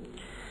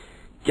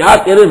کیا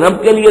تیرے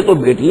رب کے لیے تو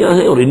بیٹیاں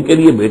ہیں اور ان کے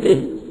لیے بیٹے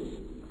ہیں؟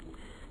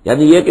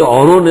 یعنی یہ کہ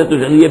اوروں نے تو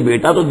چلیے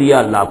بیٹا تو دیا،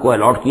 اللہ کو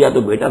الاٹ کیا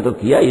تو بیٹا تو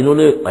کیا، انہوں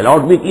نے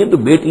الاٹ بھی کیے تو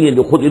بیٹی ہیں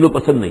جو خود انہوں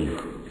پسند نہیں ہے.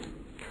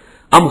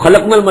 ام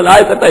خلقنا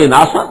الملائکۃ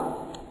اناثا،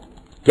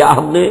 کیا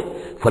ہم نے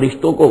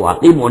فرشتوں کو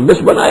واقعی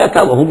مؤنث بنایا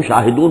تھا؟ وہم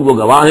شاہدون، وہ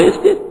گواہ ہیں اس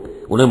کے،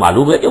 انہیں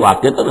معلوم ہے کہ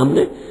واقعتاً ہم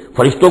نے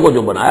فرشتوں کو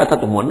جو بنایا تھا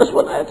تو مؤنث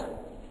بنایا تھا.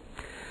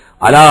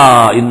 الا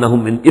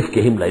انہم من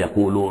افکہم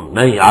لیقولون،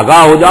 نہیں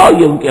آگاہ ہو جاؤ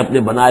یہ ان کے اپنے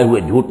بنائے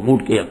ہوئے جھوٹ موٹ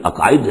کے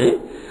عقائد ہیں،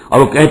 اور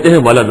وہ کہتے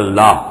ہیں ولد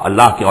اللہ،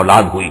 اللہ کی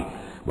اولاد ہوئی.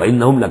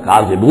 وانہم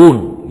لکاذبون،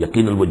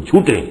 یقیناً وہ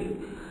جھوٹے ہیں.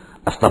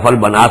 اصطفى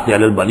البنات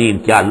علی البنین،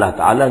 کیا اللہ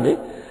تعالیٰ نے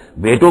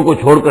بیٹوں کو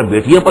چھوڑ کر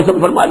بیٹیاں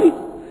پسند فرما لی؟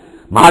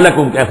 ما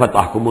لکم کیف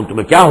تحکمون،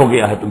 تمہیں کیا ہو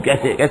گیا ہے، تم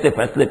کیسے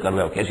فیصلے کر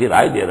رہے ہو، کیسی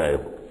رائے دے رہے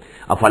ہو؟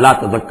 افلا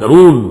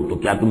تذکرون، تو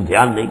کیا تم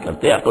دھیان نہیں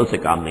کرتے، عقل سے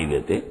کام نہیں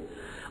لیتے؟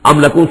 ام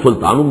لکم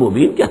سلطان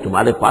مبین، کیا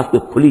تمہارے پاس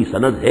کوئی کھلی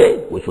سند ہے،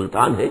 کوئی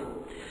سلطان ہے؟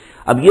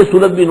 اب یہ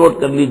صورت بھی نوٹ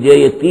کر لیجئے،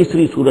 یہ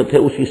تیسری صورت ہے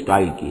اسی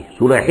سٹائل کی.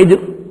 سورہ حجر،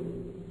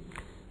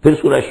 پھر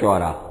سورہ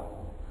شعراء،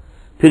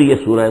 پھر یہ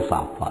سورہ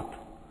صافات،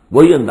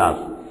 وہی انداز،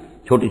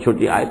 چھوٹی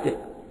چھوٹی آیتیں،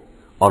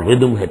 اور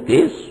ردم ہے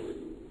تیز،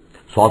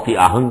 صوتی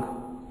آہنگ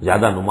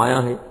زیادہ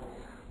نمایاں ہے،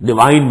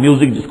 ڈیوائن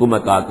میوزک جس کو میں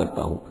کہا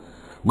کرتا ہوں،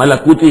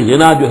 ملکوتی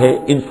غنا جو ہے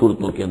ان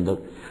صورتوں کے اندر.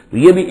 تو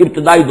یہ بھی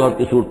ابتدائی دور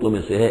کی صورتوں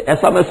میں سے ہے.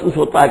 ایسا محسوس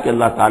ہوتا ہے کہ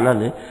اللہ تعالیٰ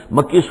نے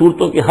مکی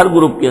صورتوں کے ہر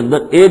گروپ کے اندر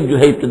ایک جو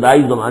ہے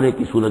ابتدائی زمانے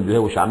کی صورت جو ہے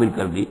وہ شامل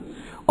کر دی،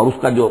 اور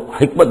اس کا جو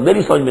حکمت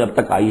میری سمجھ میں اب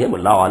تک آئی ہے،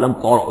 واللہ عالم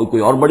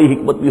کوئی اور بڑی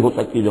حکمت بھی ہو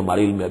سکتی ہے جو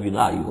ہمارے علم میں ابھی نہ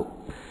آئی ہو،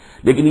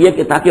 لیکن یہ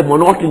کہ تاکہ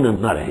مونوٹنی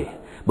نہ رہے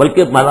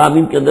بلکہ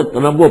مضامین کے اندر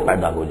تنوع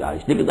پیدا ہو جائے.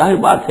 اس لیے کہ ظاہر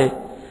بات ہے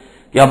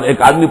کہ اب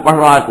ایک آدمی پڑھ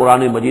رہا ہے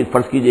قرآن مجید،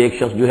 فرض کیجئے ایک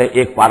شخص جو ہے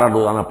ایک پارہ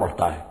روزانہ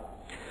پڑھتا ہے،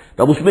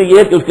 تب اس میں یہ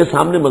ہے کہ اس کے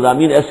سامنے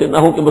مضامین ایسے نہ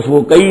ہو کہ بس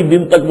وہ کئی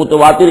دن تک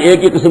متواتر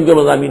ایک ہی قسم کے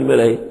مضامین میں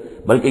رہے،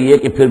 بلکہ یہ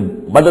کہ پھر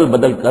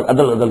بدل کر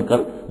عدل کر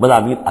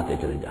مضامین آتے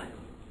چلے جائیں.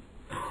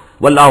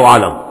 واللہ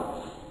عالم.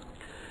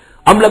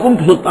 ام لکم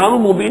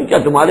سلطان مبین، کیا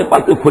تمہارے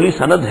پاس کوئی کھلی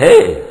سند ہے؟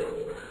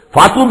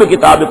 فاتوا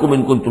بکتابکم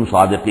ان کنتم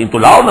صادقین، تو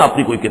لاؤ نا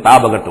اپنی کوئی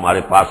کتاب اگر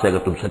تمہارے پاس ہے،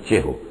 اگر تم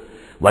سچے ہو.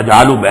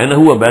 وجعلوا بینہ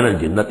وبین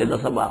الجنۃ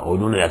نسبا، اور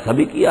انہوں نے ایسا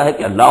بھی کیا ہے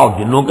کہ اللہ اور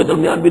جنوں کے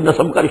درمیان بھی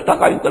نسب کا رشتہ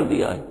قائم کر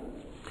دیا ہے.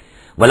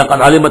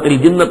 وَلَقَدْ عَلِمَتِ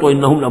الْجِنَّةُ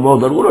وَإِنَّهُمْ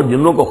لَمُحْضَرُونَ، اور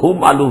جنوں کو خوب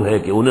معلوم ہے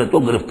کہ انہیں تو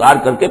گرفتار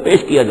کر کے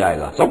پیش کیا جائے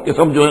گا، سب کے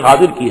سب جو ہے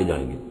حاضر کیے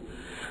جائیں گے.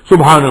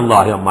 سبحان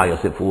اللہ عما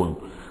یصفون،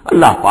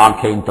 اللہ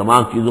پاک ہے ان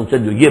تمام چیزوں سے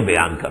جو یہ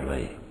بیان کر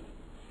رہے ہیں.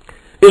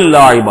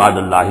 الا عباد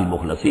اللہ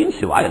المخلصین،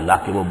 سوائے اللہ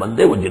کے وہ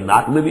بندے، وہ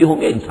جنات میں بھی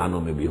ہوں گے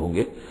انسانوں میں بھی ہوں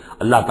گے،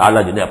 اللہ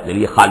تعالیٰ جنہیں اپنے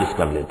لیے خالص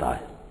کر لیتا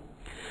ہے.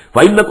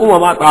 فَإِنَّكُمْ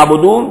وَمَا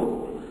تَعْبُدُونَ،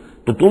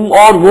 تو تم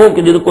اور وہ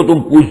کہ جن کو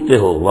تم پوجتے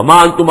ہو، وَمَا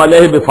أَنْتُمْ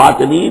عَلَيْهِ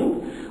بِفَاتِنِينَ،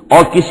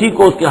 اور کسی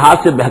کو اس کے ہاتھ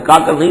سے بہکا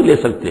کر نہیں لے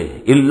سکتے.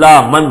 الا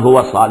من هو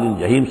صال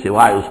الجحیم،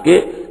 سوائے اس کے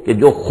کہ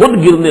جو خود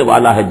گرنے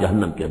والا ہے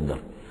جہنم کے اندر.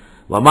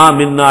 وما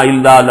منا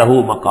الا لہ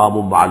مقام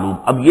معلوم.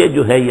 اب یہ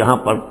جو ہے یہاں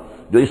پر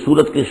جو اس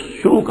سورت کے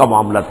شروع کا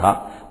معاملہ تھا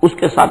اس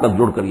کے ساتھ اب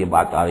جڑ کر یہ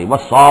بات آ رہی.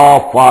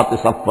 والصافات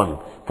صفا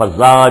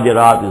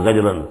فالزاجرات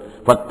زجرا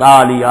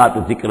فالتالیات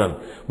ذکرا.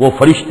 وہ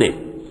فرشتے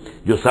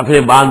جو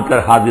صفیں باندھ کر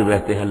حاضر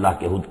رہتے ہیں اللہ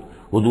کے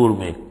حضور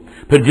میں،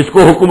 پھر جس کو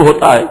حکم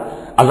ہوتا ہے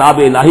عذاب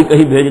الہی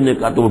کہیں بھیجنے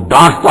کا تو وہ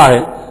ڈانٹتا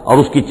ہے، اور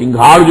اس کی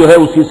چنگھاڑ جو ہے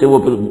اسی سے وہ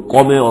پھر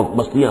قومیں اور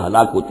بستیاں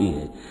ہلاک ہوتی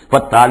ہیں.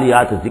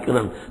 فالتالیات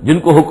ذکرا، جن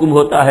کو حکم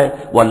ہوتا ہے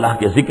وہ اللہ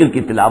کے ذکر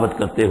کی تلاوت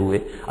کرتے ہوئے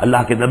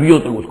اللہ کے نبیوں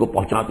تک اس کو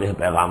پہنچاتے ہیں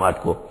پیغامات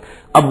کو.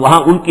 اب وہاں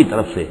ان کی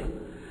طرف سے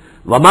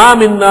وما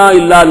منا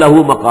الا لہ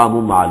مقام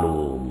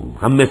معلوم،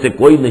 ہم میں سے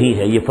کوئی نہیں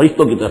ہے، یہ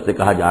فرشتوں کی طرف سے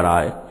کہا جا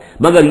رہا ہے،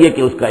 مگر یہ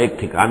کہ اس کا ایک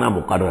ٹھکانہ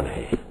مقرر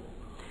ہے.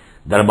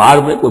 دربار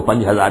میں کوئی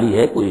 5000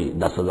 ہے، کوئی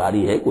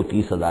 10,000 ہے، کوئی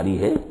 30,000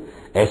 ہے،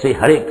 ایسے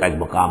ہر ایک کا ایک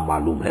مقام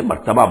معلوم ہے،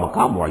 مرتبہ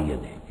مقام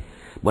معین ہے.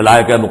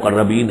 ملائکہ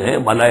مقربین ہے،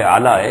 ملائکہ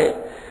اعلیٰ ہے،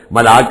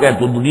 ملائکہ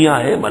دنیا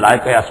ہے،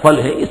 ملائکہ اسفل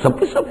ہے، یہ سب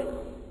کے سب ہے.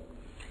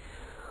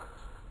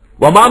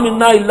 وما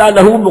منا الا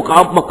لہ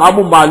مقام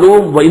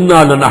معلوم وانا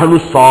لنحن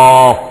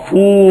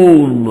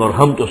الصافون، اور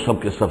ہم تو سب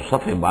کے سب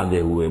صفیں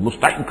باندھے ہوئے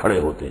مستعد کھڑے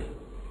ہوتے ہیں.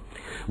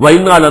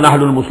 وانا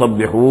لنحن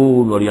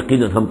المسبحون، اور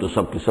یقیناً ہم تو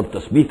سب کے سب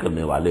تسبیح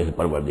کرنے والے ہیں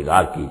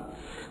پروردگار کی.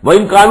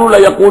 وَإِن كَانُوا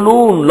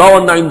لَيَقُولُونَ لَوْ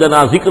أَنَّ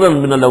عِندَنَا ذِكْرًا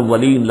مِّنَ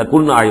الْأَوَّلِينَ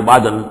لَكُنَّا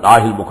عِبَادَ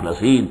اللَّهِ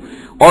الْمُخْلَصِينَ.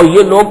 اور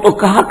یہ لوگ تو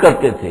کہا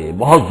کرتے تھے،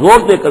 بہت زور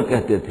دے کر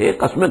کہتے تھے،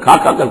 قسمیں کھا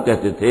کھا کر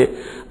کہتے تھے،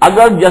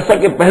 اگر جیسا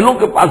کہ پہلوں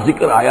کے پاس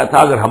ذکر آیا تھا،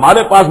 اگر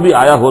ہمارے پاس بھی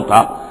آیا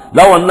ہوتا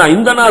لَوْ أَنَّ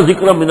عِندَنَا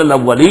ذِكْرًا مِّنَ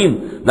الْأَوَّلِينَ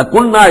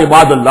لَكُنَّا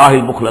عِبَادَ اللَّهِ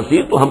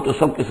الْمُخْلَصِينَ، تو ہم تو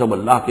سب کے سب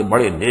اللہ کے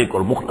بڑے نیک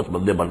اور مخلص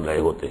بندے بن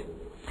رہے ہوتے.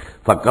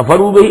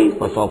 فَكَفَرُوا بِهِ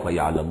فَسَوْفَ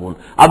يَعْلَمُونَ.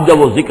 اب جب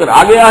وہ ذکر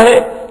آ گیا ہے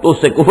تو اس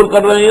سے کفر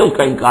کر رہے ہیں، اس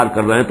کا انکار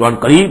کر رہے ہیں، تو ان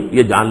قریب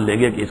یہ جان لیں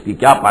گے کہ اس کی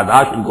کیا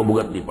پاداش ان کو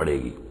بھگتنی پڑے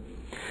گی.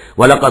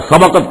 وَلَقَدْ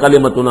سَبَقَتْ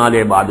كَلِمَتُنَا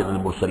لِعِبَادِنَا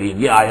الْمُرْسَلِينَ.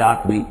 یہ آیات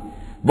بھی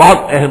بہت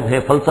اہم ہے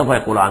فلسفہ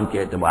قرآن کے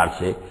اعتبار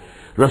سے.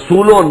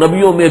 رسولوں اور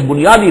نبیوں میں ایک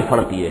بنیادی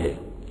فرق یہ ہے،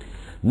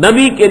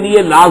 نبی کے لیے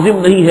لازم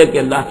نہیں ہے کہ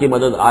اللہ کی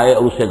مدد آئے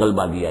اور اسے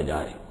غلبہ دیا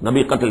جائے.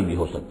 نبی قتل بھی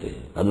ہو سکتے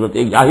ہیں، حضرت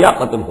یحییٰ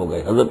قتل ہو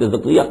گئے، حضرت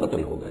زکریا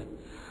قتل ہو گئے،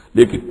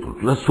 لیکن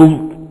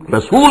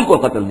رسول کو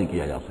قتل نہیں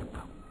کیا جا سکتا.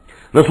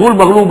 رسول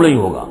مغلوب نہیں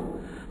ہوگا.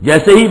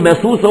 جیسے ہی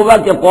محسوس ہوگا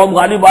کہ قوم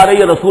غالب آ رہی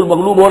ہے، رسول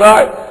مغلوب ہو رہا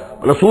ہے،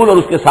 رسول اور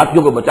اس کے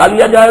ساتھیوں کو بچا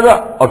لیا جائے گا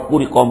اور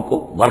پوری قوم کو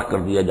غرق کر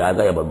دیا جائے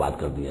گا یا برباد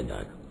کر دیا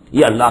جائے گا.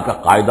 یہ اللہ کا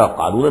قاعدہ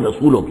قانون ہے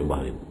رسولوں کے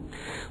بارے میں.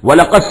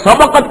 وَلَقَدْ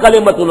سَبَقَتْ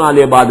كَلِمَتُنَا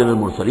لِعِبَادِنَا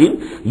الْمُرْسَلِينَ.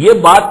 یہ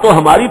بات تو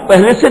ہماری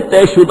پہلے سے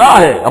طے شدہ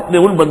ہے اپنے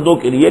ان بندوں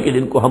کے لیے کہ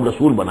جن کو ہم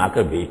رسول بنا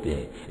کر بھیجتے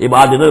ہیں.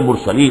 عبادنا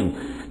المرسلین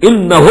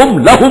انہم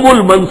لہم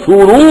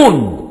المنصورون،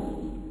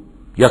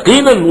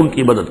 یقیناً ان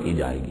کی مدد کی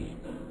جائے گی.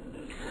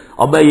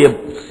 اور میں یہ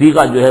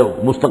صیغہ جو ہے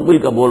مستقبل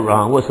کا بول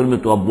رہا ہوں، اصل میں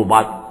تو اب وہ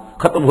بات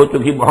ختم ہو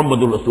چکی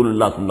محمد الرسول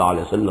اللہ صلی اللہ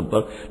علیہ وسلم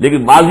پر، لیکن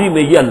ماضی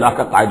میں یہ اللہ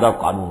کا قاعدہ اور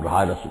قانون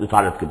رہا ہے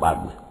رسالت کے بعد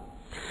میں.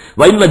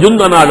 وَإِنَّ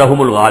جُنْدَنَا لَهُمُ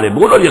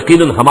الْغَالِبُونَ، اور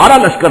یقیناً ہمارا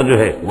لشکر جو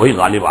ہے وہی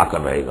غالب آ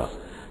کر رہے گا.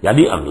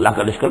 یعنی اللہ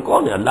کا لشکر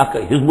کون ہے؟ اللہ کا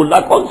حزب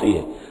اللہ کون سی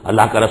ہے؟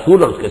 اللہ کا رسول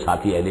اور اس کے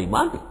ساتھی اہل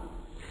ایمان.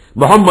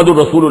 محمد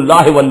الرسول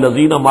اللہ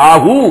والذین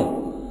معہ،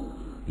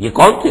 یہ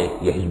کون تھے؟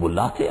 یہ حزب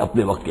اللہ تھے،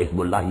 اپنے وقت کے حزب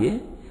اللہ یہ ہے.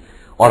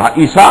 اور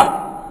عیسیٰ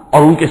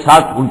اور ان کے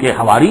ساتھ ان کے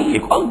حواری یہ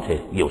کون تھے؟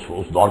 یہ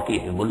اس دور کی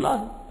حزب اللہ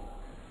ہے.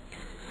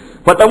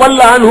 فَتَوَلَّ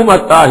عَنْهُمْ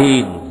حَتَّىٰ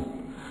حِينٍ.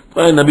 تو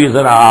اے نبی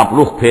ذرا آپ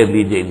رخ پھیر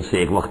لیجئے ان سے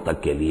ایک وقت تک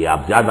کے لیے،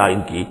 آپ زیادہ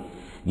ان کی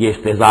یہ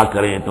استہزاء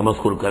کریں،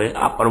 تمسخر کریں،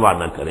 آپ پرواہ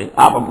نہ کریں،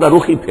 آپ اپنا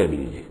رخ ہی پھیر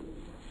لیجئے.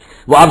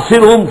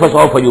 وَأَبْصِرْهُمْ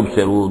فَسَوْفَ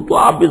يُبْصِرُونَ. تو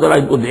آپ بھی ذرا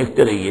ان کو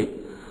دیکھتے رہیے،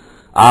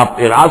 آپ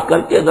اعراض کر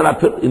کے ذرا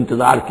پھر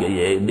انتظار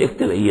کیجئے،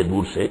 دیکھتے رہیے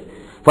دور سے.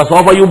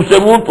 فَسَوْفَ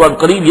يُبْصِرُونَ، تو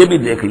قریب یہ بھی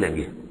دیکھ لیں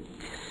گے.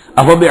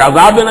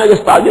 أَفَبِعَذَابِنَا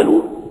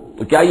يَسْتَعْجِلُونَ،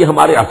 تو کیا یہ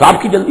ہمارے عذاب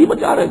کی جلدی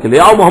مچا رہے ہیں کہ لے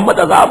آؤ محمد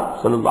عذاب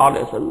صلی اللہ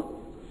علیہ وسلم.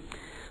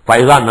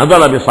 فَإِذَا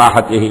نَزَلَ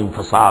بِسَاحَتِهِمْ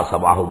فَسَاءَ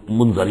صَبَاحُ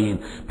الْمُنذَرِينَ.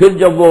 پھر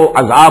جب وہ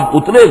عذاب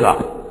اترے گا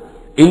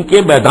ان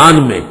کے میدان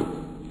میں،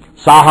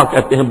 ساحہ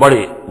کہتے ہیں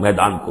بڑے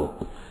میدان کو،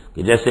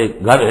 کہ جیسے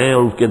گھر ہے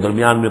اور اس کے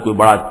درمیان میں کوئی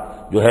بڑا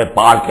جو ہے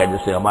پارک ہے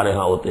جیسے ہمارے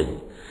ہاں ہوتے ہیں.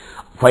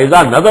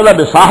 فَإِذَا نَزَلَ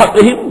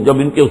بِسَاحَتِهِمْ، جب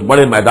ان کے اس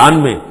بڑے میدان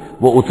میں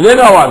وہ اترے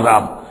گا وہ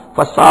عذاب،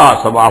 فَسَاءَ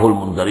صَبَاحُ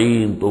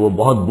الْمُنذَرِينَ، تو وہ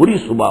بہت بری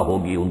صبح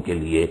ہوگی ان کے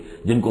لیے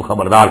جن کو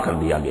خبردار کر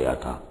دیا گیا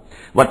تھا.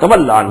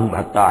 وَتَوَلَّ عَنْهُمْ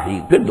حَتَّىٰ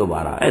حِينٍ. پھر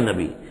دوبارہ اے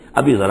نبی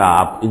ابھی ذرا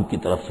آپ ان کی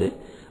طرف سے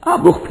آپ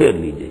رخ پھیر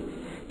لیجئے،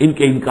 ان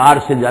کے انکار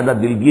سے زیادہ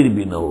دلگیر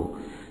بھی نہ ہو،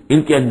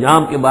 ان کے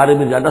انجام کے بارے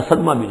میں زیادہ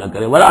صدمہ بھی نہ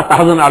کریں. وَلَا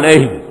تَحْزَنْ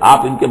عَلَيْهِمْ، آپ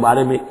ان کے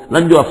بارے میں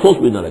رنج و افسوس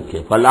بھی نہ رکھیں.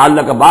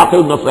 فَلَعَلَّكَ بَاخِعٌ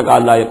نَفْسَكَ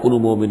أَلَّا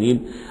يَكُونُوا مُؤْمِنِينَ،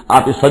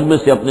 آپ اس صدمے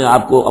سے اپنے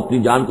آپ کو اپنی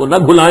جان کو نہ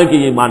بھلائیں کہ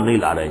یہ ایمان نہیں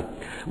لا رہے.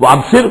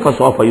 وَأَبْصِرْ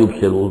فَسَوْفَ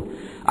يُبْصِرُونَ،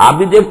 آپ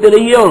بھی دیکھتے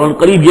رہیے اور ان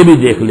قریب یہ بھی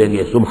دیکھ لیں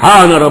گے.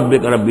 سبحان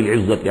ربک رب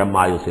العزت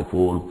عما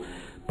یصفون،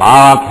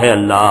 پاک ہے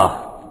اللہ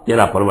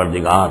تیرا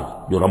پروردگار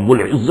جو رب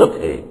العزت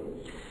ہے،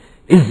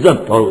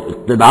 عزت اور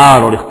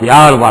اقتدار اور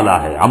اختیار والا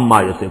ہے، عما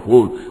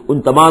یصفون،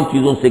 ان تمام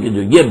چیزوں سے کہ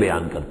جو یہ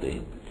بیان کرتے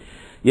ہیں.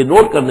 یہ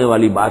نوٹ کرنے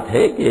والی بات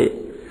ہے کہ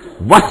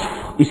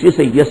وصف اسی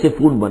سے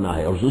یصفون بنا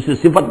ہے اور دوسری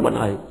صفت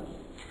بنا ہے.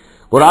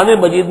 قرآن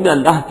مجید میں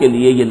اللہ کے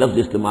لیے یہ لفظ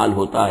استعمال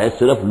ہوتا ہے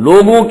صرف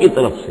لوگوں کی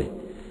طرف سے.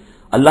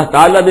 اللہ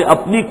تعالیٰ نے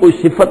اپنی کوئی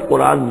صفت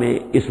قرآن میں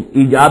اس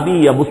ایجابی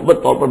یا مثبت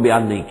طور پر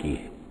بیان نہیں کی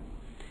ہے.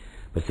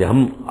 ویسے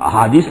ہم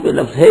احادیث میں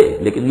لفظ ہے،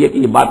 لیکن یہ کہ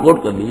یہ بات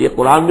نوٹ کر لیجیے،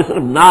 قرآن میں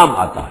صرف نام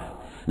آتا ہے،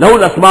 لہ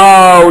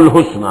الاسماء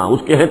الحسنی،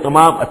 اس کے ہیں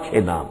تمام اچھے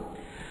نام.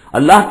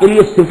 اللہ کے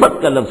لیے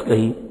صفت کا لفظ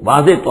کہیں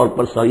واضح طور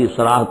پر صحیح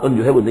صراحتاً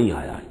جو ہے وہ نہیں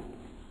آیا ہے.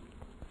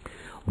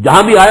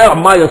 جہاں بھی آیا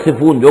عما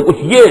یصفون، جو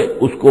کچھ یہ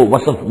اس کو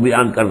وصف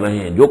بیان کر رہے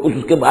ہیں، جو کچھ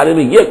اس کے بارے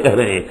میں یہ کہہ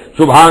رہے ہیں،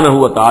 سبحانہ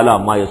و تعالی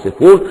عما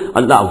یصفون،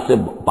 اللہ اس سے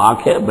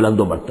پاک ہے، بلند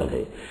و برتر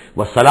ہے.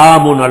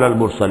 وسلام علی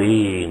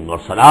المرسلین، اور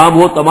سلام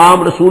ہو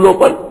تمام رسولوں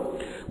پر.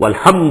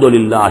 والحمد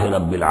للہ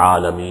رب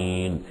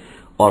العالمین،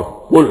 اور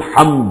کل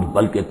حمد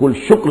بلکہ کل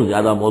شکر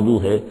زیادہ موضوع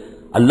ہے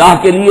اللہ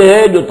کے لیے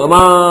ہے جو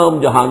تمام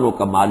جہانوں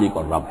کا مالک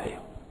اور رب ہے.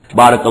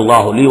 بارک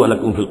اللہ لی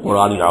ولکم فی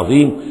القرآن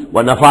العظیم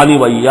ونفعنی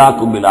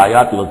وإیاکم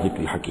بالآیات والذکر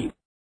الحکیم.